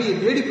 மனைவியை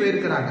தேடி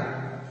போயிருக்கிறாங்க.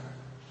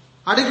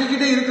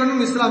 அடக்கிக்கிட்டே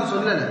இருக்கணும் இஸ்லாம்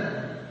சொல்லல.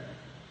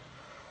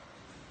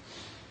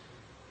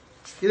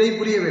 இதை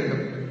புரிய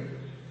வேண்டும்.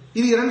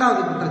 இது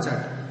இரண்டாவது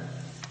குற்றச்சாட்டு.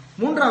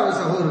 மூன்றாவது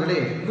சகோதரர்களே,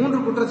 3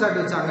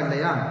 குற்றச்சாட்டு வச்சாங்க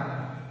இல்லையா?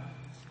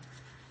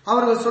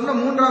 அவர்கள் சொன்ன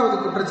மூன்றாவது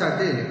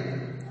குற்றச்சாட்டு,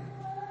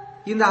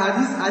 இந்த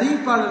ஹதீஸ்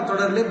அறிவிப்பாளர்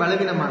தொடரிலே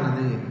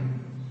பலவீனமானது.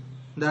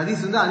 இந்த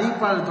ஹதீஸ்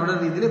அறிவிப்பாளர்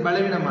தொடர் இதிலே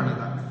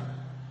பலவீனமானதா?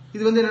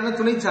 இது என்னன்னா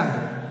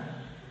துணைச்சான்று.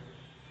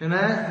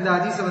 ஏன்னா இந்த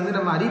ஹதீஸ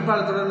நம்ம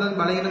அறிவிப்பாளர் தொடர்ல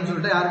பலவீனம்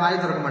சொல்லிட்டு யாரும்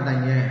வாய் திறக்க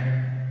மாட்டாங்க.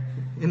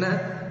 என்ன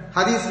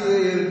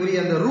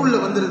ஹதீஸுக்குரிய அந்த ரூல்ல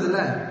வந்துருதுல,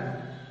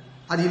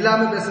 அது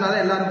இல்லாம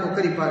பேசினாதான் எல்லாரும்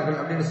கொக்கரிப்பார்கள்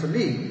அப்படின்னு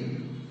சொல்லி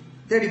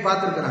தேடி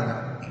பார்த்திருக்கிறாங்க.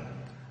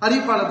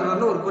 அறிவிப்பாளர்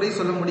தொடர்ல ஒரு குறை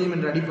சொல்ல முடியும்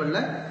என்ற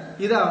அடிப்படையில்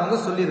இதை அவங்க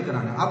சொல்லி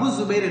இருக்கிறாங்க. அபு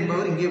ஜுபைர்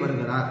என்பவர் இங்கே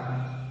வருகிறார்.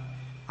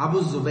 அபு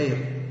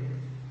ஜுபைர்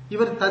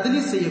இவர்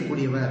தத்லீஸ்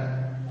செய்யக்கூடியவர்.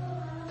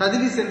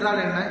 தத்லீஸ்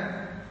என்றால் என்ன?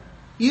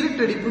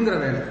 இருட்டடிப்புங்கிற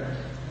வேலை.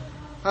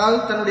 அதாவது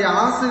தன்னுடைய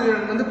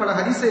ஆசிரியரிடம் பல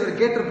ஹதீஸை இவர்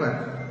கேட்டிருப்பார்.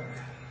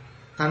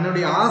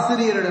 தன்னுடைய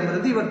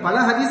ஆசிரியரிடமிருந்து இவர் பல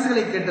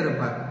ஹதீஸ்களை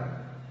கேட்டிருப்பார்.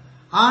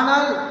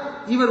 ஆனால்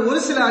இவர் ஒரு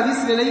சில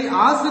ஹதீஸ்களை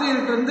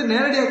ஆசிரியர்கிட்ட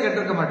நேரடியாக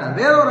கேட்டிருக்க மாட்டார்,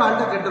 வேறொரு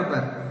ஆள்கிட்ட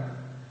கேட்டிருப்பார்.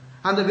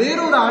 அந்த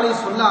வேறொரு ஆளை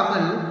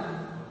சொல்லாமல்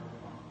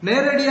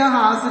நேரடியாக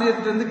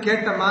ஆசிரியர்கிட்ட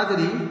கேட்ட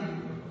மாதிரி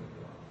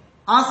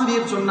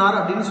ஆசிரியர் சொன்னார்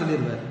அப்படின்னு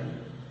சொல்லிடுவார்.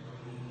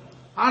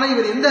 ஆனா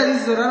இவர் எந்த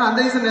ஹதீஸ் சொல்றாரோ அந்த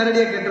ஹதீஸை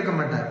நேரடியாக கேட்டிருக்க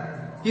மாட்டார்.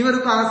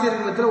 இவருக்கு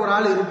ஆசிரியர் ஒரு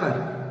ஆள் இருப்பார்.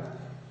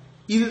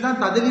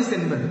 இதுதான் தத்லீஸ்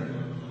என்பது,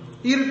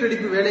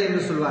 இருட்டடிப்பு வேலை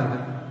என்று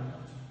சொல்வார்கள்.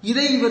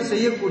 இதை இவர்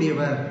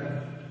செய்யக்கூடியவர்.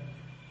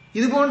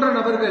 இது போன்ற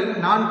நபர்கள்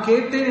நான்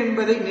கேட்டேன்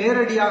என்பதை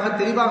நேரடியாக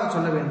தெளிவாக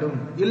சொல்ல வேண்டும்.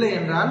 இல்லை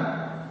என்றால்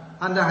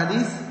அந்த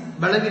ஹதீஸ்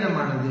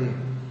பலவீனமானது.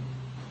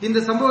 இந்த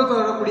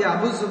சம்பவத்தில் வரக்கூடிய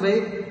அபு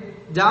சுபைர்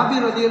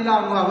ஜாபிர்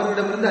ரலியல்லாஹு அன்ஹு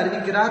அவர்களிடமிருந்து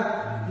அறிவிக்கிறார்,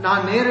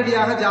 நான்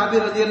நேரடியாக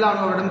ஜாபிர் ரலியல்லாஹு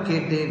அன்ஹு அவரிடம்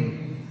கேட்டேன்,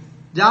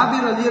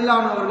 ஜாபிர் ரலியல்லாஹு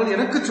அன்ஹு அவர்கள்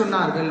எனக்கு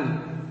சொன்னார்கள்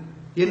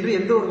என்று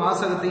எந்த ஒரு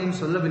வாசகத்தையும்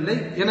சொல்லவில்லை.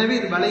 எனவே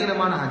இது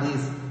பலவீனமான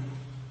ஹதீஸ்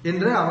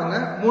என்று அவங்க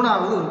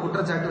மூணாவது ஒரு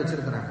குற்றச்சாட்டு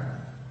வச்சிருக்கிறாங்க.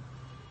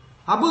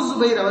 அபு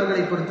சுபைர்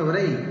அவர்களை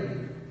பொறுத்தவரை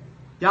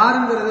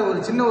யாருங்கிறத ஒரு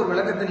சின்ன ஒரு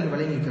விளக்கத்தை நீங்க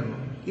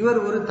வழங்கிக்கணும். இவர்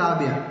ஒரு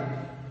தாபியா.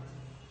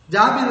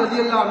 ஜாபிர்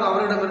ரலியல்லாஹு அன்ஹு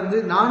அவரிடமிருந்து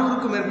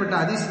 400க்கும் மேற்பட்ட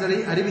ஹதீஸ்களை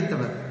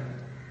அறிவித்தவர்.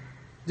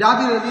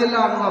 ஜாபிர்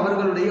ரலியல்லாஹு அன்ஹு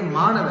அவர்களுடைய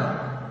மாணவர்.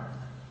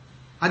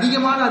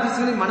 அதிகமான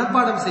ஹதீஸ்களை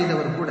மனப்பாடம்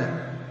செய்தவர் கூட.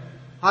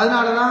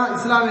 அதனாலதான்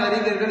இஸ்லாமிய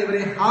அறிஞர்கள்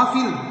இவரை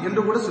ஹாஃபில்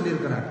என்று கூட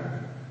சொல்லியிருக்கிறார்.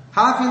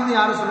 ஹாஃபில்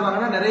யாரும்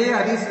சொல்லுவாங்கன்னா நிறைய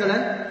ஹதீஸ்களை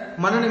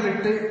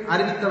மனனமிட்டு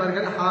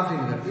அறிவித்தவர்கள்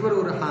ஹாஃபில்கள். இவர்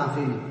ஒரு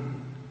ஹாஃபில்.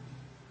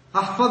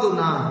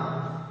 அஹ்ஃபதுனா,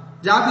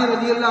 ஜாபிர்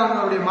ரலியல்லாஹு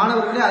அன்ஹு அவருடைய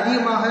மாணவர்களே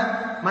அதிகமாக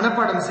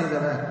மனப்பாடம்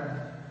செய்தவர்.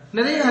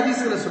 நிறைய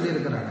ஹதீஸ்களை சொல்லி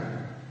இருக்கிறாங்க.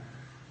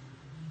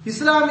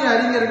 இஸ்லாமிய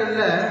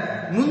அறிஞர்கள்ல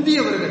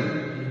முந்தியவர்கள்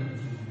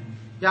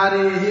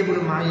யாரு? யஹ்யா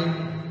இப்னு மயீன்,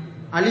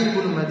 அலி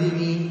இப்னு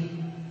மதீனி,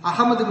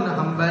 அஹ்மது இப்னு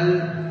ஹம்பல்,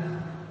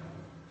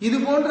 இது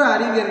போன்ற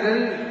அறிஞர்கள்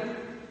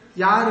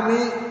யாருமே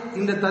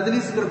இந்த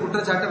தத்லீஸ்ங்கிற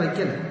குற்றச்சாட்டை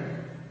வைக்கல.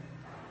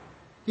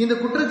 இந்த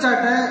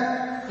குற்றச்சாட்டை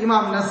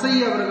இமாம் நஸை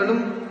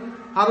அவர்களும்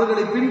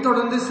அவர்களை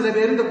பின்தொடர்ந்து சில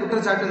பேர் இந்த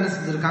குற்றச்சாட்டு என்ன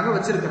செஞ்சிருக்காங்க,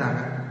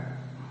 வச்சிருக்கிறாங்க.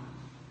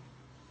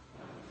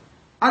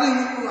 அது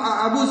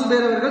அபூ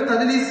சுபைர் அவர்கள்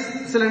தத்லீஸ்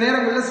சில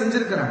நேரங்களில்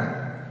செஞ்சிருக்கிறாங்க,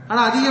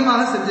 ஆனா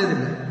அதிகமாக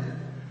செஞ்சதில்லை.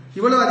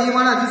 இவ்வளவு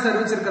அதிகமான ஹதீஸ்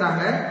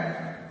அறிவிச்சிருக்கிறாங்க,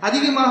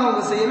 அதிகமாக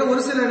அவங்க செய்யல.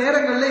 ஒரு சில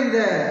நேரங்களில் இந்த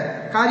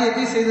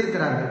காரியத்தை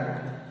செய்திருக்கிறார்கள்.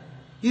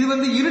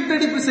 இது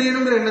இருட்டடிப்பு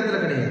செய்யணுங்கிற எண்ணத்துல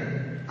கிடையாது.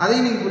 அதை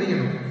நீங்க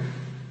புரியணும்.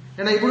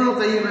 ஏன்னா இப்னு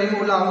கையிம்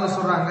ரஹிமஹுல்லாஹ் அவங்க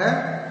சொல்றாங்க,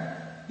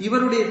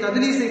 இவருடைய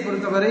தத்லீஸை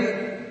பொறுத்தவரை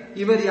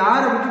இவர்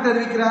யாரை விட்டுட்டு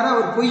அறிவிக்கிறாரோ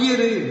அவர்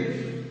பொய்யரு,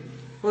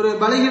 ஒரு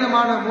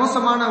பலகீனமான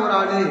மோசமான ஒரு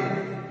ஆளு,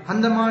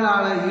 அந்த மாதிரி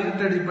ஆளை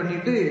இருட்டடி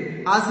பண்ணிட்டு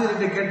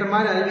ஆசிரியர்கிட்ட கேட்ட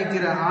மாதிரி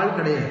அறிவிக்கிற ஆள்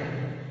கிடையாது.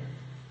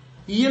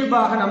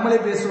 இயல்பாக நம்மளே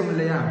பேசுவோம்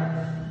இல்லையா?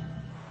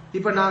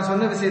 இப்ப நான்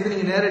சொன்ன விஷயத்தை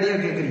நீங்க நேரடியா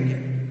கேட்கறீங்க,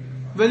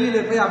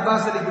 வெளியில போய்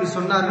அப்பாஸ் அலி இப்படி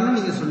சொன்னாருன்னு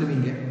நீங்க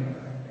சொல்லுவீங்க.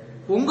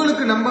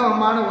 உங்களுக்கு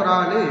நம்பகமான ஒரு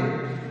ஆளு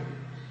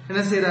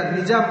என்ன செய்யறாரு,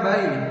 நிஜாம்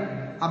பாய்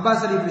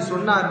அப்பாஸ் அலி இப்படி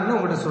சொன்னாருன்னு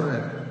உங்கள்கிட்ட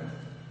சொல்றாரு,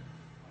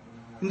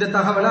 இந்த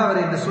தகவலை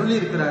அவர் என்ன சொல்லி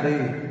இருக்கிறாரு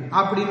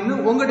அப்படின்னு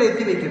உங்கள்கிட்ட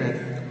எத்தி வைக்கிறாரு.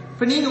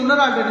 இப்ப நீங்க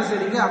இன்னொரு ஆள்கிட்ட என்ன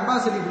செய்றீங்க,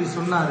 அப்பாஸ் அலி இப்படி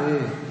சொன்னாரு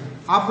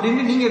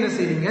அப்படின்னு நீங்க என்ன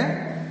செய்றீங்க,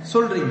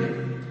 சொல்றீங்க.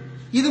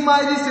 இது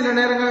மாதிரி சில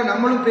நேரங்களில்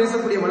நம்மளும்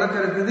பேசக்கூடிய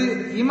வழக்கம் இருக்குது.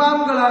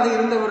 இமாம்களாக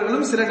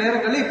இருந்தவர்களும் சில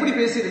நேரங்களில் இப்படி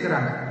பேசி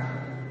இருக்கிறாங்க.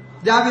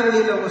 ஜாபிர்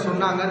அலியில் அவங்க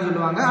சொன்னாங்கன்னு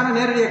சொல்லுவாங்க, ஆனா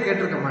நேரடியாக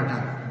கேட்டிருக்க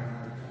மாட்டாங்க.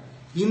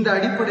 இந்த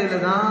அடிப்படையில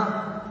தான்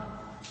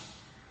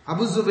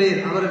அபு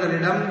சுபைர்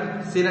அவர்களிடம்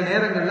சில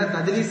நேரங்களில்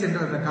தத்லீஸ் என்ற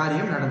அந்த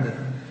காரியம் நடந்தது.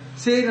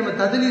 சரி, நம்ம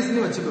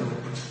தத்லீஸ்னு வச்சுக்கணும்.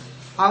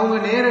 அவங்க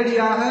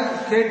நேரடியாக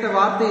கேட்ட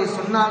வார்த்தையை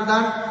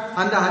சொன்னால்தான்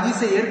அந்த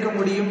ஹதீஸை ஏற்க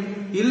முடியும்,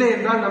 இல்லை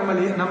என்றால்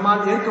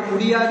நம்மால் ஏற்க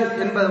முடியாது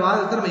என்பது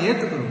வாதத்தை நம்ம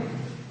ஏற்றுக்கணும்.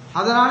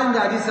 அதனால இந்த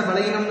ஹதீஸை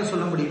பலகீனம்னு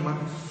சொல்ல முடியுமா,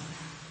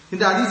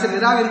 இந்த ஹதீஸை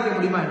நிராகரிக்க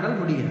முடியுமா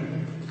என்றால் முடியாது.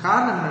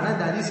 காரணம் என்னன்னா,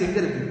 இந்த ஹதீஸ் எங்க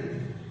இருக்கு,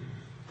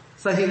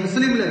 சஹீஹ்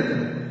முஸ்லிம்ல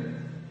இருக்குது.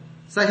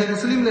 சஹி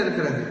முஸ்லிம்ல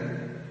இருக்கிறது.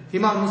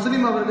 இமாம்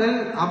முஸ்லிம் அவர்கள்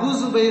அபூ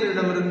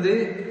சுபைரிடமிருந்து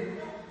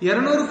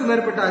 200க்கும்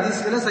மேற்பட்ட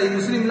ஹதீஸ்களை சஹி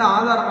முஸ்லிம்ல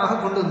ஆதாரமாக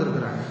கொண்டு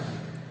வந்திருக்கிறாங்க.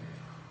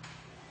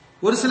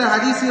 ஒரு சில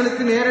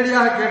ஹதீஸ்களுக்கு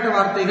நேரடியாக கேட்ட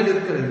வார்த்தைகள்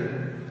இருக்கிறது.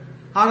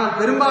 ஆனால்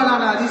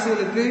பெரும்பாலான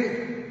ஹதீஸ்களுக்கு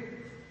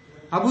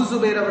அபூ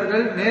சுபைர்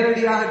அவர்கள்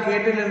நேரடியாக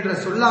கேட்டேன் என்று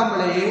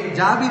சொல்லாமலேயே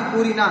ஜாபீர்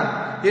கூறினார்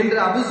என்று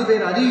அபூ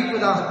சுபைர்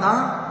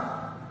அறிவிப்பதாகத்தான்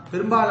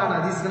பெரும்பாலான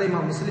ஹதீஸ்களை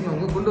இமாம் முஸ்லிம்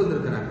அவங்க கொண்டு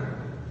வந்திருக்கிறாங்க.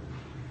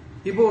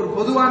 இப்போ ஒரு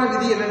பொதுவான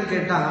விதி என்னன்னு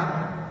கேட்டா,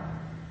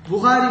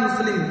 புகாரி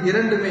முஸ்லிம்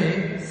இரண்டுமே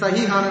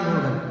சஹீஹான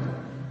நூல்கள்.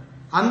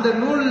 அந்த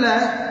நூல்ல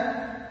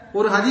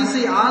ஒரு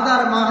ஹதீஸை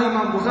ஆதாரமாக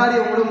இமாம் புகாரி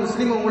அவங்களும்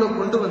முஸ்லிம் அவங்களும்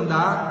கொண்டு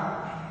வந்தா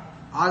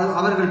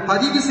அவர்கள்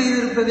பதிவு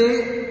செய்திருப்பதே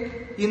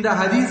இந்த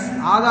ஹதீஸ்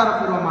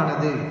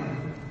ஆதாரபூர்வமானது,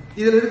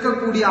 இதில்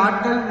இருக்கக்கூடிய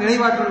ஆட்கள்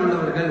நினைவாற்றல்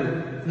உள்ளவர்கள்,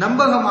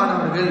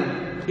 நம்பகமானவர்கள்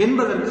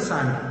என்பதற்கு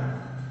சான்று.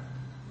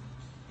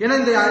 என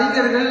இந்த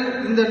அறிஞர்கள்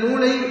இந்த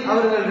நூலை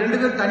அவர்கள்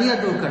 2 பேர் தனியா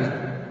தூக்கல,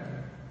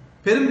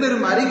 பெரும்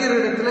பெரும்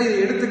அறிஞர்களிடத்துல இதை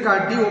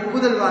எடுத்துக்காட்டி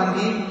ஒப்புதல்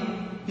வாங்கி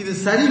இது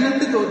சரி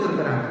கண்டு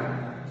தோத்திருக்கிறாங்க.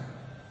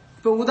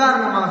 இப்ப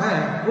உதாரணமாக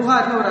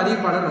புகார்ல ஒரு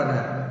அறிவிப்பாளர்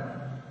வர்றார்.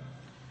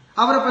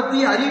 அவரை பத்தி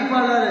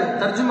அறிவிப்பாளர்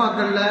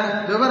தர்ஜுமாக்கள்ல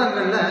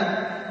விவரங்கள்ல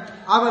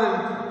அவர்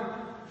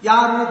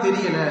யாருன்னு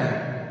தெரியல,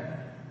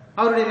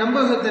 அவருடைய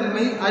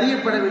நம்பகத்தன்மை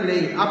அறியப்படவில்லை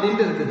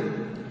அப்படின்னு இருக்குது.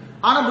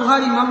 ஆனா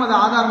புகாரி இமாம் அதை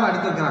ஆதாரமா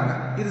எடுத்திருக்கிறாங்க.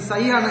 இது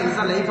சரியான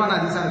ஹதீஸா லைஃபான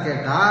ஹதீஸான்னு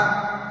கேட்டா,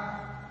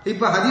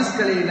 இப்ப ஹதீஸ்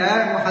கலையில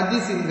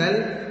ஹதீஸின்கள்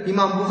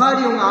இமாம்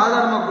புகாரி அவங்க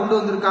ஆதாரமா கொண்டு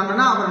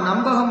வந்திருக்காங்கன்னா அவர்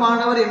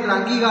நம்பகமானவர் என்ற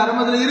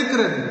அங்கீகாரம் அதுல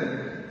இருக்கிறது,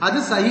 அது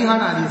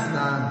சஹீஹான ஹதீஸ்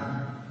தான்.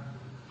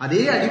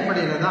 அதே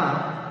அடிப்படையில தான்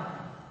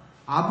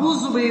அபூ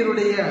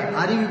சுபைருடைய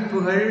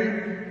அறிவிப்புகள்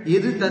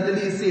எது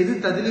தத்லீஸ் எது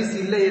தத்லீஸ்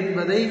இல்லை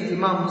என்பதை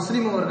இமாம்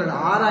முஸ்லிம் அவர்கள்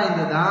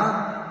ஆராய்ந்துதான்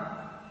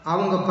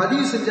அவங்க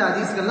பதிவு செஞ்ச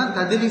ஹதீஸ்கள்லாம்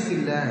தத்லீஸ்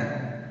இல்ல,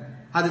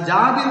 அது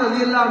ஜாபீர்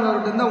ரலியல்லாஹு அன்ஹு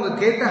அவர்கிட்ட அவங்க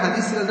கேட்ட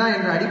ஹதீஸ்கள் தான்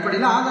என்ற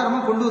அடிப்படையில் ஆதாரமா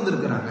கொண்டு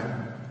வந்திருக்கிறாங்க.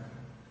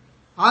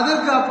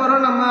 அதற்கு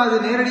அப்புறம் நம்ம அது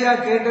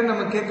நேரடியாக கேட்டு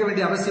நம்ம கேட்க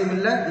வேண்டிய அவசியம்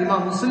இல்லை.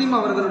 இமாம் முஸ்லிம்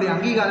அவர்களுடைய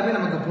அங்கீகாரமே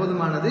நமக்கு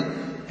போதுமானது,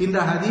 இந்த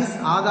ஹதீஸ்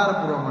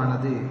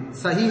ஆதாரபூர்வமானது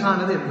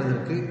சஹீஹானது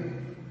என்பதற்கு.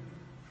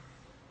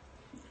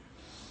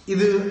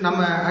 இது நம்ம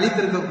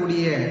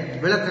அளித்திருக்கக்கூடிய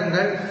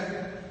விளக்கங்கள்.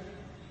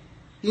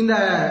 இந்த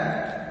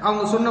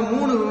அவங்க சொன்ன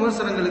 3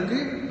 விமர்சனங்களுக்கு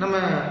நம்ம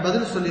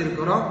பதில் சொல்லி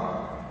இருக்கிறோம்.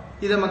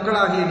 இதை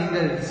மக்களாகிய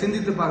நீங்கள்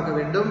சிந்தித்து பார்க்க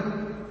வேண்டும்.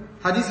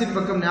 ஹதீஸின்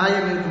பக்கம்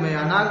நியாயம் இருக்குமே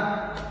ஆனால்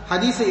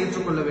ஹதீஸை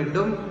ஏற்றுக்கொள்ள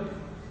வேண்டும்.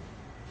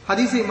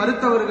 ஹதீஸை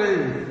மறுத்தவர்கள்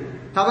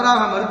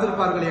தவறாக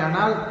மறுத்திருப்பார்களே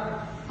ஆனால்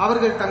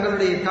அவர்கள்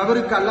தங்களுடைய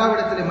தவறுக்கு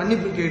அல்லாஹ்விடத்திலே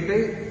மன்னிப்பு கேட்டு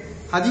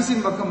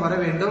ஹதீஸின் பக்கம் வர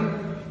வேண்டும்.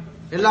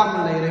 எல்லாம்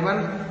உள்ள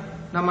இறைவன்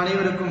நம்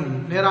அனைவருக்கும்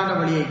நேரான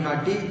வழியை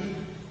காட்டி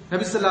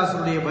நபி ஸல்லல்லாஹு அலைஹி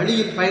வஸல்லம்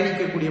வழியில்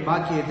பயணிக்கக்கூடிய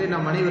பாக்கியத்தை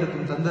நம்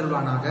அனைவருக்கும்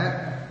தந்தருவானாக.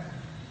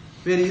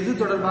 வேறு இது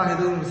தொடர்பாக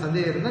எதுவும்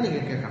சந்தேகம் இருந்தால்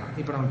நீங்க கேட்கலாம்.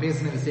 இப்ப நம்ம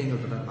பேசின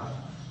விஷயங்கள் தொடர்பாக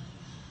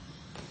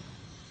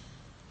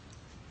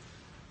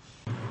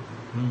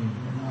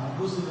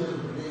அபூ சுபைர்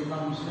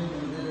இமாம் முஸ்லிம்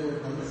வந்து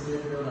பதிவு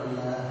செய்யப்பட்டவர்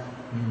அல்ல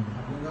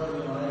அப்படின்ற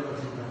ஒரு வரையறை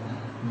வச்சிருக்காங்க.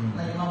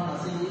 இமாம்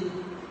நஸீ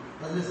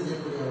பதிவு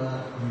செய்யக்கூடியவர்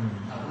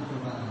அப்படின்னு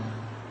சொல்றாங்க.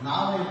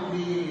 நாம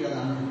எப்படி அதை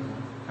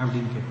அனுமதிக்கிறோம்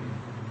அப்படின்னு கேட்கிறோம்.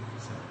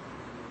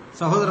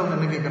 சகோதரன்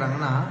என்ன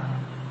கேட்கிறாங்கன்னா,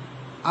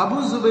 அபூ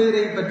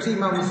சுபைரை பற்றி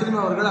இமாம் முஸ்லிம்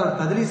அவர்கள் அவர்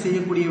தத்லீஸ்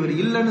செய்யக்கூடியவர்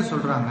இல்லைன்னு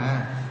சொல்றாங்க,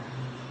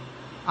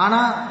 ஆனா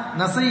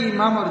நஸீ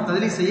இமாம் அவர்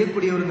தத்லீஸ்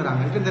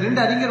செய்யக்கூடியவருங்கிறாங்க. இப்ப இந்த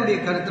 2 அறிஞருடைய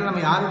கருத்துல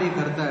நம்ம யாருடைய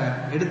கருத்தை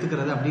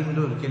எடுத்துக்கிறது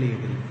அப்படின்ற ஒரு கேள்வி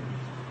கேட்குது.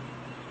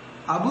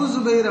 அபூ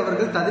சுபைர்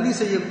அவர்கள்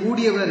தத்லீஸ்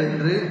செய்யக்கூடியவர்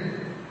என்று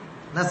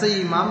நஸீ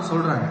இமாம்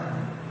சொல்றாங்க.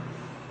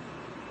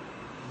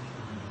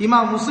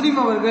 இமாம் முஸ்லிம்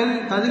அவர்கள்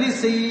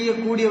தத்லீஸ்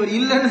செய்யக்கூடியவர்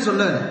இல்லைன்னு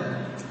சொல்லல,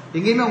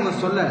 எங்கேயுமே அவங்க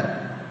சொல்லல.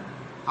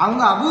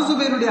 அவங்க அபூ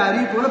சுபைருடைய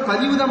அறிவிப்போல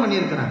பதிவு தான்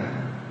பண்ணியிருக்கிறாங்க.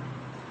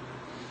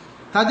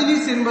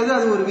 தத்லீஸ் என்பது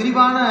அது ஒரு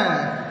விரிவான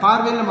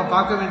பார்வையில் நம்ம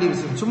பார்க்க வேண்டிய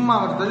விஷயம். சும்மா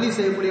அவர் தத்லீஸ்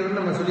செய்யக்கூடியவர்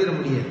நம்ம சொல்லிட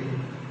முடியாது.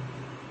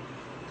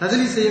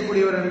 தத்லீஸ்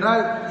செய்யக்கூடியவர்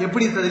என்றால்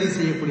எப்படி தத்லீஸ்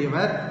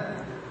செய்யக்கூடியவர்,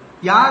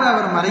 யார்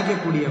அவர்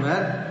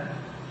மறைக்கக்கூடியவர்,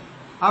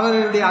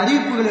 அவர்களுடைய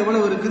அறிவிப்புகள்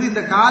எவ்வளவு இருக்குது,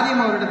 இந்த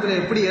காரியம் அவரிடத்துல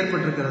எப்படி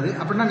ஏற்பட்டிருக்கிறது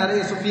அப்படின்னா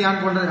நிறைய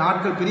சுஃபியான் போன்ற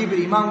ஆட்கள் பெரிய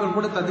பெரிய இமாம்கள்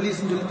கூட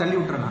தத்லீஸ் சொல்லி தள்ளி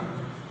விட்டுறாங்க.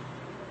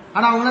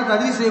 ஆனா அவங்க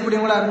தத்லீஸ்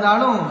செய்யக்கூடியவங்களா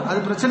இருந்தாலும் அது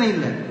பிரச்சனை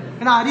இல்லை.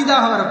 ஏன்னா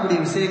அரிதாக வரக்கூடிய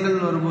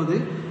விஷயங்கள் வரும்போது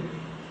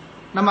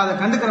நம்ம அதை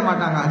கண்டுக்கிற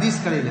மாட்டாங்க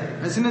ஹதீஸ் கலையில,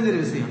 அது சின்னஞ்சிறு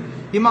விஷயம்.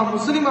 இமாம்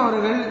முஸ்லிம்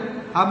அவர்கள்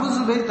அபூ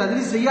சுபைர்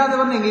தத்லீஸ்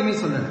செய்யாதவர்னு எங்கேயுமே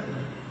சொல்லல.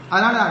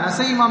 அதனால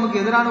நஸீ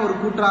இமாமுக்கு எதிரான ஒரு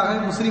கூற்றாக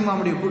முஸ்லிம்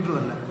இமாமுடைய கூற்று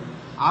வரல.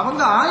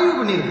 அவங்க ஆய்வு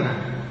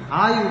பண்ணியிருக்கிறாங்க.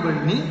 ஆய்வு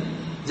பண்ணி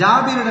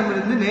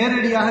ஜாபீரிடமிருந்து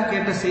நேரடியாக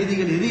கேட்ட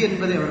செய்திகள் எது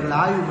என்பதை அவர்கள்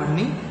ஆய்வு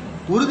பண்ணி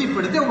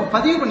உறுதிப்படுத்தி அவங்க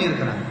பதிவு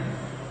பண்ணியிருக்கிறாங்க.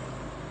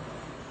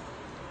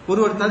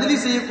 ஒருவர்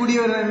தத்லீஸ்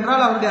செய்யக்கூடியவர்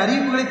என்றால் அவருடைய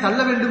அறிவிப்புகளை தள்ள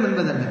வேண்டும்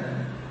என்பதல்ல,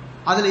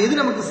 அதுல எது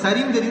நமக்கு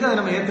சரின்னு தெரியுது அதை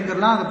நம்ம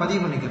ஏத்துக்கலாம், அதை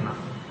பதிவு பண்ணிக்கலாம்.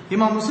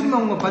 இமாம் முஸ்லிம்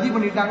அவங்க பதிவு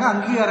பண்ணிட்டாங்க,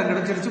 அங்கீகாரம்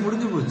கிடைச்சிருச்சு,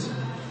 முடிஞ்சு போச்சு,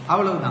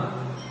 அவ்வளவுதான்.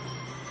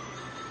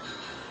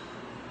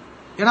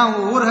 ஏன்னா அவங்க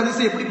ஒவ்வொரு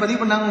ஹதீஸை எப்படி பதிவு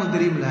பண்ணாங்க உங்களுக்கு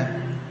தெரியுமில்ல.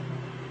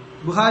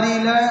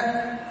 புகாரியில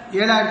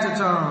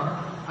 7,000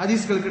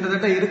 ஹதீஸ்கள்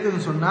கிட்டத்தட்ட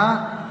இருக்குன்னு சொன்னா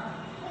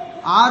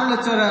 6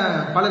 லட்சம்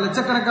பல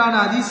லட்சக்கணக்கான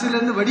ஹதீஸ்ல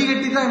இருந்து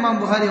வடிகட்டி தான்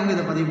இமாம் புகாரி அவங்க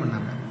இதை பதிவு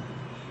பண்ணாங்க.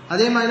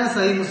 அதே மாதிரி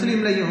சஹீஹ்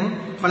முஸ்லிம்லையும்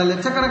பல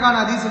லட்சக்கணக்கான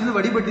ஹதீஸ் வந்து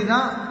வடிபட்டி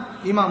தான்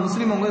இமாம்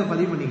முஸ்லிம் அவங்க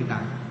பதிவு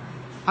பண்ணிக்கிட்டாங்க.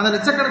 அந்த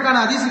லட்சக்கணக்கான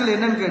ஹதீஸ்கள்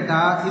என்னன்னு கேட்டா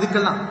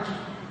இதுக்கெல்லாம்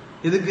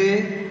இதுக்கு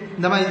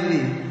இந்த மாதிரி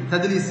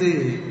தத்லீஸ்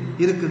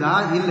இருக்குதா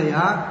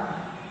இல்லையா,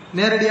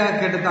 நேரடியாக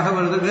கேட்ட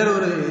தகவல்கள் வேற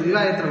ஒரு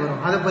ரிவாயத்துல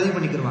வரும், அதை பதிவு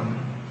பண்ணிக்கிடுவாங்க.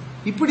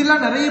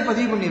 இப்படிலாம் நிறைய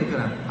பதிவு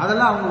பண்ணியிருக்கிறாங்க.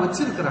 அதெல்லாம் அவங்க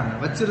வச்சிருக்கிறாங்க.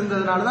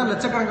 வச்சிருந்ததுனாலதான்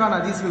லட்சக்கணக்கான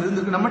ஹதீஸ்கள்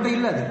இருந்திருக்கு. நம்மகிட்ட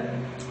இல்ல அது.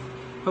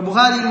 இப்ப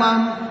புகாரி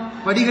இமாம்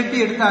வடிகட்டி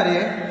எடுத்தாரு,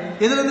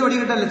 எதுல இருந்து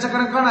வடிகட்டார்?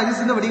 லட்சக்கணக்கான ஹதீஸ்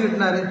இருந்து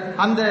வடிகட்டினாரு.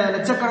 அந்த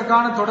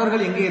லட்சக்கணக்கான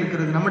தொடர்கள் எங்கே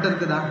இருக்கிறது? நம்மகிட்ட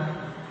இருக்குதா?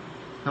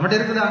 நம்மகிட்ட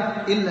இருக்குதா?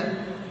 இல்ல.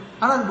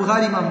 ஆனா அது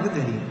புகாரி இமாமுக்கு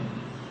தெரியும்.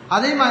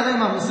 அதே மாதிரிதான்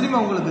இமாம் முஸ்லிம்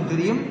அவங்களுக்கு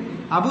தெரியும்.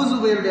 அபூ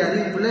சுபைருடைய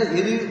அறிவிப்புல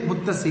எது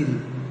முத்தஸில்,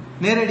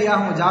 நேரடியாக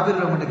அவங்க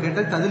ஜாபிர் அவங்ககிட்ட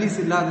கேட்ட தத்லீஸ்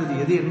இல்லாதது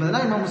எது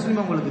என்பதெல்லாம் இமாம் முஸ்லிம்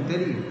அவங்களுக்கு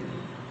தெரியும்.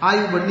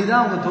 ஆய்வு பண்ணி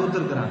தான் அவங்க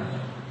தொகுத்திருக்கிறாங்க.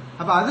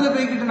 அப்ப அதுல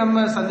போய்கிட்டு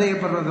நம்ம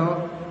சந்தேகப்படுறதோ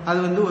அது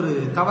வந்து ஒரு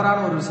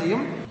தவறான ஒரு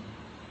விஷயம்.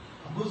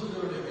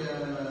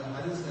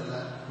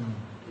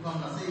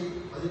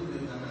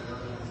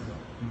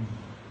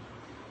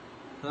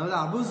 அதாவது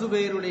அபூ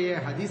சுபைருடைய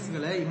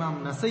ஹதீஸ்களை இமாம்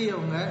நஸை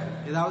அவங்க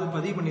ஏதாவது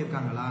பதிவு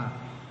பண்ணியிருக்காங்களா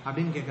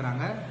அப்படின்னு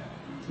கேட்கிறாங்க.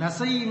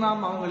 நஸை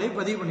இமாம் அவங்களே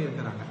பதிவு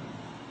பண்ணியிருக்கிறாங்க.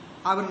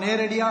 அவர்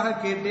நேரடியாக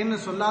கேட்டேன்னு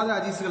சொல்லாத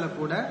ஹதீஸ்களை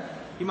கூட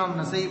இமாம்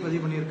நஸை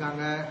பதிவு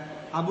பண்ணியிருக்காங்க.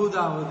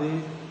 அபூதாவுது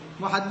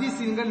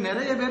முஹத்திஸீன்கள்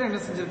நிறைய பேர் என்ன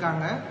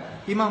செஞ்சிருக்காங்க,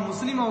 இமாம்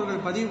முஸ்லிம்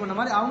அவர்கள் பதிவு பண்ண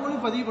மாதிரி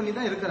அவங்களும் பதிவு பண்ணி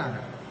தான் இருக்கிறாங்க.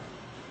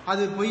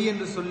 அது பொய்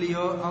என்று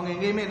சொல்லியோ அவங்க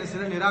எங்கேயுமே என்ன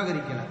செய்ய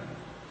நிராகரிக்கல.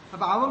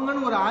 அப்ப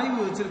அவங்கன்னு ஒரு ஆய்வு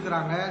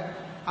வச்சிருக்கிறாங்க.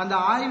 அந்த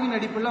ஆய்வின்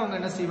அடிப்படையில் அவங்க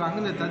என்ன செய்வாங்க,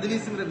 இந்த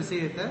தத்லீஸ்ங்கிற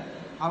விஷயத்தை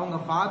அவங்க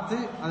பார்த்து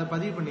அதை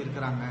பதிவு பண்ணி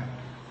இருக்கிறாங்க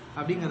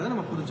அப்படிங்கறத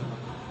நம்ம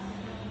புரிஞ்சுக்கணும்.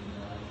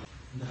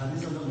 இந்த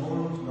ஹதீஸ் வந்து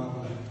மௌலூன்னு சொல்றாங்க.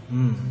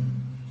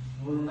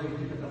 மௌலூன்னா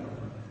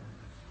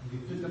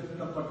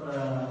இட்டுக்கட்டப்பட்ட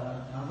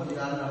நபர்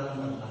யாரும்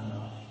நடந்து இருந்தாங்க.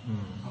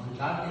 அப்படி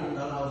காட்டி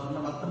இருந்தாலும் அவர்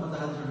சொன்ன மத்த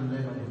ஹதீஸ்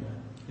நிலை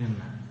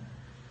பண்ணிருக்காங்க.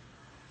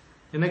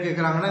 என்ன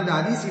கேட்கிறாங்கன்னா, இந்த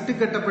ஹதீஸ்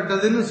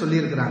இட்டுக்கட்டப்பட்டதுன்னு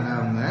சொல்லி இருக்கிறாங்க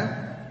அவங்க.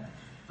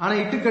 ஆனா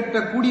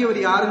இட்டுக்கட்டக்கூடியவர்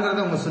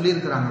யாருங்கிறத அவங்க சொல்லி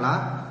இருக்கிறாங்களா?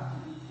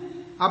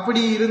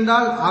 அப்படி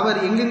இருந்தால் அவர்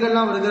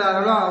எங்கெங்கெல்லாம்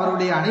வருகிறார்களோ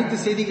அவருடைய அனைத்து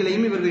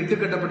செய்திகளையும் இவர்கள்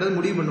இட்டுக்கட்டப்பட்டது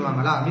முடிவு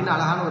பண்ணுவாங்களா அப்படின்னு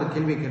அழகான ஒரு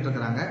கேள்வியை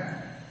கேட்டிருக்கிறாங்க.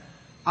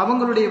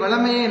 அவங்களுடைய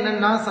வளமையே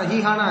என்னன்னா,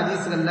 சஹீஹான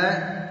ஹதீஸ்கள்ல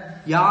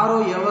யாரோ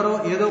எவரோ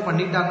ஏதோ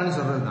பண்ணிட்டாங்கன்னு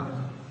சொல்றதுதான்.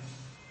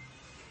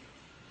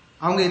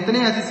 அவங்க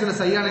எத்தனை ஹதீஸ்களை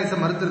சஹீஹான ஹதீஸை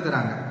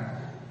மறுத்திருக்கிறாங்க.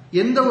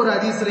 எந்த ஒரு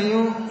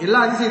ஹதீஸ்லையும் எல்லா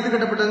ஹதீஸும்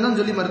இட்டுக்கட்டப்பட்டதுன்னு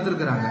சொல்லி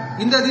மறுத்திருக்கிறாங்க.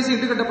 இந்த ஹதீஸ்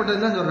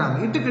இட்டுக்கட்டப்பட்டதுன்னு தான் சொல்றாங்க.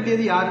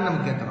 இட்டுக்கட்டியது யாருன்னு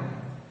நம்ம கேட்கிறோம்.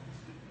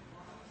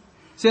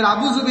 சரி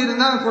அபூ சுபைர்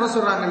தான் குறை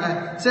சொல்றாங்கல்ல,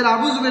 சரி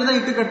அபூ சுபைர் தான்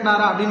இட்டு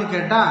கட்டினாரா அப்படின்னு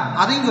கேட்டா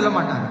அதையும் சொல்ல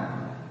மாட்டாங்க.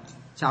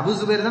 சரி அபூ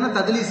சுபைர் தானே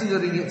தத்லீஸ்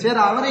சொல்றீங்க, சரி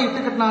அவரே இட்டு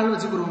கட்டினாலும்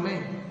வச்சுக்கிறோமே.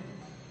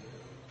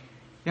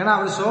 ஏன்னா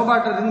அவர்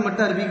சோபாட்டிலிருந்து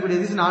மட்டும் அறிவிக்கக்கூடிய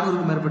ஹதீஸ்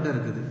 400க்கும் மேற்பட்ட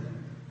இருக்குது.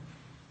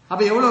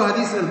 அப்ப எவ்வளவு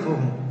ஹதீஸ்கள்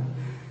போகும்,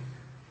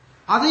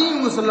 அதையும்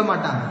இவங்க சொல்ல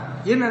மாட்டாங்க.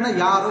 என்னன்னா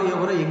யாரோ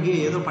எவரோ எங்கேயோ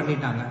ஏதோ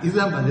பண்ணிட்டாங்க,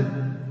 இதுதான் பதில்.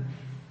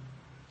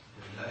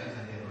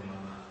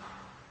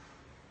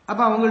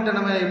 அப்ப அவங்கள்ட்ட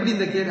நம்ம எப்படி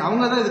இந்த கேள்வி,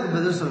 அவங்க தான் இதுக்கு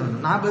பதில்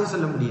சொல்லணும், நான் பதில்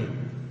சொல்ல முடியாது.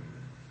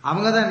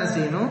 அவங்க தான் என்ன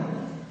செய்யணும்,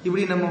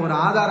 இப்படி நம்ம ஒரு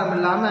ஆதாரம்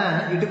இல்லாம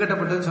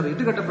இட்டுக்கட்டப்பட்டதுன்னு சொல்றோம்.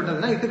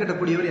 இட்டுக்கட்டப்பட்டதுன்னா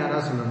இட்டுக்கட்டக்கூடியவர்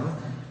யாராவது சொல்லணும்,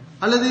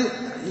 அல்லது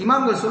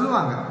இமாம்கள்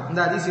சொல்லுவாங்க இந்த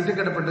ஹதீஸ்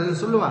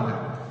இட்டுக்கட்டப்பட்டது சொல்லுவாங்க.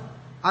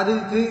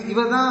 அதுக்கு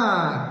இவர் தான்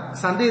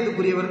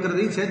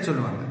சந்தேகத்துக்குரியவர்ங்கிறதையும் சேர்த்து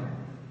சொல்லுவாங்க.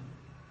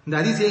 இந்த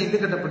ஹதீஸே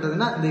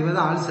இட்டுக்கட்டப்பட்டதுன்னா இந்த இவர்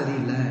தான் ஆள்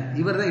சரியில்லை,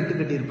 இவர் தான் இட்டு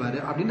கட்டியிருப்பாரு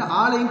அப்படின்னு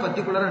ஆளையும்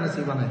பர்டிகுலரா என்ன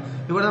செய்வாங்க,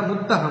 இவர் தான்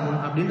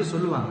முத்தகமுன் அப்படின்னு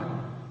சொல்லுவாங்க.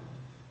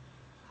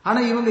 ஆனா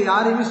இவங்க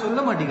யாரையுமே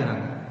சொல்ல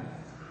மாட்டேங்கிறாங்க.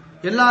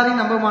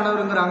 எல்லாரையும்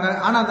நம்பமானவருங்கிறாங்க,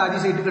 ஆனா அந்த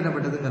ஹதீஸை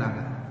இட்டுக்கட்டப்பட்டதுங்கிறாங்க.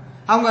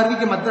 அவங்க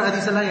அறிவிக்க மற்ற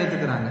ஹதீஸ் எல்லாம்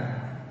ஏத்துக்கிறாங்க.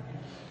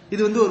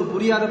 இது வந்து ஒரு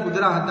புரியாத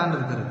புதிராகத்தான்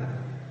இருக்கிறது.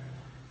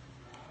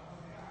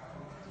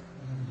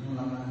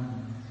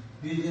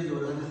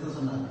 ஒரு ஹதீஸ்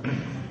சொன்னாங்க,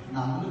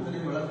 நான்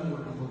அம்புத்தரையும் விளக்கம்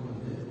கொடுக்க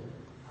போகும்போது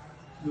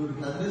இவர்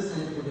தத்லீஸ்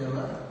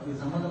செய்யக்கூடியவர் இது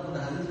சம்பந்தப்பட்ட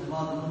ஹதீஸ்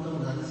சுமார்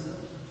 150 ஹதீஸ்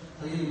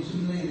சஹீஹ்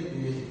முஸ்லிம்லே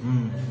இருக்கு.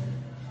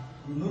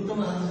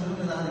 150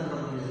 ஹதீஸ்களும்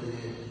நிராகரிக்கப்படக்கூடியது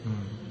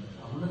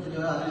அப்படின்னு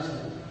தெளிவாக அறிவிச்சு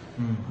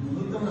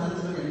 150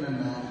 ஹதீஸ்கள்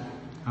என்னென்ன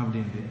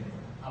அப்படின்ட்டு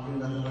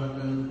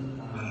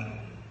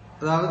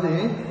அதாவது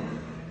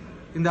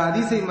இந்த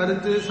ஹதீஸை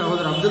மறுத்து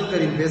சகோதரர் அப்துல்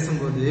கரீம்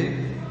பேசும்போது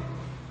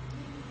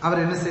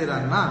அவர் என்ன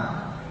செய்யறாருன்னா,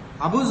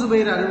 அபூ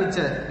சுபைர் அறிவிச்ச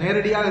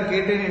நேரடியாக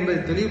கேட்டேன் என்பதை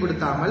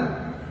தெளிவுபடுத்தாமல்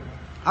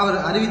அவர்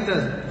அறிவித்த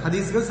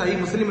ஹதீஸ்கள்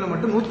சஹீஹ் முஸ்லிம்ல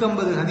மட்டும்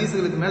 150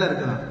 ஹதீஸ்களுக்கு மேல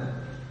இருக்குதான்,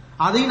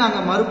 அதை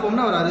நாங்க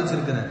மறுப்போம்னு அவர்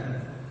அறிவிச்சிருக்கிறார்.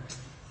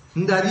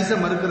 இந்த ஹதீஸை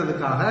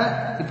மறுக்கிறதுக்காக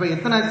இப்ப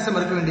எத்தனை ஹதீஸை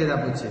மறுக்க வேண்டியதா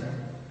போச்சு,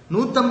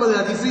 150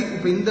 ஹதீஸ்.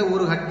 இப்ப இந்த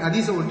ஒரு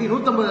ஹதீஸை ஒட்டி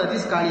 150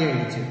 ஹதீஸ் காலி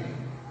ஆயிடுச்சு,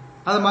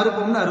 அதை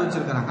மறுப்போம்னு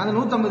அறிவிச்சிருக்கிறாங்க. அந்த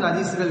 150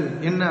 ஹதீஸ்கள்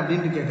என்ன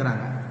அப்படின்னு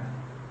கேட்கிறாங்க.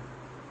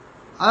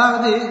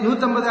 அதாவது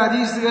 150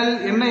 ஹதீஸ்கள்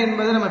என்ன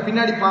என்பதை நம்ம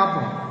பின்னாடி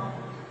பார்ப்போம்,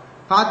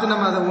 பார்த்து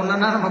நம்ம அதை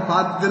ஒன்னா நம்ம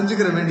பார்த்து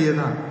தெரிஞ்சுக்கிற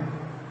வேண்டியதுதான்,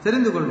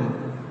 தெரிந்து கொள்வோம்.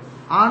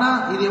 ஆனா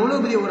இது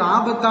எவ்வளவு பெரிய ஒரு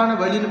ஆபத்தான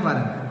வழின்னு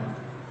பாருங்க.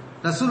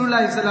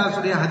 ரசூலுல்லாஹி ஸல்லல்லாஹு அலைஹி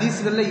வஸல்லம்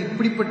ஹதீஸ்கள்ல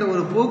இப்படிப்பட்ட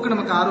ஒரு போக்கு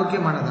நமக்கு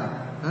ஆரோக்கியமானதா?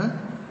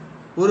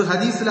 ஒரு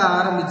ஹதீஸ்ல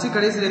ஆரம்பிச்சு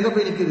கடைசியில் எங்க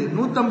போய் நிக்குது,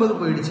 150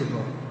 போயிடுச்சு.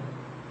 இப்போ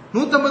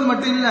 150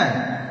 மட்டும் இல்ல,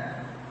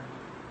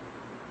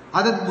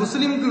 அது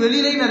முஸ்லிமுக்கு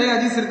வெளியிலேயே நிறைய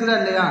ஹதீஸ் இருக்குதா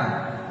இல்லையா?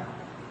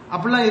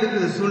 அப்படிலாம்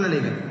இருக்குது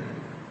சூழ்நிலைகள்.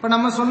 இப்ப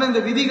நம்ம சொன்ன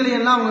இந்த விதிகளை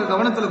எல்லாம் அவங்க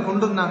கவனத்துல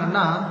கொண்டு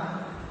வந்தாங்கன்னா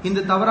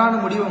இந்த தவறான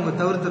முடிவை அவங்க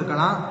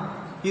தவிர்த்திருக்கலாம்.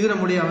 இது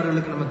நம்முடைய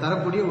அவர்களுக்கு நம்ம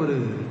தரக்கூடிய ஒரு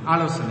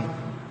ஆலோசனை.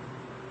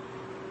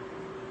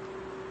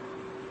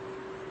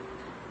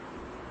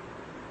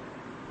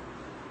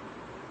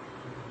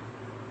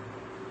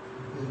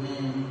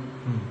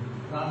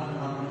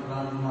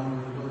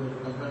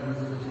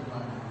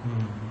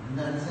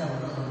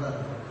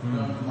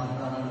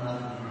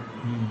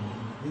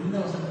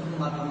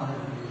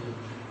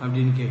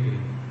 அப்படின்னு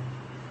கேட்கிறீங்க.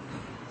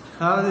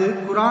 அதாவது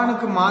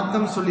குர்ஆனுக்கு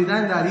மாத்தம்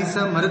சொல்லிதான் இந்த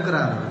ஹதீஸை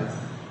மறுக்கிறார்.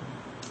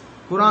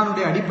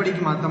 குர்ஆனுடைய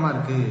அடிப்படைக்கு மாத்தமா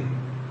இருக்கு.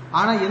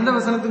 ஆனா எந்த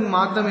வசனத்துக்கு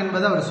மாத்தம்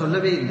என்பதை அவர்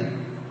சொல்லவே இல்லை.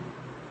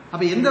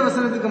 அப்ப எந்த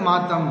வசனத்துக்கு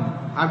மாத்தம்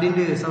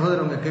அப்படின்ட்டு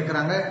சகோதரவங்க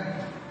கேட்கிறாங்க.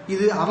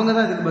 இது அவங்க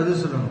தான் இதுக்கு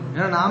பதில் சொல்லணும்.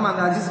 ஏன்னா நாம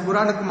அந்த ஹதீஸ்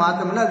குர்ஆனுக்கு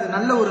மாத்தம் இல்லை, அது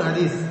நல்ல ஒரு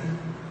ஹதீஸ்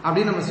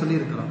அப்படின்னு நம்ம சொல்லி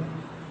இருக்கிறோம்.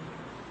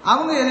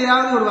 அவங்க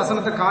எதையாவது ஒரு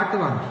வசனத்தை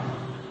காட்டுவாங்க.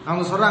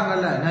 அவங்க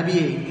சொல்றாங்கல்ல,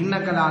 நபியே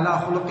இன்னக லஅலா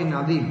ஹுலுகின்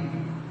அதீம்,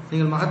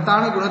 நீங்கள்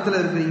மகத்தான குணத்துல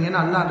இருக்கிறீங்கன்னு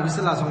அல்லாஹ் நபி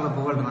ஸல்லல்லாஹு அலைஹி வஸல்லம்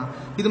புகழ்றான்.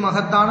 இது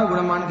மகத்தான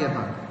குணமான்னு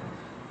கேட்பாங்க.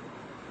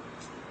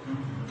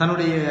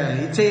 தன்னுடைய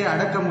இச்சையை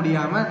அடக்க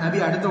முடியாம நபி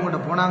அடுத்தவங்ககிட்ட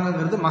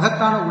போனாங்கிறது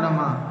மகத்தான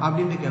குணமா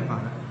அப்படின்னு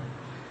கேட்பாங்க.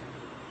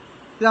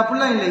 இது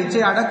அப்படிலாம் இல்லை.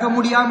 இச்சையை அடக்க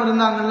முடியாம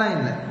இருந்தாங்கன்னா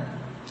இல்லை.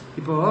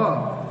 இப்போ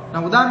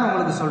நான் உதாரணம்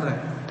உங்களுக்கு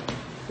சொல்றேன்.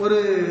 ஒரு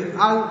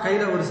ஆள்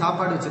கையில ஒரு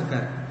சாப்பாடு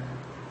வச்சிருக்காரு,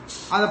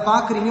 அதை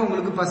பாக்குறீங்க,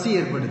 உங்களுக்கு பசி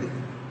ஏற்படுது.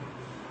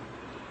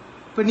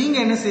 இப்ப நீங்க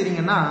என்ன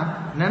செய்றீங்கன்னா,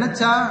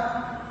 நினைச்சா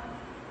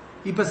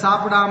இப்ப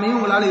சாப்பிடாமையும்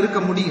உங்களால இருக்க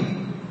முடியும்.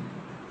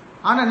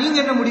 ஆனா நீங்க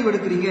என்ன முடிவு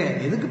எடுக்கிறீங்க,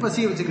 எதுக்கு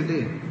பசியை வச்சுக்கிட்டு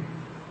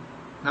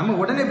நம்ம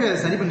உடனே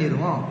போய் சரி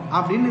பண்ணிடுவோம்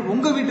அப்படின்னு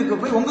உங்க வீட்டுக்கு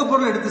போய் உங்க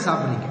பொருளை எடுத்து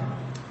சாப்பிடுறீங்க.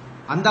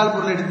 அந்த ஆள்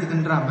பொருளை எடுத்து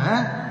தின்றாம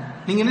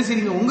நீங்க என்ன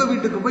செய்றீங்க, உங்க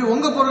வீட்டுக்கு போய்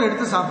உங்க பொருளை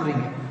எடுத்து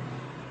சாப்பிடுறீங்க.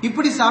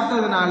 இப்படி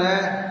சாப்பிட்டதுனால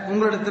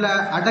உங்களிடத்துல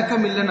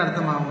அடக்கம் இல்லைன்னு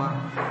அர்த்தமாகுமா?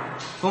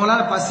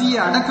 உங்களால பசியை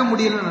அடக்க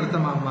முடியலன்னு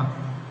அர்த்தமாகுமா?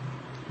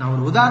 நான்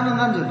ஒரு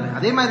உதாரணம் தான் சொல்றேன்.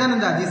 அதே மாதிரிதான்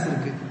இந்த ஹதீஸ்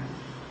இருக்கு.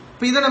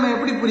 இப்ப இதை நம்ம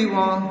எப்படி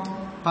புரிவோம்?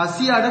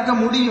 பசியை அடக்க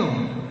முடியும்,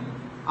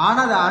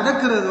 ஆனா அதை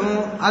அடக்கிறதும்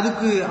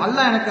அதுக்கு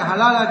அல்லாஹ் எனக்கு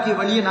ஹலாலாக்கிய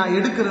வழியை நான்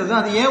எடுக்கிறதும்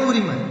அது ஏன்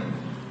உரிமை.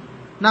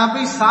 நான்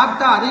போய்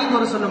சாப்பிட்டா அதையும்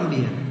குறை சொல்ல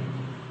முடியாது.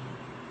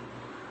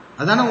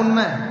 அதான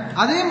உண்மை.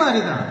 அதே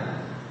மாதிரிதான்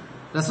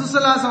ரசூலுல்லாஹி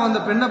ஸல்லல்லாஹு அலைஹி வஸல்லம்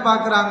அந்த பெண்ணை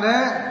பார்க்கறாங்க,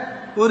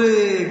 ஒரு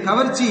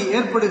கவர்ச்சி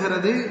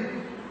ஏற்படுகிறது.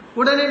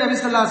 உடனே நபி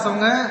ஸல்லல்லாஹு அலைஹி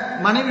வஸல்லம்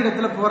மனைவி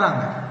இடத்துல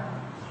போறாங்க.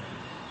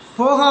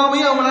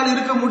 போகாமையும் அவங்களால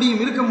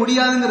இருக்க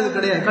முடியாதுங்கிறது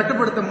கிடையாது,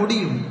 கட்டுப்படுத்த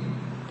முடியும்.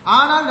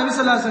 ஆனால் நபி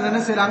ஸல்லல்லாஹு அலைஹி வஸல்லம்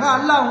என்ன செய்றாங்க,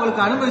 அல்லாஹ்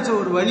அவங்களுக்கு அனுமதிச்ச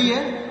ஒரு வழியை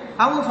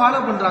அவங்க ஃபாலோ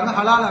பண்றாங்க,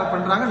 ஹலாலா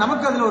பண்றாங்க.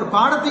 நமக்கு அதுல ஒரு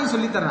பாடத்தையும்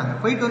சொல்லி தர்றாங்க.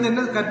 போயிட்டு வந்து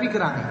என்ன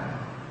கற்பிக்கிறாங்க,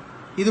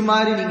 இது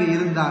மாதிரி நீங்க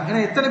இருந்தா. ஏன்னா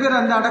எத்தனை பேர்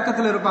அந்த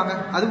அடக்கத்துல இருப்பாங்க,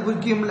 அது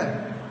முக்கியம் இல்ல.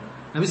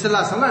 நபி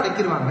ஸல்லல்லாஹு அலைஹி வஸல்லம்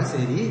அடக்கிடுவாங்க,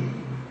 சரி.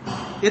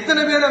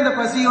 எத்தனை பேர் அந்த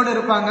பசியோட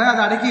இருப்பாங்க,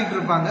 அதை அடக்கிட்டு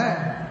இருப்பாங்க.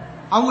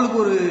 அவங்களுக்கு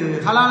ஒரு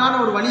ஹலாலான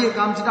ஒரு வழியை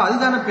காமிச்சுட்டு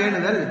அதுதானே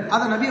பேணுதல்.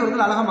 அதை நபி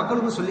அவர்கள் அழகா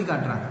மக்களுக்கும் சொல்லி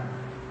காட்டுறாங்க.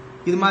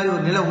 இது மாதிரி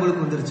ஒரு நிலை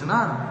உங்களுக்கு வந்துருச்சுன்னா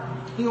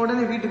நீங்க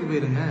உடனே வீட்டுக்கு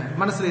போயிருங்க,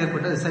 மனசுல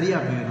ஏற்பட்டது சரியா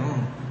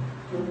போயிடும்.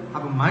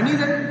 அப்ப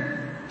மனிதன்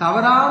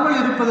தவறாமல்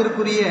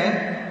இருப்பதற்குரிய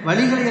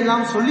வழிகளை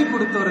எல்லாம் சொல்லிக்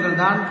கொடுத்தவர்கள்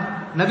தான்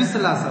நபி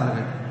ஸல்லல்லாஹு அலைஹி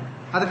வஸல்லம்.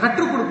 அதை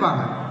கற்றுக்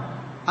கொடுப்பாங்க,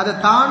 அதை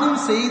தானும்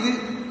செய்து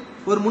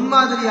ஒரு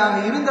முன்மாதிரியாக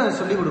இருந்து அதை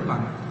சொல்லிக்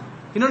கொடுப்பாங்க.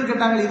 இன்னொன்னு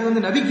கேட்டாங்க, இது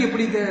வந்து நபிக்கு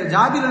எப்படி,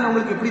 ஜாபிர்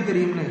அவங்களுக்கு எப்படி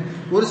தெரியும்னு.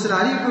 ஒரு சில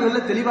அறிவிப்புகள்ல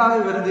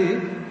தெளிவாகவே வருது.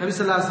 நபி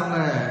ஸல்லல்லாஹு அலைஹி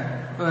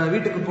வஸல்லம்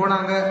வீட்டுக்கு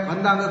போனாங்க,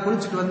 வந்தாங்க,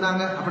 குளிச்சுட்டு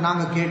வந்தாங்க. அப்ப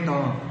நாங்க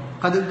கேட்டோம்.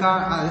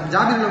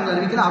 ஜாபிர் அவங்க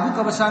அறிவிக்கிற, அபு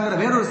கபஷாங்கிற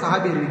வேறொரு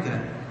சஹாபி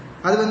அறிவிக்கிறார்.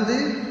 அது வந்து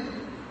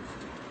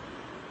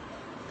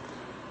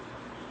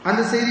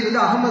அந்த செய்தி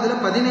வந்து அகமதுல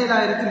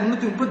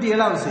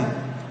 17,337வது செய்தி.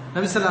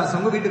 நபி ஸல்லல்லாஹு அலைஹி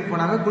வஸல்லம் வீட்டுக்கு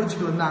போனாங்க,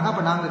 குளிச்சுட்டு வந்தாங்க.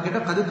 அப்ப நாங்க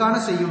கேட்டோம், கதுக்கான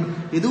செய்யும்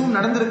எதுவும்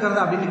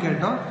நடந்திருக்கிறதா அப்படின்னு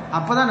கேட்டோம்.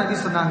 அப்பதான் நபி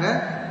சொன்னாங்க,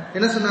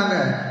 என்ன சொன்னாங்க,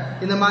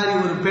 இந்த மாதிரி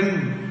ஒரு பெண்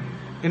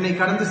என்னை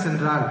கடந்து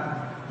சென்றால்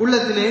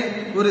உள்ளத்திலே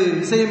ஒரு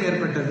விஷயம்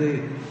ஏற்பட்டது,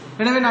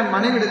 எனவே நான்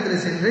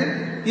மனைவிடத்தில் சென்று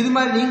இது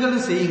மாதிரி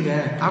நீங்களும் செய்யுங்க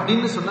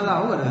அப்படின்னு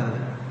சொன்னதாகவும் வருகிறது.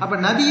 அப்ப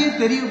நபியே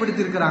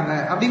தெளிவுபடுத்தி இருக்கிறாங்க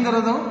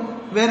அப்படிங்கிறதும்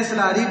வேறு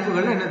சில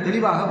அறிவிப்புகள் என்ன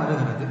தெளிவாக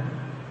வருகிறது.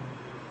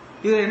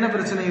 இது என்ன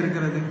பிரச்சனை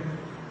இருக்கிறது?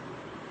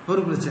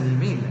 ஒரு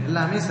பிரச்சனையுமே இல்லை,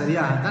 எல்லாமே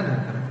சரியாகத்தான்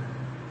இருக்கிறது.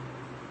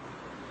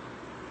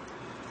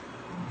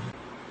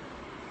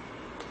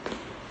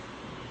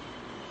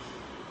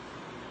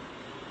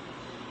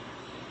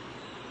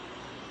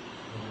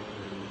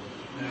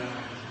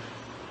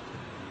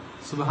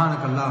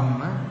 சுப்ஹானக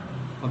அல்லாஹும்ம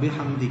வ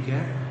பிஹம்திக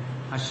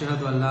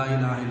அஷ்ஹது அல்லா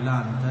இலாஹ இல்லா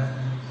அன்த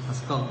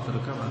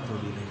அஸ்தக்ஃபிருக வ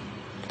அத்தூபு இலைக்.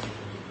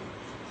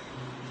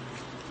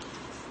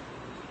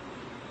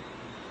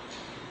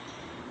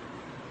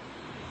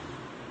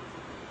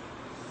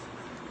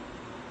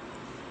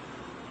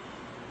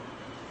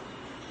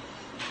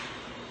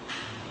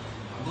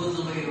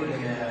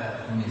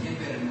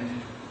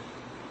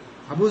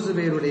 அபூ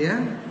ஸுபைருடைய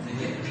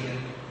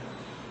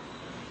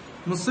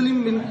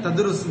முஸ்லிம் பின்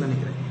ததுருஸ்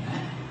நினைக்கிறேன்.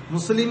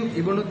 முஸ்லிம்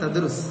இப்னு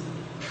ததுருஸ்.